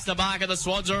Moralia takes the mark and the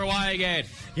Swans are away again.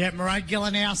 Yeah, Murray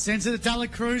Giller now sends it to Dela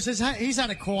Cruz. He's had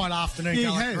a quiet afternoon,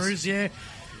 Dela Cruz, yeah.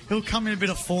 He'll come in a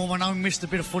bit of form. I know he missed a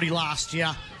bit of footy last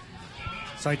year.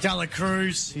 So Dela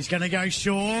Cruz, he's going to go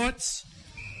short.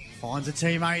 Finds a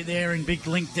teammate there in big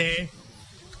link there.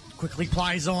 Quickly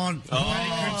plays on. To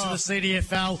the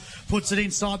CDFL. Puts it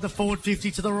inside the forward 50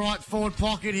 to the right forward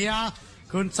pocket here.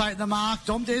 Couldn't take the mark.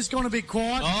 Dom Dare's gone a bit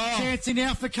quiet. Chancing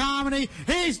out for Carmody.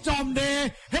 Here's Dom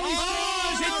Dare. Hit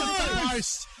the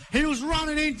post. He was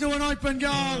running into an open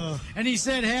goal. And he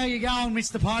said, how you going,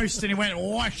 Mr. Post? And he went,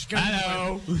 whoosh.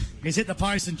 Hello. He's hit the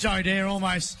post and Joe Dare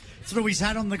almost threw his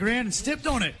hat on the ground and stepped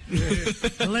on it.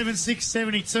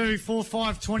 11-6-72,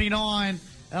 4-5-29.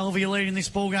 Alvie leading this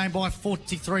ball game by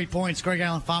 43 points. Greg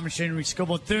Allen Farm Machinery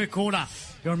scoreboard. Third quarter.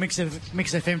 You're on Mix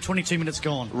FM. 22 minutes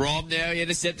gone. Rob now, he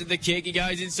intercepted the kick. He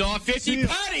goes inside 50.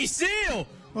 Paddy Seal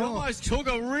almost took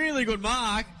a really good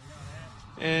mark.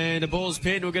 And the ball's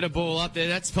pinned. We'll get a ball up there.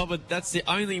 That's the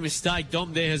only mistake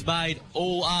Dom there has made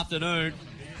all afternoon.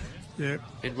 Yep.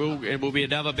 It will be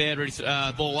another boundary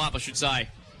ball up, I should say.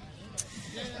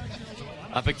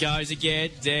 Up it goes again.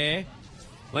 There.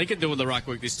 Lincoln doing the ruck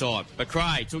work this time.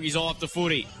 McRae took his eye off the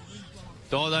footy.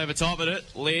 Dived over top of it.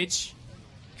 Lynch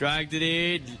dragged it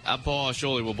in. Umpire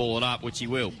surely will ball it up, which he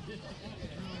will.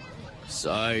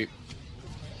 So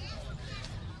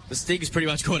the Sting's pretty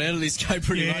much got out of this game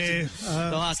pretty much in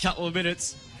the last couple of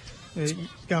minutes. Yeah,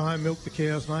 go home, milk the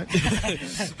cows, mate.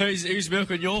 Who's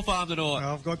milking your farm tonight?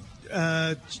 I've got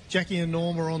Jackie and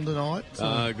Norma on tonight.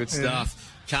 So, good stuff.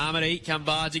 Carmody come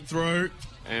barging through.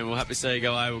 And we'll have to see you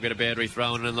go over. We'll get a boundary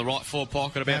thrown in the right forward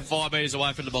pocket, about 5 metres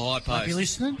away from the behind post. Are you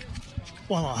listening?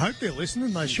 Well, I hope they're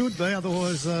listening. They should be.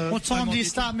 Otherwise, what time do you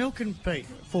start milking, Pete?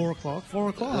 4 o'clock. 4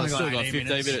 o'clock. I've still got 15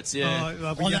 minutes. Yeah. I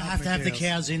have to have the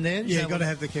cows in there. Yeah, got to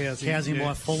have the cows in. Cows in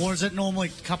by 4. What is it normally?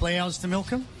 A couple of hours to milk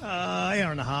them?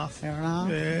 Hour and a half. Hour and a half.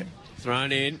 Yeah.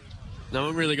 Thrown in. No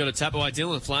one really got a tap away.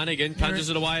 Dylan Flanagan punches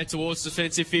it away towards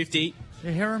defensive 50.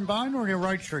 A herringbone or a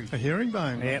rotary? A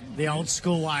herringbone. Yep, the old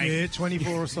school way. Yeah,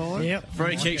 24 aside. Yep.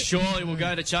 Free kick surely will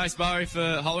go to Chase Murray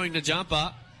for holding the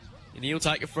jumper. And he'll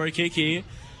take a free kick here.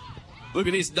 Look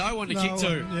at this, no one to kick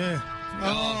to. Yeah.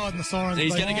 Oh, and the siren's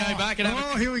He's going to go back and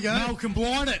have here we go. Malcolm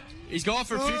blind it. He's gone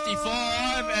for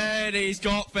 55 and he's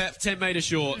got about 10 metres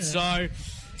short. Yeah. So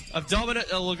a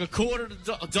quarter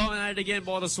dominated again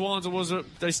by the Swans.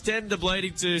 They stemmed the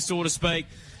bleeding, so to speak.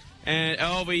 And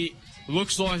Alvie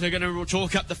looks like they're going to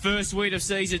chalk up the first win of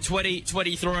season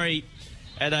 2023.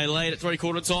 And they lead at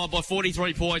three-quarter time by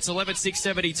 43 points,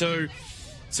 11-6-72.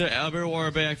 So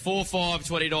Irrewarra back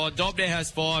 4-5-29. Dob now has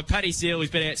 5. Paddy Seal, who's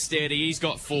been outstanding, he's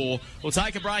got 4. We'll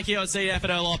take a break here on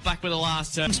CFNL Live. Back with the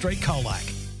last two. Street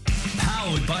Colac.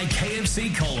 Powered by KFC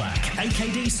Colac,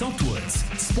 AKD Softwoods,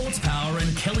 Sports Power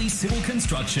and Kelly Civil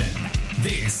Construction.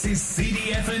 This is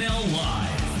CDFNL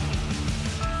Live.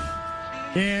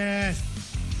 Yeah.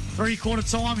 Three-quarter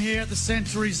time here at the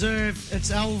Centre Reserve. It's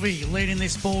Alvie leading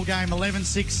this ball game,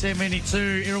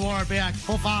 11-6-72. Irrewarra back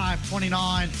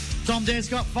 4-5-29. Dom Dare's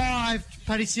got 5.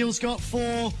 Paddy Seal's got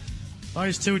 4.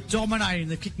 Those two are dominating.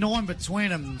 They've kicked 9 between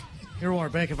them.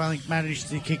 Irrewarra back have only managed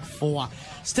to kick 4.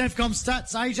 Stefcom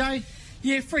stats, AJ?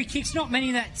 Yeah, free kicks, not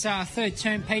many that third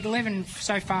term, Pete. 11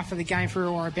 so far for the game for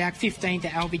Irrewarra back, 15 to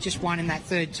Alvie, just 1 in that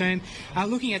third term.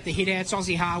 Looking at the hit-outs,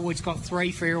 Aussie Harwood's got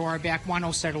 3 for Irrewarra back, 1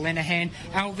 also to Lenahan.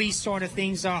 Alvie's side of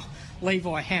things,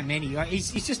 Levi, how many?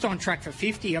 He's just on track for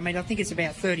 50. I mean, I think it's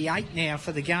about 38 now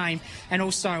for the game. And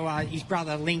also his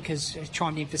brother Link has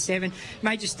chimed in for 7.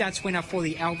 Major stats winner for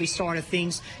the Alvie side of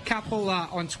things. Couple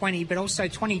on 20, but also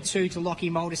 22 to Lockie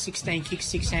Mulder, 16 kicks,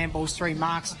 6 handballs, 3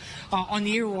 marks. On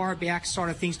the Irrewarra back side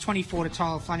of things, 24 to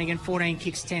Tyler Flanagan, 14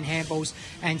 kicks, 10 handballs,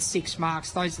 and 6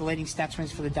 marks. Those are the leading stats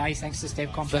wins for the day, thanks to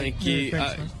Steph Compton. Thank you,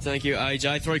 thank you,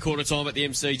 AJ. Three-quarter time at the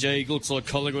MCG. Looks like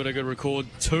Collingwood are going to record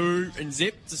 2 and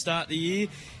zip to start the year.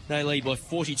 They lead by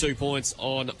 42 points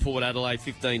on Port Adelaide,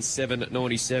 15-7,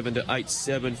 97 to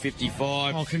 8-7,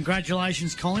 55. Oh,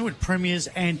 congratulations, Collingwood, premiers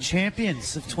and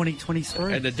champions of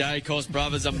 2023. And the Dacos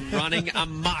brothers are running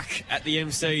amok at the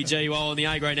MCG while in the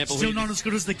A-grade netball. Still not as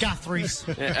good as the Guthries.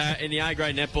 In the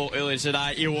A-grade netball earlier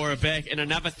today, Irrewarra back in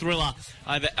another thriller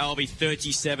over Alvie,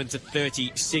 37 to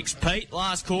 36. Pete,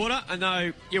 last quarter, I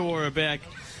know Irrewarra back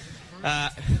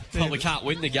probably can't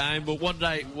win the game, but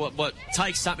what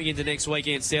takes something into next week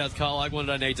against South Colac? What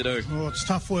do they need to do? Well, it's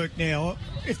tough work now.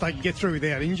 If they can get through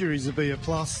without injuries, it'd be a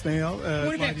plus now.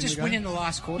 What about just winning the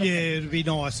last quarter? Yeah, it'd be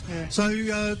nice. Yeah.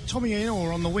 So Tommy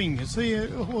Enor on the wing. Is he?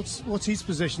 What's his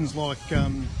possessions like?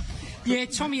 Yeah,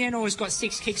 Tommy Enor has got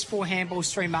 6 kicks, 4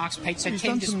 handballs, 3 marks, Pete, so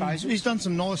 10 disposals. He's done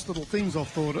some nice little things, I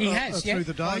thought, he has, through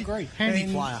the day. I agree.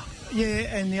 Handy player.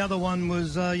 Yeah, and the other one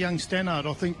was young Stannard,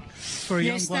 I think, for a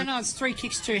young bloke. Yeah, Stannard's 3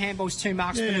 kicks, 2 handballs, 2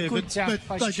 marks, but a good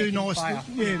but they do nice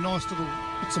little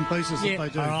bits and pieces that they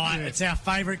do. All right, it's our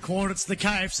favourite quarter. It's the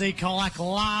KFC Colac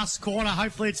last quarter.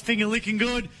 Hopefully it's finger-licking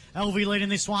good. Alvie leading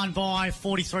this one by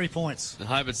 43 points. I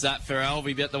hope it's that for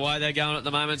Alvie, but the way they're going at the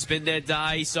moment, it's been their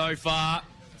day so far.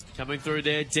 Coming through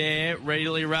their dare,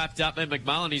 readily wrapped up, and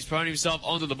McMullen, he's thrown himself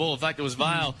onto the ball. In fact, it was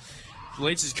Vale.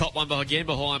 Lynch has caught one again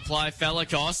behind play.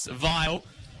 Falakos, Vale.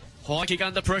 High kick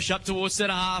under pressure up towards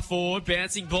centre half forward.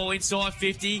 Bouncing ball inside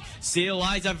 50. Seal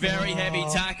lays a very heavy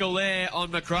tackle there on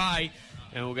McRae.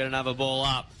 And we'll get another ball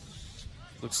up.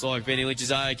 Looks like Benny Lynch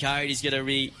is okay. He's going to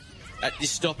be at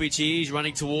this stoppage here. He's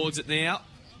running towards it now.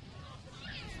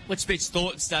 Let's pitch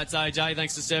thought and stats, AJ,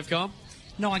 thanks to Sevcom.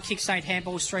 9 kicks, 8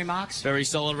 handballs, 3 marks. Very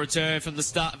solid return from the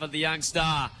start for the young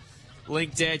star.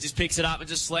 Link Dare just picks it up and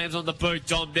just slams on the boot.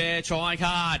 Dom Dare trying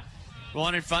hard.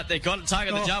 Right in front, they've got to take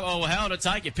it the jump. Oh, how to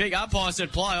take it? Pick up, I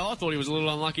said play. I thought he was a little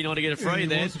unlucky not to get a free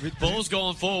there. Ball's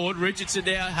gone forward. Richardson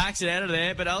now hacks it out of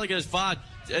there, but only goes far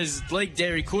as Link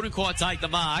Dare. He couldn't quite take the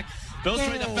mark. Bells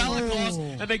through the Falakos,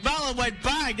 and McMullen went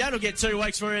bang. That'll get 2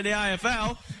 weeks for her in the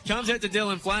AFL. Comes out to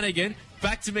Dylan Flanagan.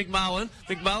 Back to McMullen.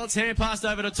 McMullen's hand passed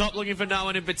over the top, looking for no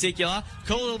one in particular.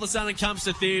 Call all of a sudden comes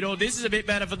to Theodore. This is a bit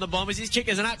better from the Bombers. His kick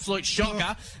is an absolute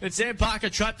shocker. And Sam Parker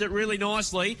trapped it really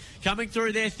nicely. Coming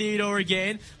through there, Theodore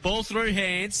again. Ball through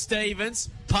hands. Stevens.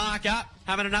 Parker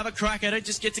having another crack at it.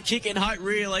 Just gets a kick in hope,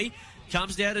 really.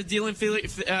 Comes down to Dylan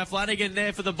Flanagan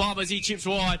there for the Bombers. He chips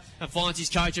wide and finds his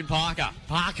coach in Parker.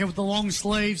 Parker with the long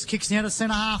sleeves. Kicks now to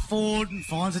centre half forward and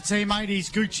finds a teammate.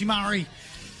 He's Gucci Murray.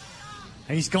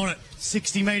 He's got it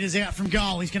 60 metres out from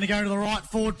goal. He's going to go to the right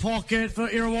forward pocket for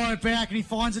Irrewarra back, and he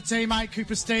finds a teammate.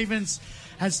 Cooper Stevens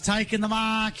has taken the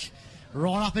mark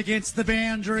right up against the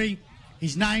boundary.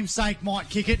 His namesake might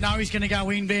kick it. No, he's going to go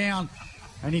inbound,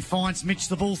 and he finds Mitch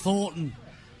the Bull Thornton.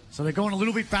 So they're going a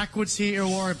little bit backwards here,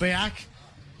 Irrewarra back.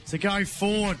 To go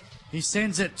forward, He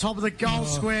sends it top of the goal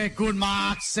square. Good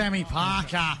mark, Sammy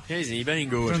Parker. Hasn't he been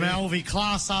good? From Alvie,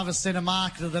 class over centre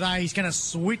marker of the day. He's going to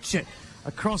switch it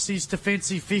across his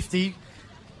defensive 50.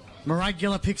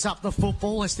 Maragula picks up the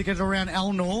football. Has to get it around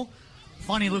Elnor.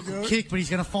 Funny little kick, but he's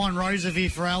going to find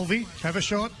Roosevelt for Alvie. Have a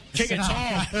shot. Kick it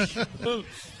high.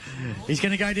 He's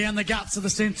going to go down the guts of the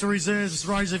centre reserves.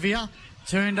 Roosevelt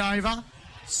turned over.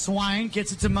 Swain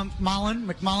gets it to McMullen.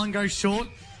 McMullen goes short.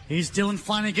 Here's Dylan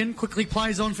Flanagan. Quickly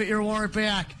plays on for Irrewarra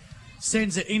Beeac.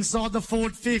 Sends it inside the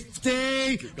forward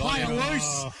 50. Play it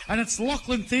loose. And it's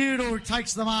Lachlan Theodore who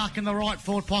takes the mark in the right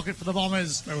forward pocket for the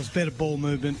Bombers. That was better ball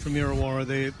movement from Irrewarra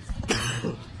there.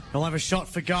 He'll have a shot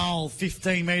for goal,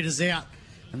 15 metres out.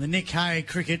 And the Nick Hay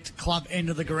Cricket Club end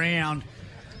of the ground.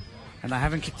 And they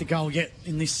haven't kicked a goal yet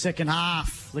in this second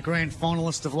half. The grand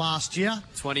finalist of last year.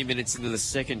 20 minutes into the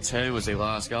second term was their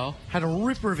last goal. Had a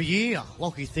ripper of a year,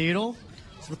 Lockie Theodore.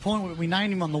 To the point where we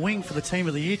named him on the wing for the team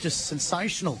of the year. Just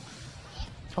sensational.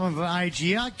 Coming of age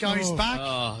here, goes back,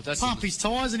 pump his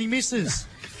tyres and he misses.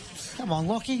 Come on,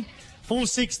 Lockie.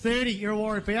 4-6-30,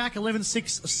 Irrewarra Beeac,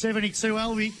 11-6-72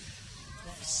 Alvie.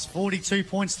 42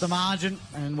 points the margin,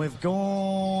 and we've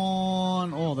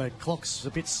gone... Oh, the clock's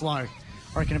a bit slow.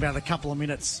 I reckon about a couple of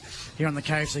minutes here on the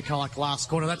KFC Colac last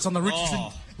quarter. That's on the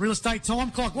Richardson Real Estate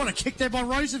time clock. What a kick there by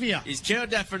Roosevelt. He's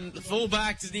killed that from the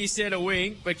full-back to near centre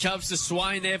wing, but comes to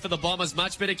Swain there for the Bombers.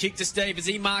 Much better kick to Steve as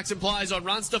he marks and plays on.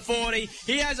 Runs to 40.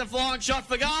 He has a flying shot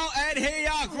for goal, and here,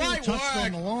 great work. Touched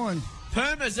on the line.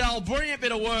 Permazel, brilliant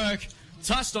bit of work.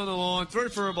 Touched on the line, through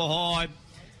for a behind.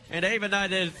 And even though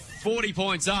they're 40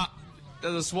 points up,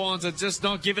 the Swans are just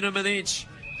not giving him an inch.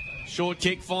 Short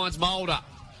kick finds Mulder.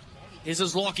 This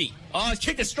is Lockie. Oh, he's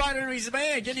kicked it straight into his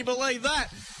man. Can you believe that?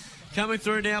 Coming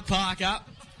through now, Parker.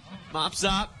 Mops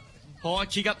up. High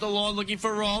kick up the line, looking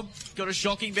for Rob. Got a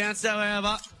shocking bounce,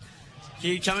 however.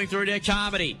 Kid coming through there,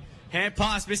 Carmody. Hand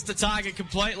pass, missed the target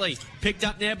completely. Picked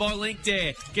up now by Link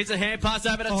there. Gets a hand pass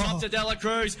over the top to Dela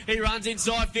Cruz. He runs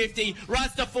inside 50.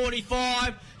 Runs to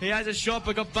 45. He has a shot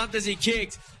but got bumped as he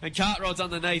kicked. And Cartwright's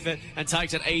underneath it and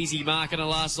takes an easy mark in the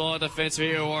last line of defence for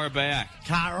Irrewarra Beeac.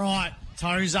 Cartwright,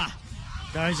 Tozer.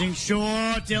 Goes in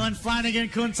short. Dylan Flanagan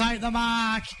couldn't take the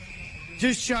mark.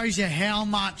 Just shows you how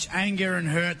much anger and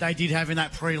hurt they did have in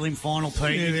that prelim final,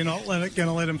 Pete. Yeah, they're not going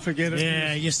to let them forget it.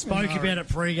 Yeah, you spoke about it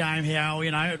pre-game, how,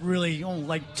 it really,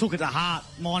 they took it to heart.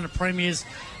 Minor premiers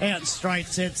out in straight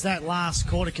sets, that last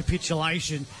quarter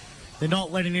capitulation. They're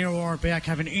not letting Irrewarra Beeac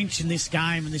have an inch in this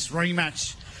game, in this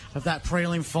rematch of that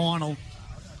prelim final.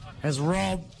 As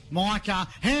Rob, Micah,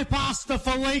 hand pass to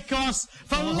Felikos.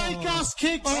 Felikos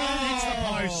kicks and hits the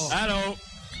post. Hello.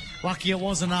 Lucky it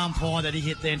wasn't umpire that he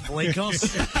hit then,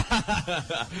 Felikos.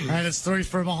 And it's through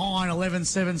from behind,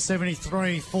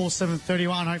 11-7-73,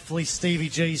 4-7-31. Hopefully Stevie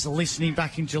G's listening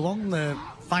back in Geelong, the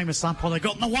famous umpire that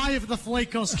got in the way of the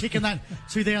Felikos kick in that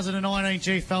 2019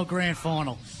 GFL Grand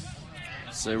Final.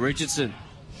 So Richardson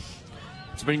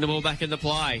to bring them all back into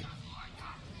play.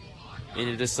 And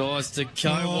he decides to go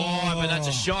wide, but that's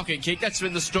a shocking kick. That's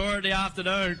been the story of the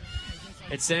afternoon.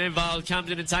 And Sandvale comes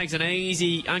in and takes an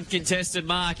easy, uncontested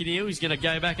mark in here. He's going to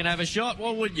go back and have a shot.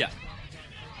 Why wouldn't you?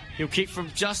 He'll kick from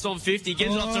just on 50,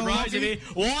 gives it off to Rose here.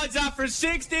 Winds up for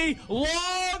 60,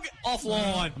 long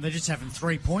offline. And they're just having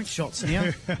 3-point shots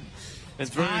now.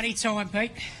 It's party time,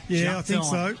 Pete. Yeah, I think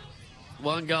so.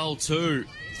 1 goal, 2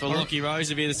 for Lockie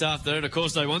Roosevelt this afternoon. Of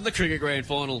course, they won the cricket grand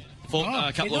final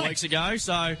a couple of weeks ago,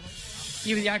 so...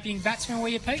 You were the opening batsman, were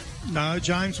you, Pete? No,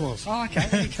 James was. Oh, okay.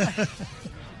 There you go.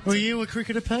 Were you a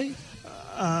cricketer, Pete?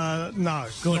 No.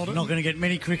 Good. Not going to get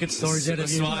many cricket stories out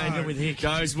of you. No. With Hick.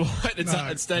 Goes wide.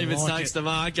 And Stevens takes the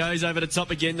mark. Goes over the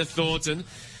top again to Thornton.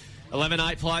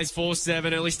 11-8 plays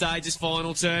 4-7. Early stages,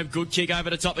 final term. Good kick over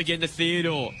the top again to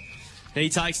Theodore. He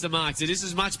takes the mark. So this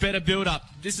is much better build-up.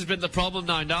 This has been the problem,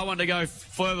 though. No one to go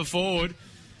further forward.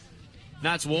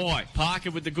 That's why.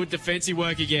 Parker with the good defensive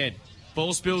work again.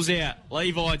 Ball spills out.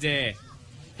 Levi there.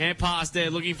 Hand pass there,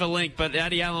 looking for Link, but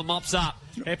Addy Allen mops up.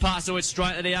 Hand pass to it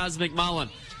straight to the arms of McMullen.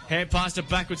 Hand pass to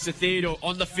backwards to Theodore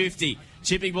on the 50.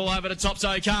 Chipping ball over the top's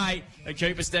okay. And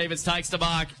Cooper Stevens takes the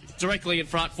mark directly in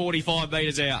front, 45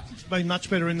 metres out. Been much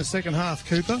better in the second half,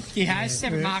 Cooper. He has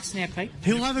 7 marks now, Pete.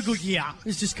 He'll have a good year.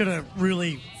 He's just got to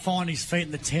really find his feet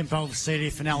in the tempo of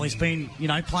CDFNL. He's been,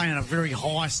 playing at a very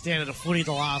high standard of footy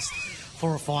the last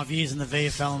 4 or 5 years in the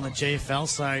VFL and the GFL,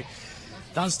 so...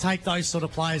 Does take those sort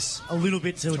of players a little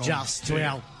bit to adjust to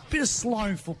our bit of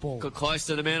slow football. Got close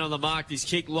to the man on the mark. His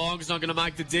kick long is not going to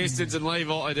make the distance, and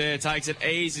Levi there takes it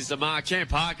easy as the mark. Champ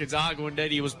Parker's arguing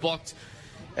that he was blocked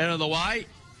out of the way.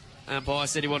 Umpire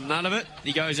said he wanted none of it.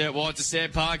 He goes out wide to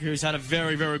Sam Parker, who's had a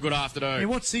very, very good afternoon. Yeah,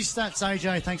 what's his stats,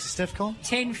 AJ, thanks to Steph Con?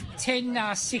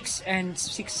 10, 6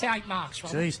 and 8 marks,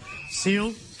 right? Jeez.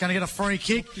 Seal going to get a free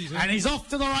kick, and he's off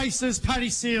to the races. Paddy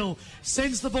Seal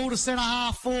sends the ball to centre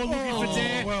half forward, looking for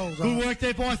Dare. Well Good work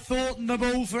there by Thornton. The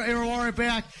ball for Irrewarra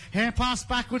Beeac. Hand pass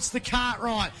backwards to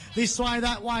Cartwright. This way,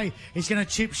 that way. He's going to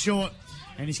chip short.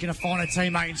 And he's going to find a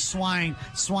teammate in Swain.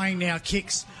 Swain now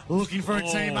kicks, looking for a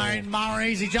teammate.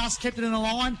 Murray's. He just kept it in the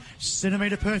line.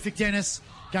 Centimetre perfect, Dennis.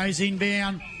 Goes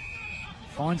inbound.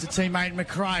 Finds a teammate,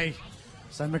 McRae.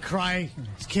 So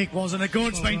McRae's kick wasn't a good.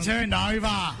 It's been turned over.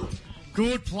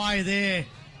 Good play there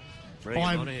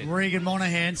by Regan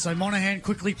Monaghan. So Monaghan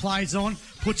quickly plays on,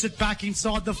 puts it back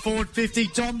inside the forward 50.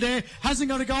 Dom there hasn't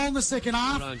got a goal in the second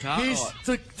half. Here's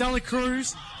to Dela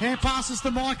Cruz. Hand passes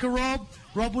to Micah Robb.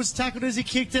 Robb was tackled as he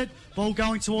kicked it. Ball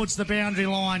going towards the boundary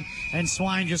line, and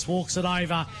Swain just walks it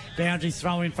over. Boundary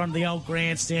throw in front of the old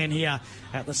grandstand here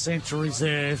at the Central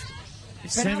Reserve.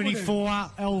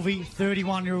 74 Alvie,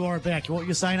 31 Irrewarra Beeac. What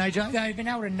you're saying, AJ? They've been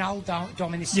able to null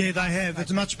Dom in this. Yeah, they have.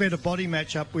 It's a much better body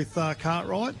match-up with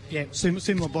Cartwright. Yeah.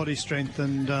 Similar body strength,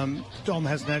 and Dom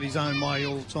hasn't had his own way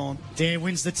all the time. Dare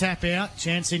wins the tap out.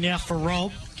 Chance in now for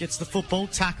Rob. Gets the football,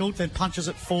 tackled, then punches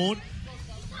it forward.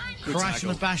 Crash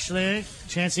and a bash there.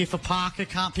 Chance here for Parker.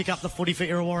 Can't pick up the footy for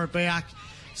Irrewarra Beeac.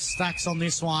 Stacks on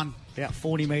this one. About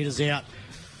 40 metres out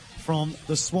from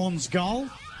the Swans' goal.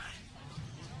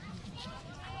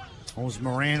 Or was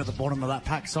Moran at the bottom of that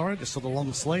pack, sorry. Just saw the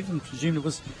long sleeve and presumed it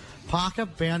was Parker.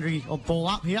 Boundary or ball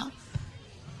up here.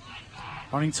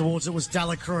 Running towards it was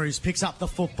Dela Cruz. Picks up the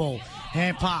football.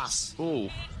 Hand pass.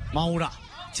 Mulder.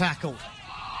 Tackled.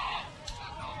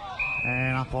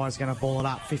 And umpire's going to ball it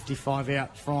up. 55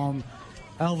 out from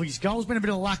Alvie's goal. It's been a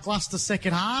bit of a lacklustre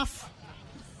second half.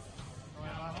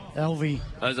 Alvie.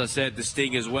 As I said, the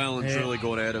sting as well and truly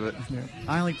got out of it. Yeah.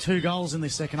 Only 2 goals in the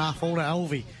second half, all to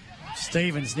Alvie.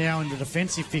 Stevens now in the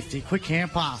defensive 50. Quick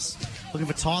hand pass. Looking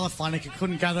for Tyler Flanagan.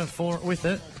 Couldn't gather for it with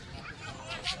it.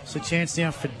 So chance now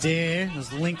for Dare.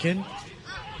 There's Lincoln.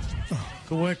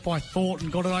 Good work by Thornton.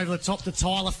 Got it over the top to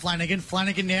Tyler Flanagan.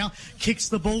 Flanagan now kicks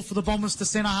the ball for the Bombers to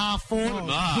centre half forward.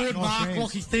 Good mark.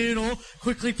 Lockie Theodore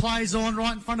quickly plays on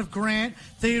right in front of Grant.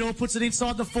 Theodore puts it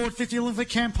inside the forward 50. Looking for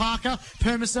Cam Parker.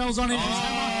 Permacel's on him.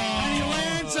 And he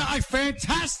lands a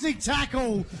fantastic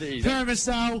tackle.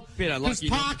 Permacel. Because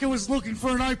Parker was looking for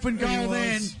an open goal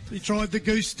then. He tried the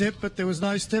goose step, but there was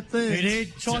no step there. He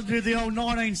did. Tried to do the old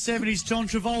 1970s John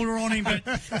Travolta on him, but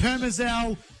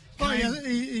Permacel... Oh, yeah,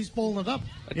 he's balling it up.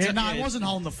 Yeah, no, he wasn't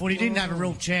holding the foot. He didn't have a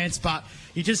real chance, but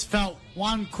you just felt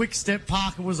one quick step,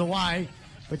 Parker was away,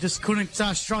 but just couldn't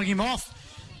shrug him off.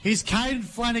 He's Caden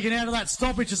Flanagan out of that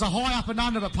stoppage. It's a high up and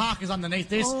under, but Parker's underneath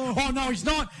this. Oh, no, he's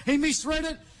not. He misread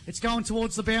it. It's going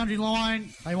towards the boundary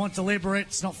line. They want to deliberate.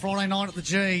 It's not Friday night at the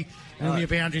G. It'll be a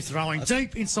boundary throwing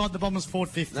deep inside the Bombers' forward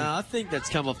 50. No, I think that's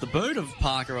come off the boot of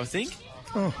Parker, I think.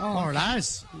 Oh, it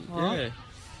has. Yeah.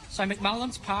 So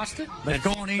McMullen's passed it. They've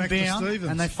gone inbound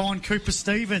and they find Cooper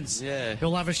Stevens. Yeah.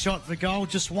 He'll have a shot for goal.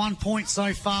 Just 1 point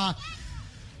so far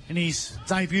in his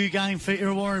debut game for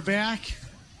Irrewarra Beeac.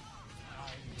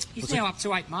 He's now up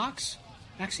to 8 marks,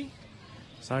 Maxie.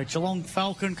 So Geelong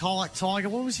Falcon, Colac Tiger.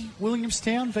 What was he?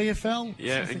 Williamstown, VFL?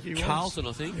 Yeah, and Carlton,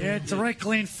 I think. Yeah,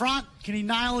 directly in front. Can he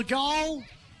nail a goal?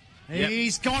 Yep.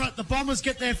 He's got it. The Bombers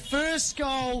get their first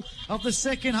goal of the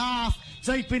second half.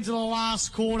 Deep into the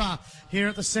last quarter here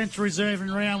at the Central Reserve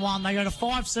in round 1. They go to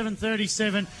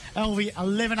 5-7-37. Alvie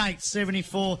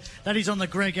 11-8-74. That is on the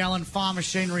Greg Allen Farm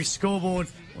Machinery scoreboard.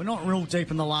 We're not real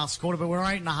deep in the last quarter, but we're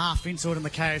 8.5 into it in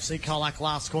the KFC Colac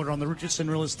last quarter on the Richardson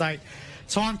Real Estate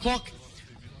time clock.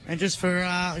 And just for,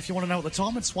 if you want to know what the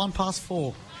time, it's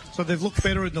 4:01. So they've looked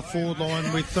better in the forward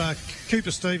line with Cooper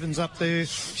Stevens up there,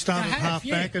 started half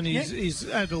back, and he's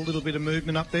added a little bit of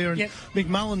movement up there. And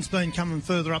McMullen's been coming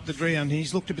further up the ground.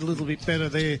 He's looked a little bit better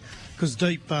there because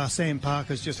deep Sam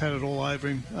Parker's just had it all over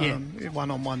him,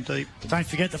 one-on-one deep. Don't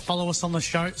forget to follow us on the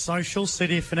show socials,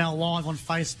 CDFNL Live on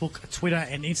Facebook, Twitter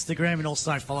and Instagram, and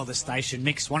also follow the station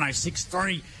Mix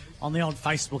 106.3 on the old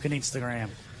Facebook and Instagram.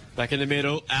 Back in the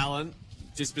middle, Allen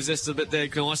dispossessed a bit there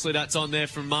nicely. That's on there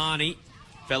from Marnie.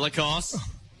 Velikos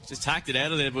just tacked it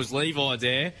out of there. It was Levi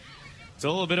there. It's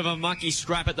all a bit of a mucky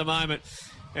scrap at the moment.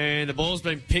 And the ball's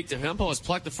been picked. The umpire's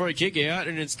plucked the free kick out,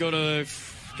 and it's got to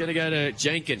go to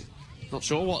Jenkin. Not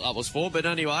sure what that was for, but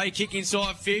anyway, kick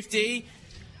inside 50.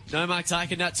 No mark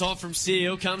taken that time from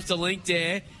Seal. Comes to Link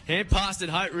there. Hand past it,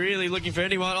 Hope really looking for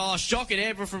anyone. Oh, shocking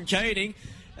error from Keating.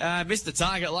 Missed the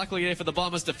target, luckily there for the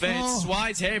Bombers' defence.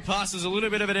 Swade's hand pass was a little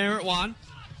bit of an error at one.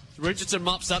 Richardson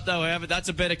mops up though, however. That's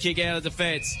a better kick out of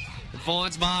defence.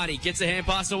 Finds Marty, gets the hand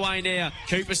pass away now.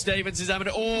 Cooper Stevens is having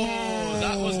it. Oh,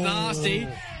 that was nasty.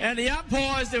 And the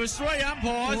umpires, there was 3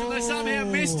 umpires, and they somehow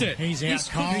missed it. He's out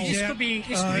cold. This could be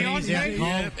on.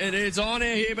 Yeah, and it's on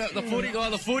here, but the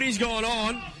footy's gone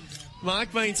on.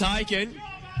 Mark being taken.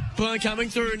 Burn coming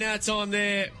through in that time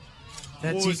there.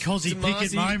 That's your Cozzy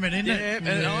Pickett moment, isn't it?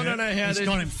 And I don't know how he's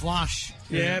got him flush.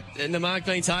 Yeah, and the mark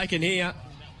being taken here.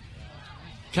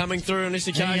 Coming through on this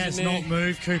occasion. He has not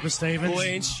moved, Cooper Stevens.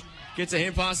 Lynch gets a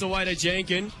hand pass away to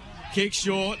Jenkins. Kick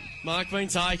short. Mark being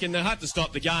taken. They have to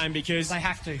stop the game because they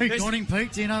have to. Who got him,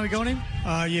 Pete? Do you know who got him?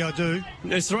 Yeah, I do.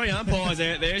 There's 3 umpires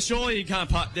out there. Surely you can't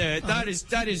putt there. That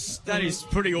is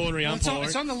pretty ordinary umpiring.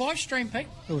 It's on the live stream, Pete.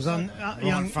 It was on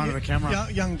in front of the camera.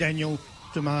 Young Daniel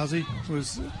Damasi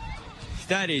was.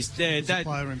 That is the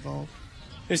player involved.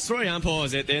 There's 3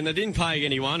 umpires out there, and they didn't pay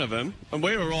any one of them, and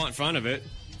we were right in front of it.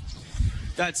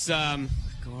 That's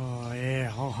Oh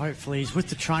yeah. Oh, hopefully he's with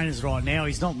the trainers right now.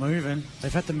 He's not moving.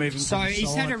 They've had to move him. So to the he's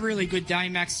side. had a really good day,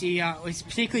 Maxie. He's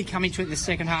particularly coming to it in the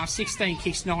second half. 16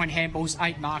 kicks, 9 handballs,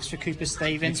 8 marks for Cooper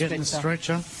Stevens. Getting the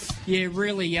stretcher. Yeah,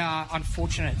 really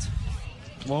unfortunate.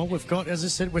 Well, we've got, as I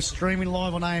said, we're streaming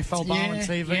live on AFL Barwon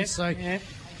TV.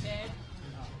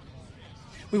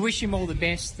 We wish him all the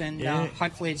best, and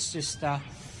hopefully it's just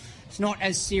it's not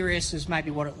as serious as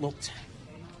maybe what it looked.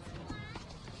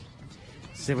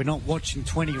 So we're not watching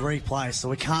 20 replays, so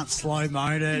we can't slow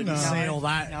mode it and see all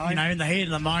that. No. You know, in the heat of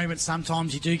the moment,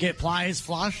 sometimes you do get players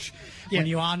flush when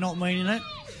you are not meaning it.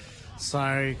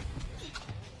 So,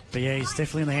 but yeah, he's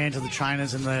definitely in the hands of the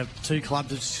trainers, and the 2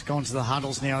 clubs have just gone to the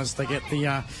huddles now as they get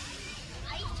the.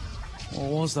 They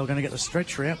were going to get the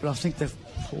stretcher out, but I think they've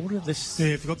ordered this. Yeah,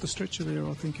 they've got the stretcher there,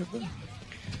 I think, have they?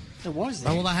 It was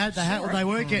there. Well, they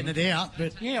were getting it out,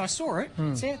 but yeah, I saw it.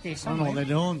 It's out there I somewhere. don't know what they're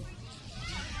doing.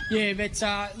 Yeah, but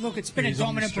look, it's been a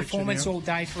dominant performance all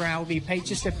day for Alvie, Pete.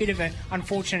 Just a bit of an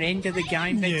unfortunate end to the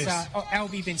game, but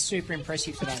Alvie been super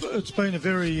impressive today. It's been a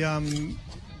very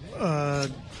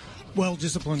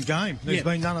well-disciplined game. There's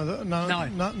been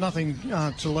nothing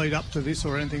to lead up to this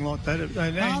or anything like that.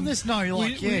 And there's no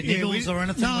niggles or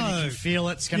anything when you can feel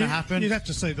it's going to happen. You'd have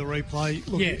to see the replay.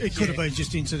 Look, it could have been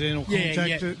just incidental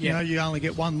contact. You know, you only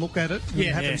get one look at it.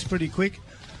 It happens pretty quick.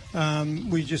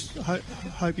 We just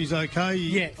hope he's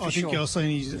okay. I think I've seen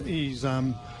he's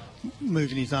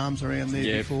moving his arms around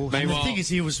there before. And the thing is,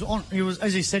 he was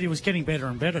as he said, he was getting better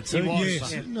and better too.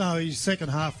 No, his second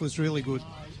half was really good.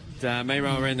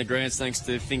 Meanwhile, around the grounds, thanks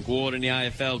to Think Ward in the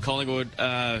AFL. Collingwood,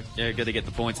 got to get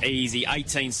the points easy.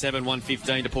 18-7,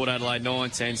 115 to Port Adelaide,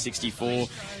 9-10, 64.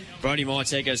 Brody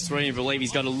Mytek has 3 and believe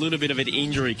he's got a little bit of an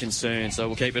injury concern, so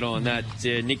we'll keep it on that.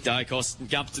 Nick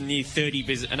Dacos up to near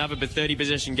 30, another 30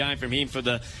 possession game from him for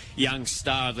the young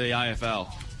star of the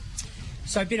AFL.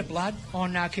 So a bit of blood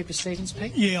on Cooper Stevens,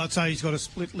 Pete? Yeah, I'd say he's got a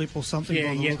split lip or something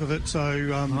by the look of it. So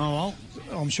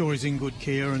I'm sure he's in good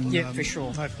care. And for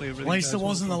sure. Hopefully everything At least goes it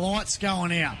wasn't the lights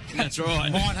going out. That's right.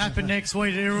 Might happen next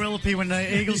week at Irrewarra when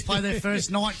the Eagles play their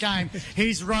first night game.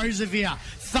 Here's Roosevelt.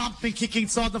 Thumping kick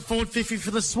inside the forward 50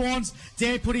 for the Swans.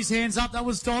 Dare put his hands up. That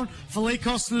was Don.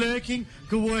 Felikos lurking.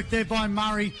 Good work there by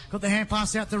Murray. Got the hand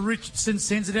pass out to Richardson.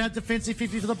 Sends it out. Defensive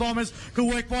 50 for the Bombers. Good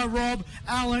work by Rob.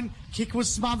 Allen. Kick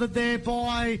was smothered there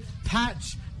by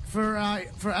Patch for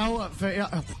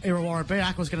Irrewarra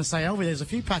Beeac. I was going to say Alvie. There's a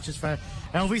few patches for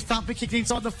Alvie. Thumper kicked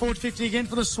inside the forward 50 again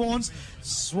for the Swans.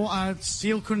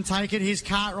 Steele couldn't take it. Here's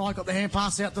Cartwright. Got the hand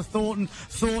pass out to Thornton.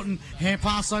 Thornton hand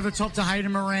pass over top to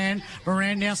Hayden Moran.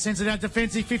 Moran now sends it out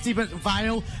defensive 50, but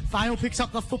Vale picks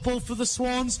up the football for the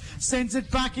Swans. Sends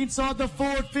it back inside the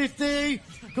forward 50.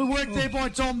 Good work there by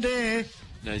Tom Dare.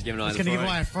 No, he's going to give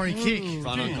away a free kick.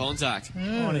 Front on contact.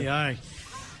 Rightio.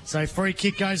 So free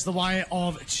kick goes the way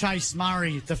of Chase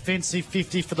Murray. Defensive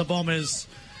 50 for the Bombers.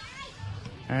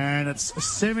 And it's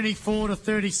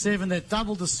 74-37. They've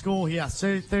doubled the score here.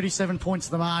 37 points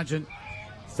the margin.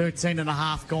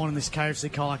 13.5 gone in this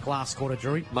KFC Colac last quarter,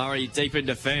 Drew. Murray deep in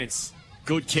defence.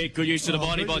 Good kick, good use to the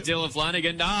body by Dylan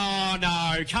Flanagan.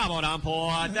 No, come on,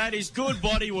 umpire. That is good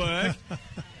body work.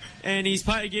 And he's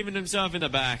giving himself in the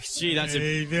back. Gee, that's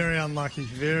very unlucky.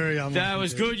 Very unlucky. That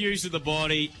was good use of the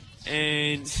body.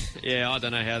 And, I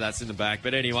don't know how that's in the back.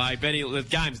 But anyway, the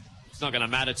game's it's not going to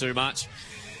matter too much.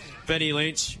 Benny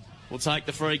Lynch will take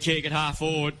the free kick at half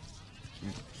forward.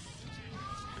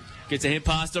 Gets a hand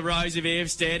pass to Roosevelt.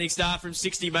 Standing start from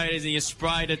 60 metres, and he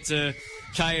sprayed it to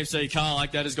KFC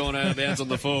Colac. That has gone out of bounds on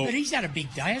the full. But he's had a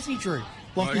big day, hasn't he, Drew?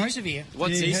 Like Roosevelt.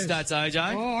 What's his stats,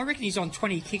 AJ? Oh, I reckon he's on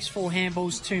 20 kicks, 4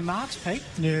 handballs, 2 marks, Pete.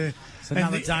 Yeah. It's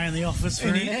another day in the office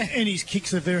for him. And his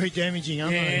kicks are very damaging,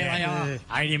 aren't they? Yeah, they are.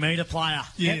 80-metre player.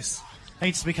 Yes.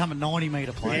 Needs to become a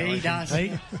 90-metre player. Yeah, he does.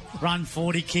 Pete. Run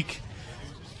 40, kick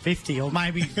 50, or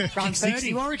maybe run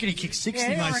 60. I reckon he kicks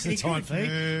 60 most of the time, Pete.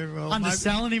 Yeah, well,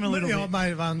 underselling him a little bit. I may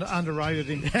have underrated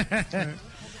him.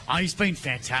 Oh, he's been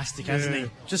fantastic, hasn't he?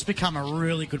 Just become a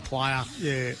really good player.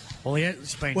 Yeah. Well,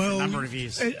 he's been for a number of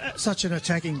years. Such an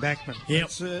attacking backman. Yep.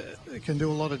 It can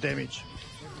do a lot of damage.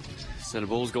 So the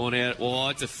ball's gone out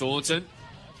wide to Thornton.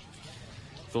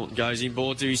 Thornton goes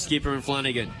inboard to his skipper and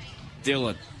Flanagan.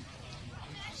 Dylan.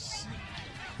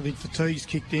 I think fatigue's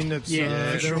kicked in. It's,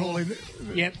 they're all in.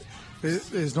 Yep.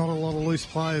 There's not a lot of loose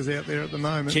players out there at the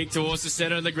moment. Kick towards the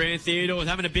centre of the Grand Theodore,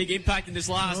 having a big impact in this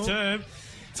last term.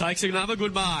 Takes another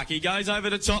good mark. He goes over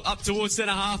the top, up towards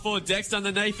centre half forward. Dexter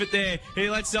underneath it there. He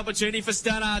lets the opportunity for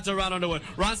Stannard to run onto it.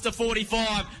 Runs to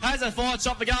 45. Has a fire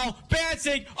shot for goal.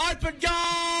 Bouncing. Open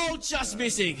goal. Just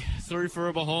missing. Through for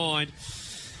a behind.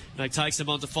 They takes them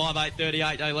on to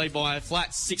 5-8-38. They lead by a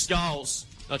flat 6 goals.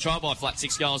 They try by a flat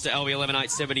 6 goals to Alvie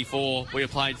 11-8-74. We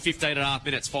have played 15.5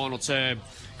 minutes final term.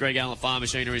 Greg Allen Farm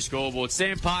Machinery scoreboard.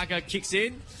 Sam Parker kicks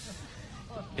in.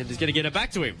 And he's going to get it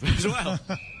back to him as well.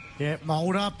 Yeah,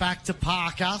 Mulder back to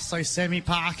Parker, so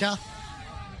Semi-Parker.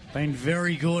 Been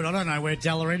very good. I don't know where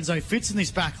De Lorenzo fits in this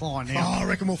back line now. Oh, I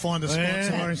reckon we'll find a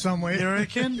spot somewhere. You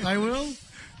reckon they will?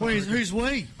 Who's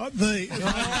we? The.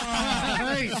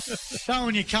 Hey,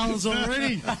 showing your colours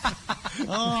already.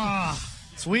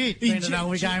 It's weird. Being an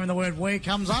Alvie game and the word we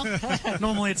comes up.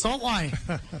 Normally it's that way.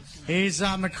 Here's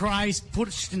McRae's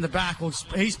pushed in the back. Well,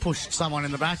 he's pushed someone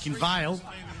in the back in Vale.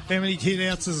 How many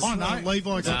hit-outs has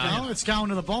Levi got? It's going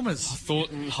to the Bombers.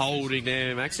 Thornton holding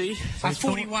there, Maxie.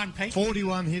 41, Pete.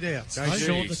 41 hit-outs.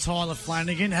 Short to Tyler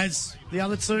Flanagan. Has the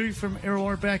other two from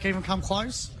Irrewarra back even come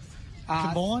close?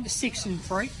 Combined? 6 and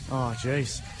 3. Oh,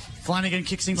 jeez. Flanagan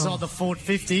kicks inside the forward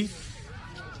 50.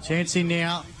 Chancey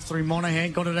now through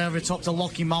Monaghan. Got it over the top to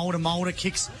Lockie Mulder. Mulder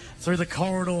kicks through the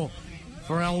corridor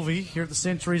for Alvie here at the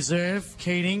Centre Reserve.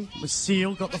 Keating was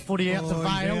sealed, got the footy out to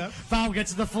Vale. Yeah. Vale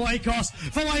gets to the Falekos.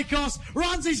 Falekos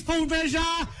runs his full measure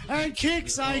and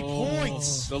kicks 8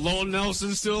 points. The Lord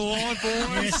Nelson's still alive for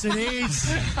us. Yes, it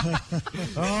is.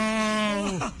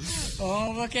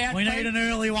 Look out, We Pete. need an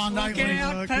early one, don't we? Look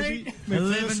out, Pete.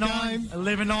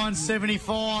 11-9,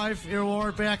 75.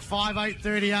 Irrewarra back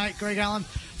 5-8-38. Greg Allen,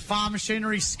 Farm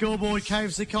Machinery, scoreboard,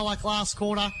 KFC Colac last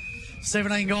quarter.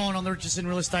 17 gone on the Richardson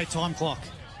Real Estate time clock.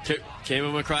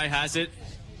 Cameron McRae has it.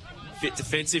 Fit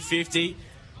defensive 50.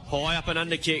 High up and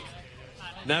under kick.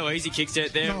 No easy kicks out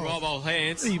there. No. Rob old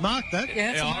hands. He marked that.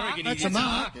 Yeah, I reckon That's he a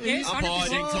mark. Yes, umpire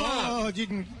didn't call it. Oh,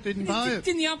 didn't pay it.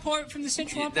 Didn't the umpire from the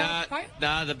central umpire pay it?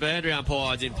 No, the boundary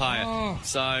umpire didn't pay it. Oh,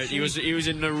 So he was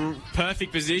in the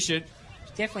perfect position.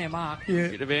 Definitely a mark. Yeah.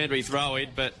 Get a boundary throw in,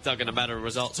 but not going to matter a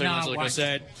result too much, like I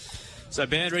said. So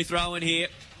boundary throw in here.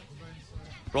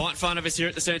 Right in front of us here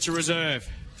at the Central Reserve.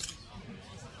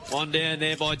 One down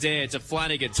there by Dare to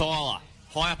Flanagan. Tyler.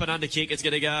 High up and under kick. It's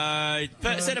going to go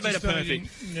centimetre perfect.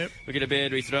 Yep. We'll get a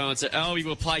boundary throw in. So Alvie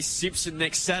will play Simpson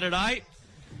next Saturday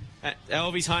at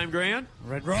Alvie's home ground.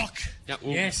 Red Rock. Yep,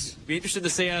 we'll Yes. be interested to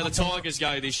see how the Tigers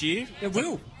go this year. It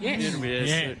will, yes.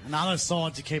 Yeah, another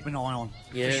side to keep an eye on.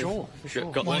 Yeah, For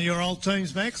sure. Got One of your old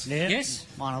teams, Max? Yeah. Yes.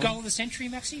 One of Goal them. of the century,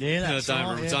 Maxie? Yeah, that's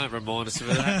right. Don't remind us of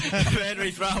that.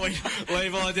 Boundary throwing.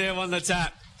 Levi down on the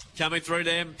tap. Coming through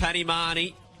them. Paddy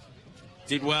Marnie.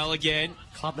 Did well again.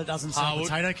 Club that doesn't sell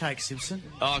potato cake, Simpson.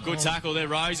 Oh, good tackle there.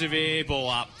 Roosevelt, ball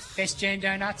up. Best jam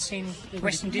donuts in the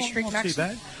Western District, Not too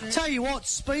Maxie. bad. Tell you what,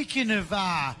 speaking of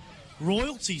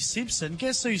royalty, Simpson,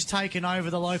 guess who's taken over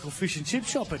the local fish and chip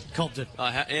shop at Cobden?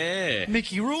 Yeah.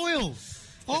 Mickey Royal.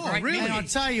 Oh, Great really? And I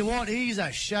tell you what, he's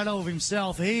a shadow of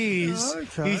himself. He is.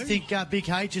 Okay. You think Big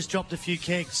H just dropped a few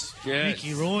kegs? Yeah.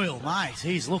 Mickey Royal, mate,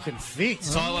 he's looking fit.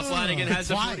 Tyler Flanagan has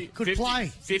the play.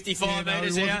 55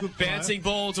 metres he was a out. good player. Bouncing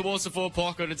ball towards the forward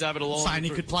pocket. It's over the line. Saying he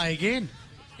could play again.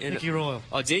 Mickey Royal.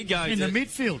 I did go In the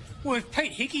midfield. Well, if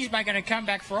Pete Hickey's making a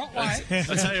comeback for Otway, I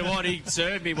tell you what, he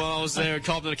served me while I was there at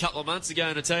Cobden a couple of months ago,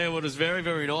 and I tell you what, it was very,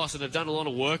 very nice, and they've done a lot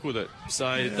of work with it.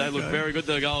 So they look very good.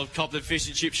 The old Cobden fish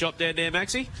and chip shop down there,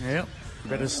 Maxie. Yep.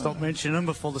 Better stop mentioning them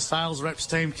before the sales reps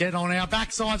team get on our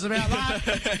backsides about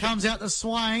that. Comes out to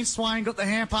Swain. Swain got the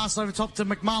hand pass over top to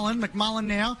McMullen. McMullen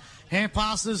now. Hand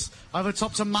passes over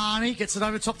top to Marnie. Gets it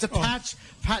over top to Patch.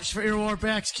 Patch for Irrewarra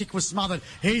Beeac's kick was smothered.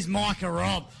 Here's Micah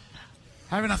Robb.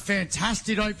 Having a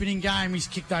fantastic opening game. His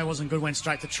kick, though, wasn't good. Went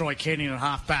straight to Troy Kenyon at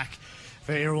half back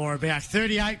for Irrewarra Beeac.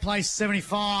 38 plays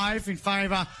 75 in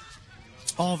favour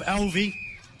of Alvie.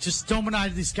 Just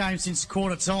dominated this game since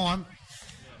quarter time.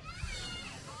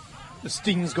 The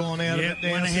sting's gone out of it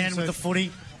now. Went ahead with the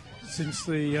footy. Since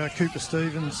the Cooper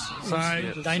Stevens.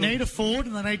 So they need a forward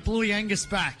and they need Bluey Angus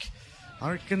back.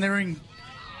 I reckon they're in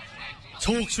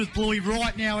talks with Bluey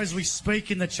right now as we speak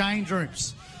in the change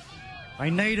rooms. They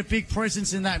need a big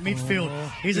presence in that midfield.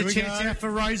 Here's a chance out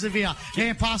for Roosevelt.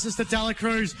 Hand passes to Dela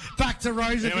Cruz. Back to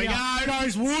Roosevelt. Here we go.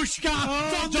 Goes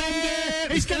Wooshka. Dom there.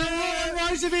 He's going to ruin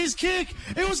Roosevelt's kick.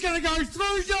 It was going to go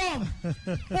through, Dom.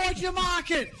 Why'd you mark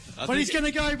it? But he's going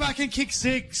to go back and kick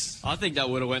 6. I think that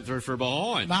would have went through for a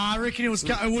behind. Nah, I reckon it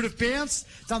would have bounced,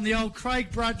 done the old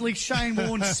Craig Bradley, Shane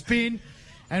Warne spin,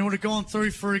 and would have gone through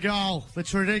for a goal. The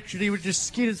trajectory would have just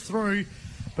skidded through.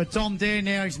 But Dom Dare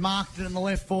now, he's marked it in the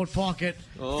left forward pocket.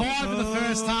 5 in the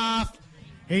first half.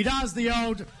 He does the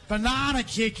old banana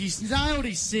kick. He's nailed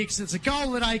his 6. It's a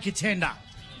goal that A contender.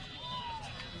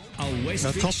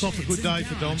 Tops off a good day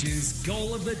for Dom.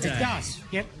 Goal of the day. It does,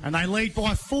 yep. And they lead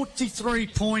by 43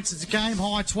 points. It's a game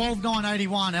high,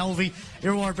 12-9-81. Alvie,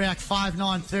 Irrewarra back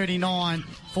 5-9-39.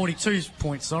 42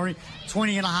 points, 20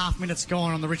 and a half minutes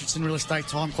gone on the Richardson Real Estate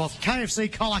time clock.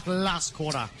 KFC Colac last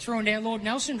quarter. Throwing down Lord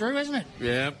Nelson, Drew, isn't it?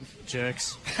 Yeah.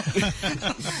 Jerks.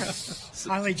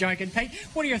 Only joking. Pete,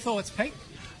 what are your thoughts, Pete?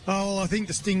 Oh, I think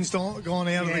the sting's gone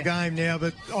out of the game now,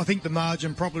 but I think the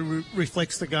margin probably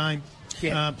reflects the game.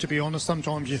 Yeah. To be honest,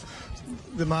 sometimes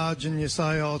the margin, you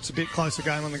say, it's a bit closer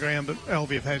game on the ground, but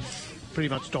Alvie have had pretty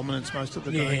much dominance most of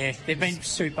the day. Yeah, they've been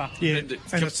super. Yeah,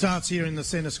 and it starts here in the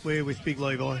centre square with Big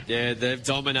Levi. Yeah, they've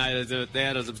dominated it,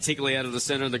 particularly out of the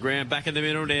centre of the ground. Back in the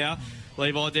middle now.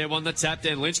 Levi there won the tap.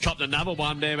 Then Lynch copped another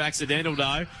one there, accidental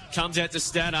though. Comes out to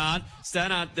Stannard.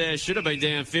 Stannard there should have been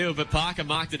downfield, but Parker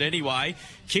marked it anyway.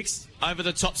 Kicks over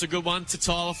the top's a good one to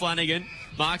Tyler Flanagan.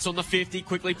 Marks on the 50,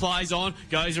 quickly plays on,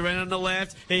 goes around on the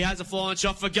left. He has a flying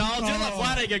shot for goal. Dylan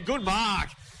Flanagan, good mark.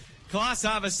 Class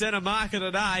Harvest centre marker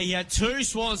today. He had 2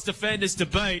 Swans defenders to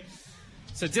beat.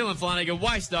 So Dylan Flanagan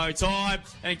wastes no time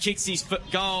and kicks his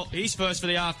goal, his first for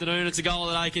the afternoon. It's a goal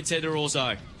that A contender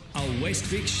also. A West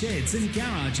Vic Sheds and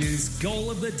Garages goal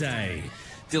of the day.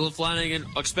 Dylan Flanagan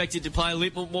expected to play a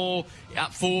little more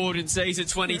up forward in season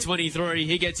 2023.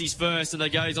 He gets his first and it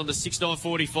goes on to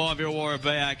 6-9-45. Irrewarra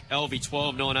Beeac, Alvie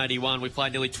 12-9-81. We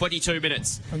played nearly 22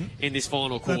 minutes in this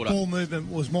final quarter. That ball movement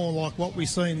was more like what we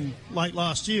seen late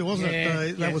last year, wasn't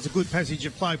it? That was a good passage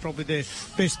of play, probably their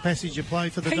best passage of play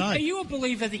for the Pete, day. Are you a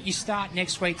believer that you start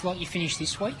next week like you finish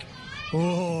this week?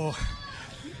 Oh,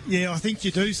 yeah, I think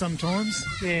you do sometimes.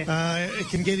 Yeah. It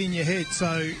can get in your head.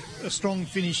 So a strong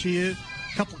finish here,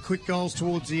 a couple of quick goals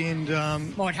towards the end.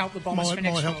 Might help the Bombers for next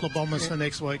week. Might help the Bombers for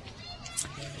next week.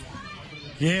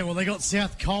 Yeah, well, they got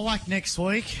South Colac next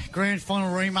week. Grand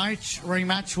final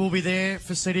rematch will be there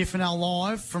for CDFNL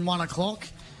Live from 1 o'clock.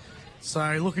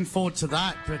 So looking forward to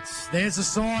that. But there's a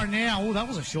siren now. Oh, that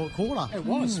was a short quarter. It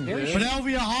was. Very But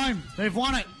Alvie are home. They've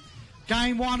won it.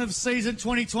 Game 1 of season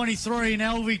 2023 in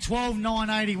Alvie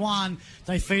 12-9-81.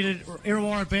 They defeated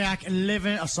Irrewarra Beeac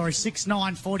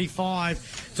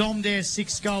 6-9-45. Dom Dare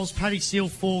 6 goals. Paddy Seal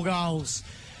 4 goals.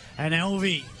 And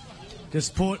Alvie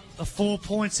just put the 4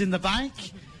 points in the bank.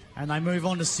 And they move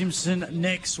on to Simpson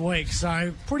next week.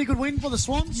 So pretty good win for the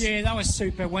Swans. Yeah, that was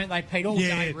super, weren't they, Pete? All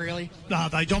day, really. No,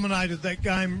 they dominated that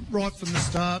game right from the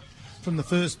start, from the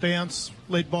first bounce,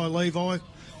 led by Levi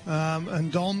and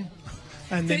Dom.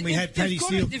 And then we had Paddy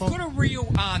Seal. They've got a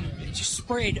real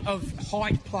spread of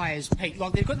height players, Pete.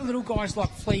 Like, they've got the little guys like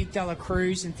Flea Dela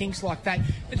Cruz and things like that.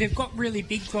 But they've got really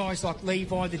big guys like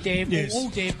Levi, the Dare, all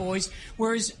Dare boys.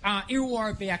 Whereas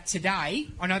Irrewarra Beeac today,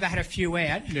 I know they had a few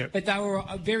out, but they were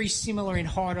very similar in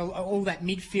height, all that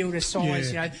midfielder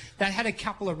size. Yeah. You know, they had a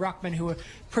couple of ruckmen who were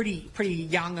pretty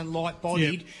young and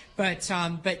light-bodied. But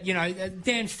you know,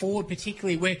 down forward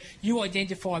particularly, where you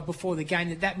identified before the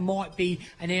game that might be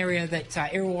an area that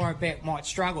Irrewarra Beeac might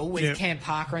struggle with Cam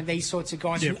Parker and these sorts of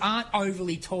guys who aren't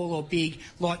overly tall or big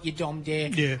like your Dom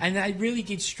Dare. And they really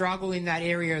did struggle in that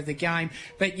area of the game.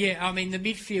 But, I mean, the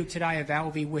midfield today of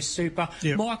Alvie was super.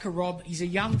 Micah Robb, he's a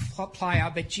young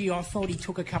player, but, gee, I thought he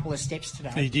took a couple of steps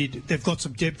today. He did. They've got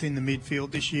some depth in the midfield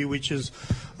this year, which is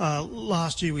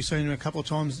last year we've seen him a couple of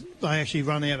times. They actually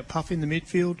run out of puff in the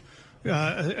midfield.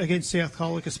 Against South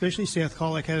Colac especially. South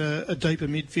Colac had a deeper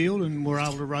midfield and were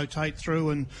able to rotate through,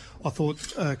 and I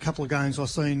thought a couple of games I've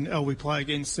seen Alvie play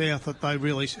against South that they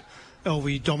really...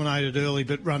 Alvie dominated early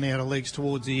but run out of legs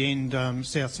towards the end.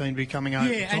 South seemed to be coming over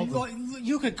the top. And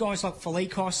you look at guys like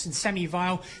Felikos and Sammy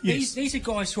Vale. These are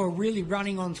guys who are really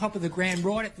running on top of the ground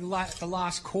right at the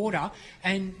last quarter,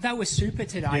 and they were super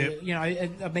today. You know,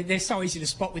 I mean, they're so easy to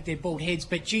spot with their bald heads,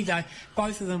 but gee,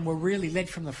 both of them were really led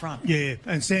from the front. Yeah,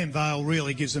 and Sam Vale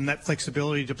really gives them that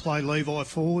flexibility to play Levi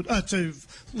forward, to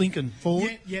Lincoln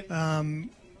forward.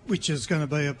 which is going to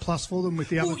be a plus for them with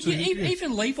the other two.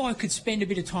 Even Levi could spend a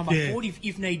bit of time up forward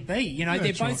if need be. You know,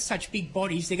 they're both such big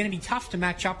bodies. They're going to be tough to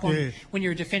match up on when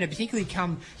you're a defender, particularly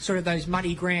come sort of those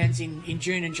muddy grounds in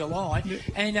June and July.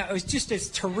 And it was just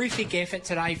a terrific effort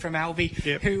today from Alvie,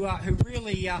 who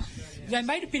really... they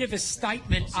made a bit of a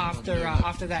statement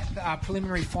after that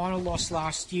preliminary final loss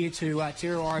last year to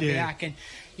Irrewarra Beeac, and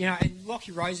you know, and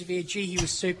Lockie Roosevelt, he was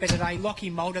super today. Lockie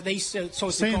Mulder, these sorts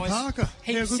of guys. Parker.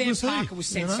 Sam Parker was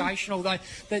sensational. Though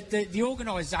the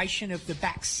organisation of the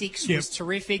back six was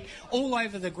terrific all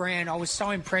over the ground. I was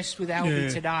so impressed with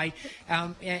Alvie today,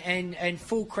 and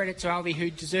full credit to Alvie, who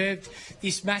deserved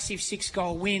this massive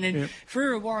 6-goal win. And for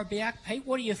Irrewarra Beeac, Pete,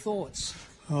 what are your thoughts?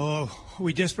 Oh,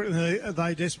 they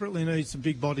desperately need some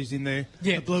big bodies in there.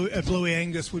 Yeah. A Bluey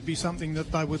Angus would be something that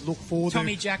they would look for.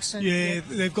 Tommy Jackson. Yeah,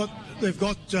 they've got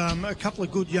a couple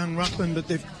of good young ruckmen, but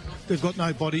they've got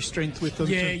no body strength with them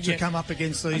to come up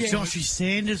against these. Joshy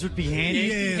Sanders would be handy.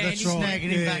 Yeah, that's right. Snagging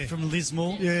him back from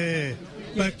Lismore. Yeah.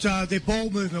 But their ball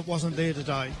movement wasn't there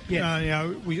today. Yeah. You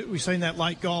know, we seen that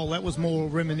late goal. That was more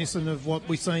reminiscent of what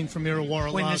we seen from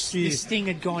Irrewarra last year. When the sting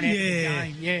had gone out of the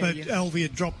game. Yeah, but Alvie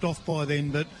had dropped off by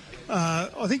then. But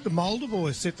I think the Mulder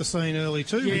boys set the scene early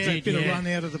too with that bit of run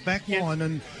out of the back line.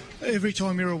 And every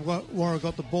time Irrewarra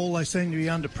got the ball, they seemed to be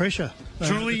under pressure.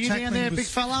 Truly, you down there, big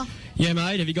fella? Yeah,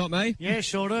 mate. Have you got me? Yeah,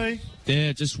 sure do.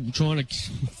 Yeah, just trying to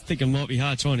think it might be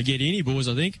hard trying to get any boys,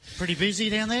 I think. Pretty busy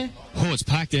down there? Oh, it's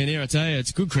packed down here, I tell you.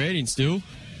 It's good crowding still.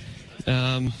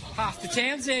 Half the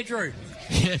town's there, Drew.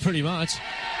 Yeah, pretty much.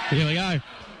 Here we go.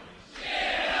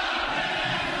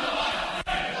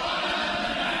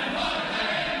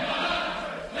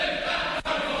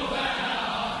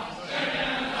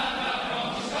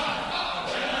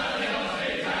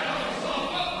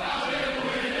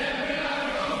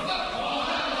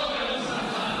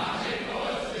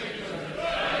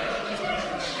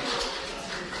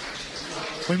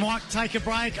 We might take a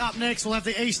break. Up next, we'll have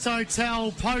the East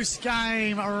Hotel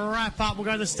post-game wrap-up. We'll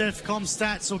go to Steph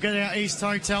Comstats. We'll get our East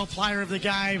Hotel player of the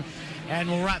game, and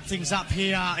we'll wrap things up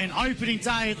here. In opening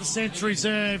day at the Central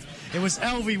Reserve, it was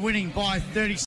Alvie winning by 36.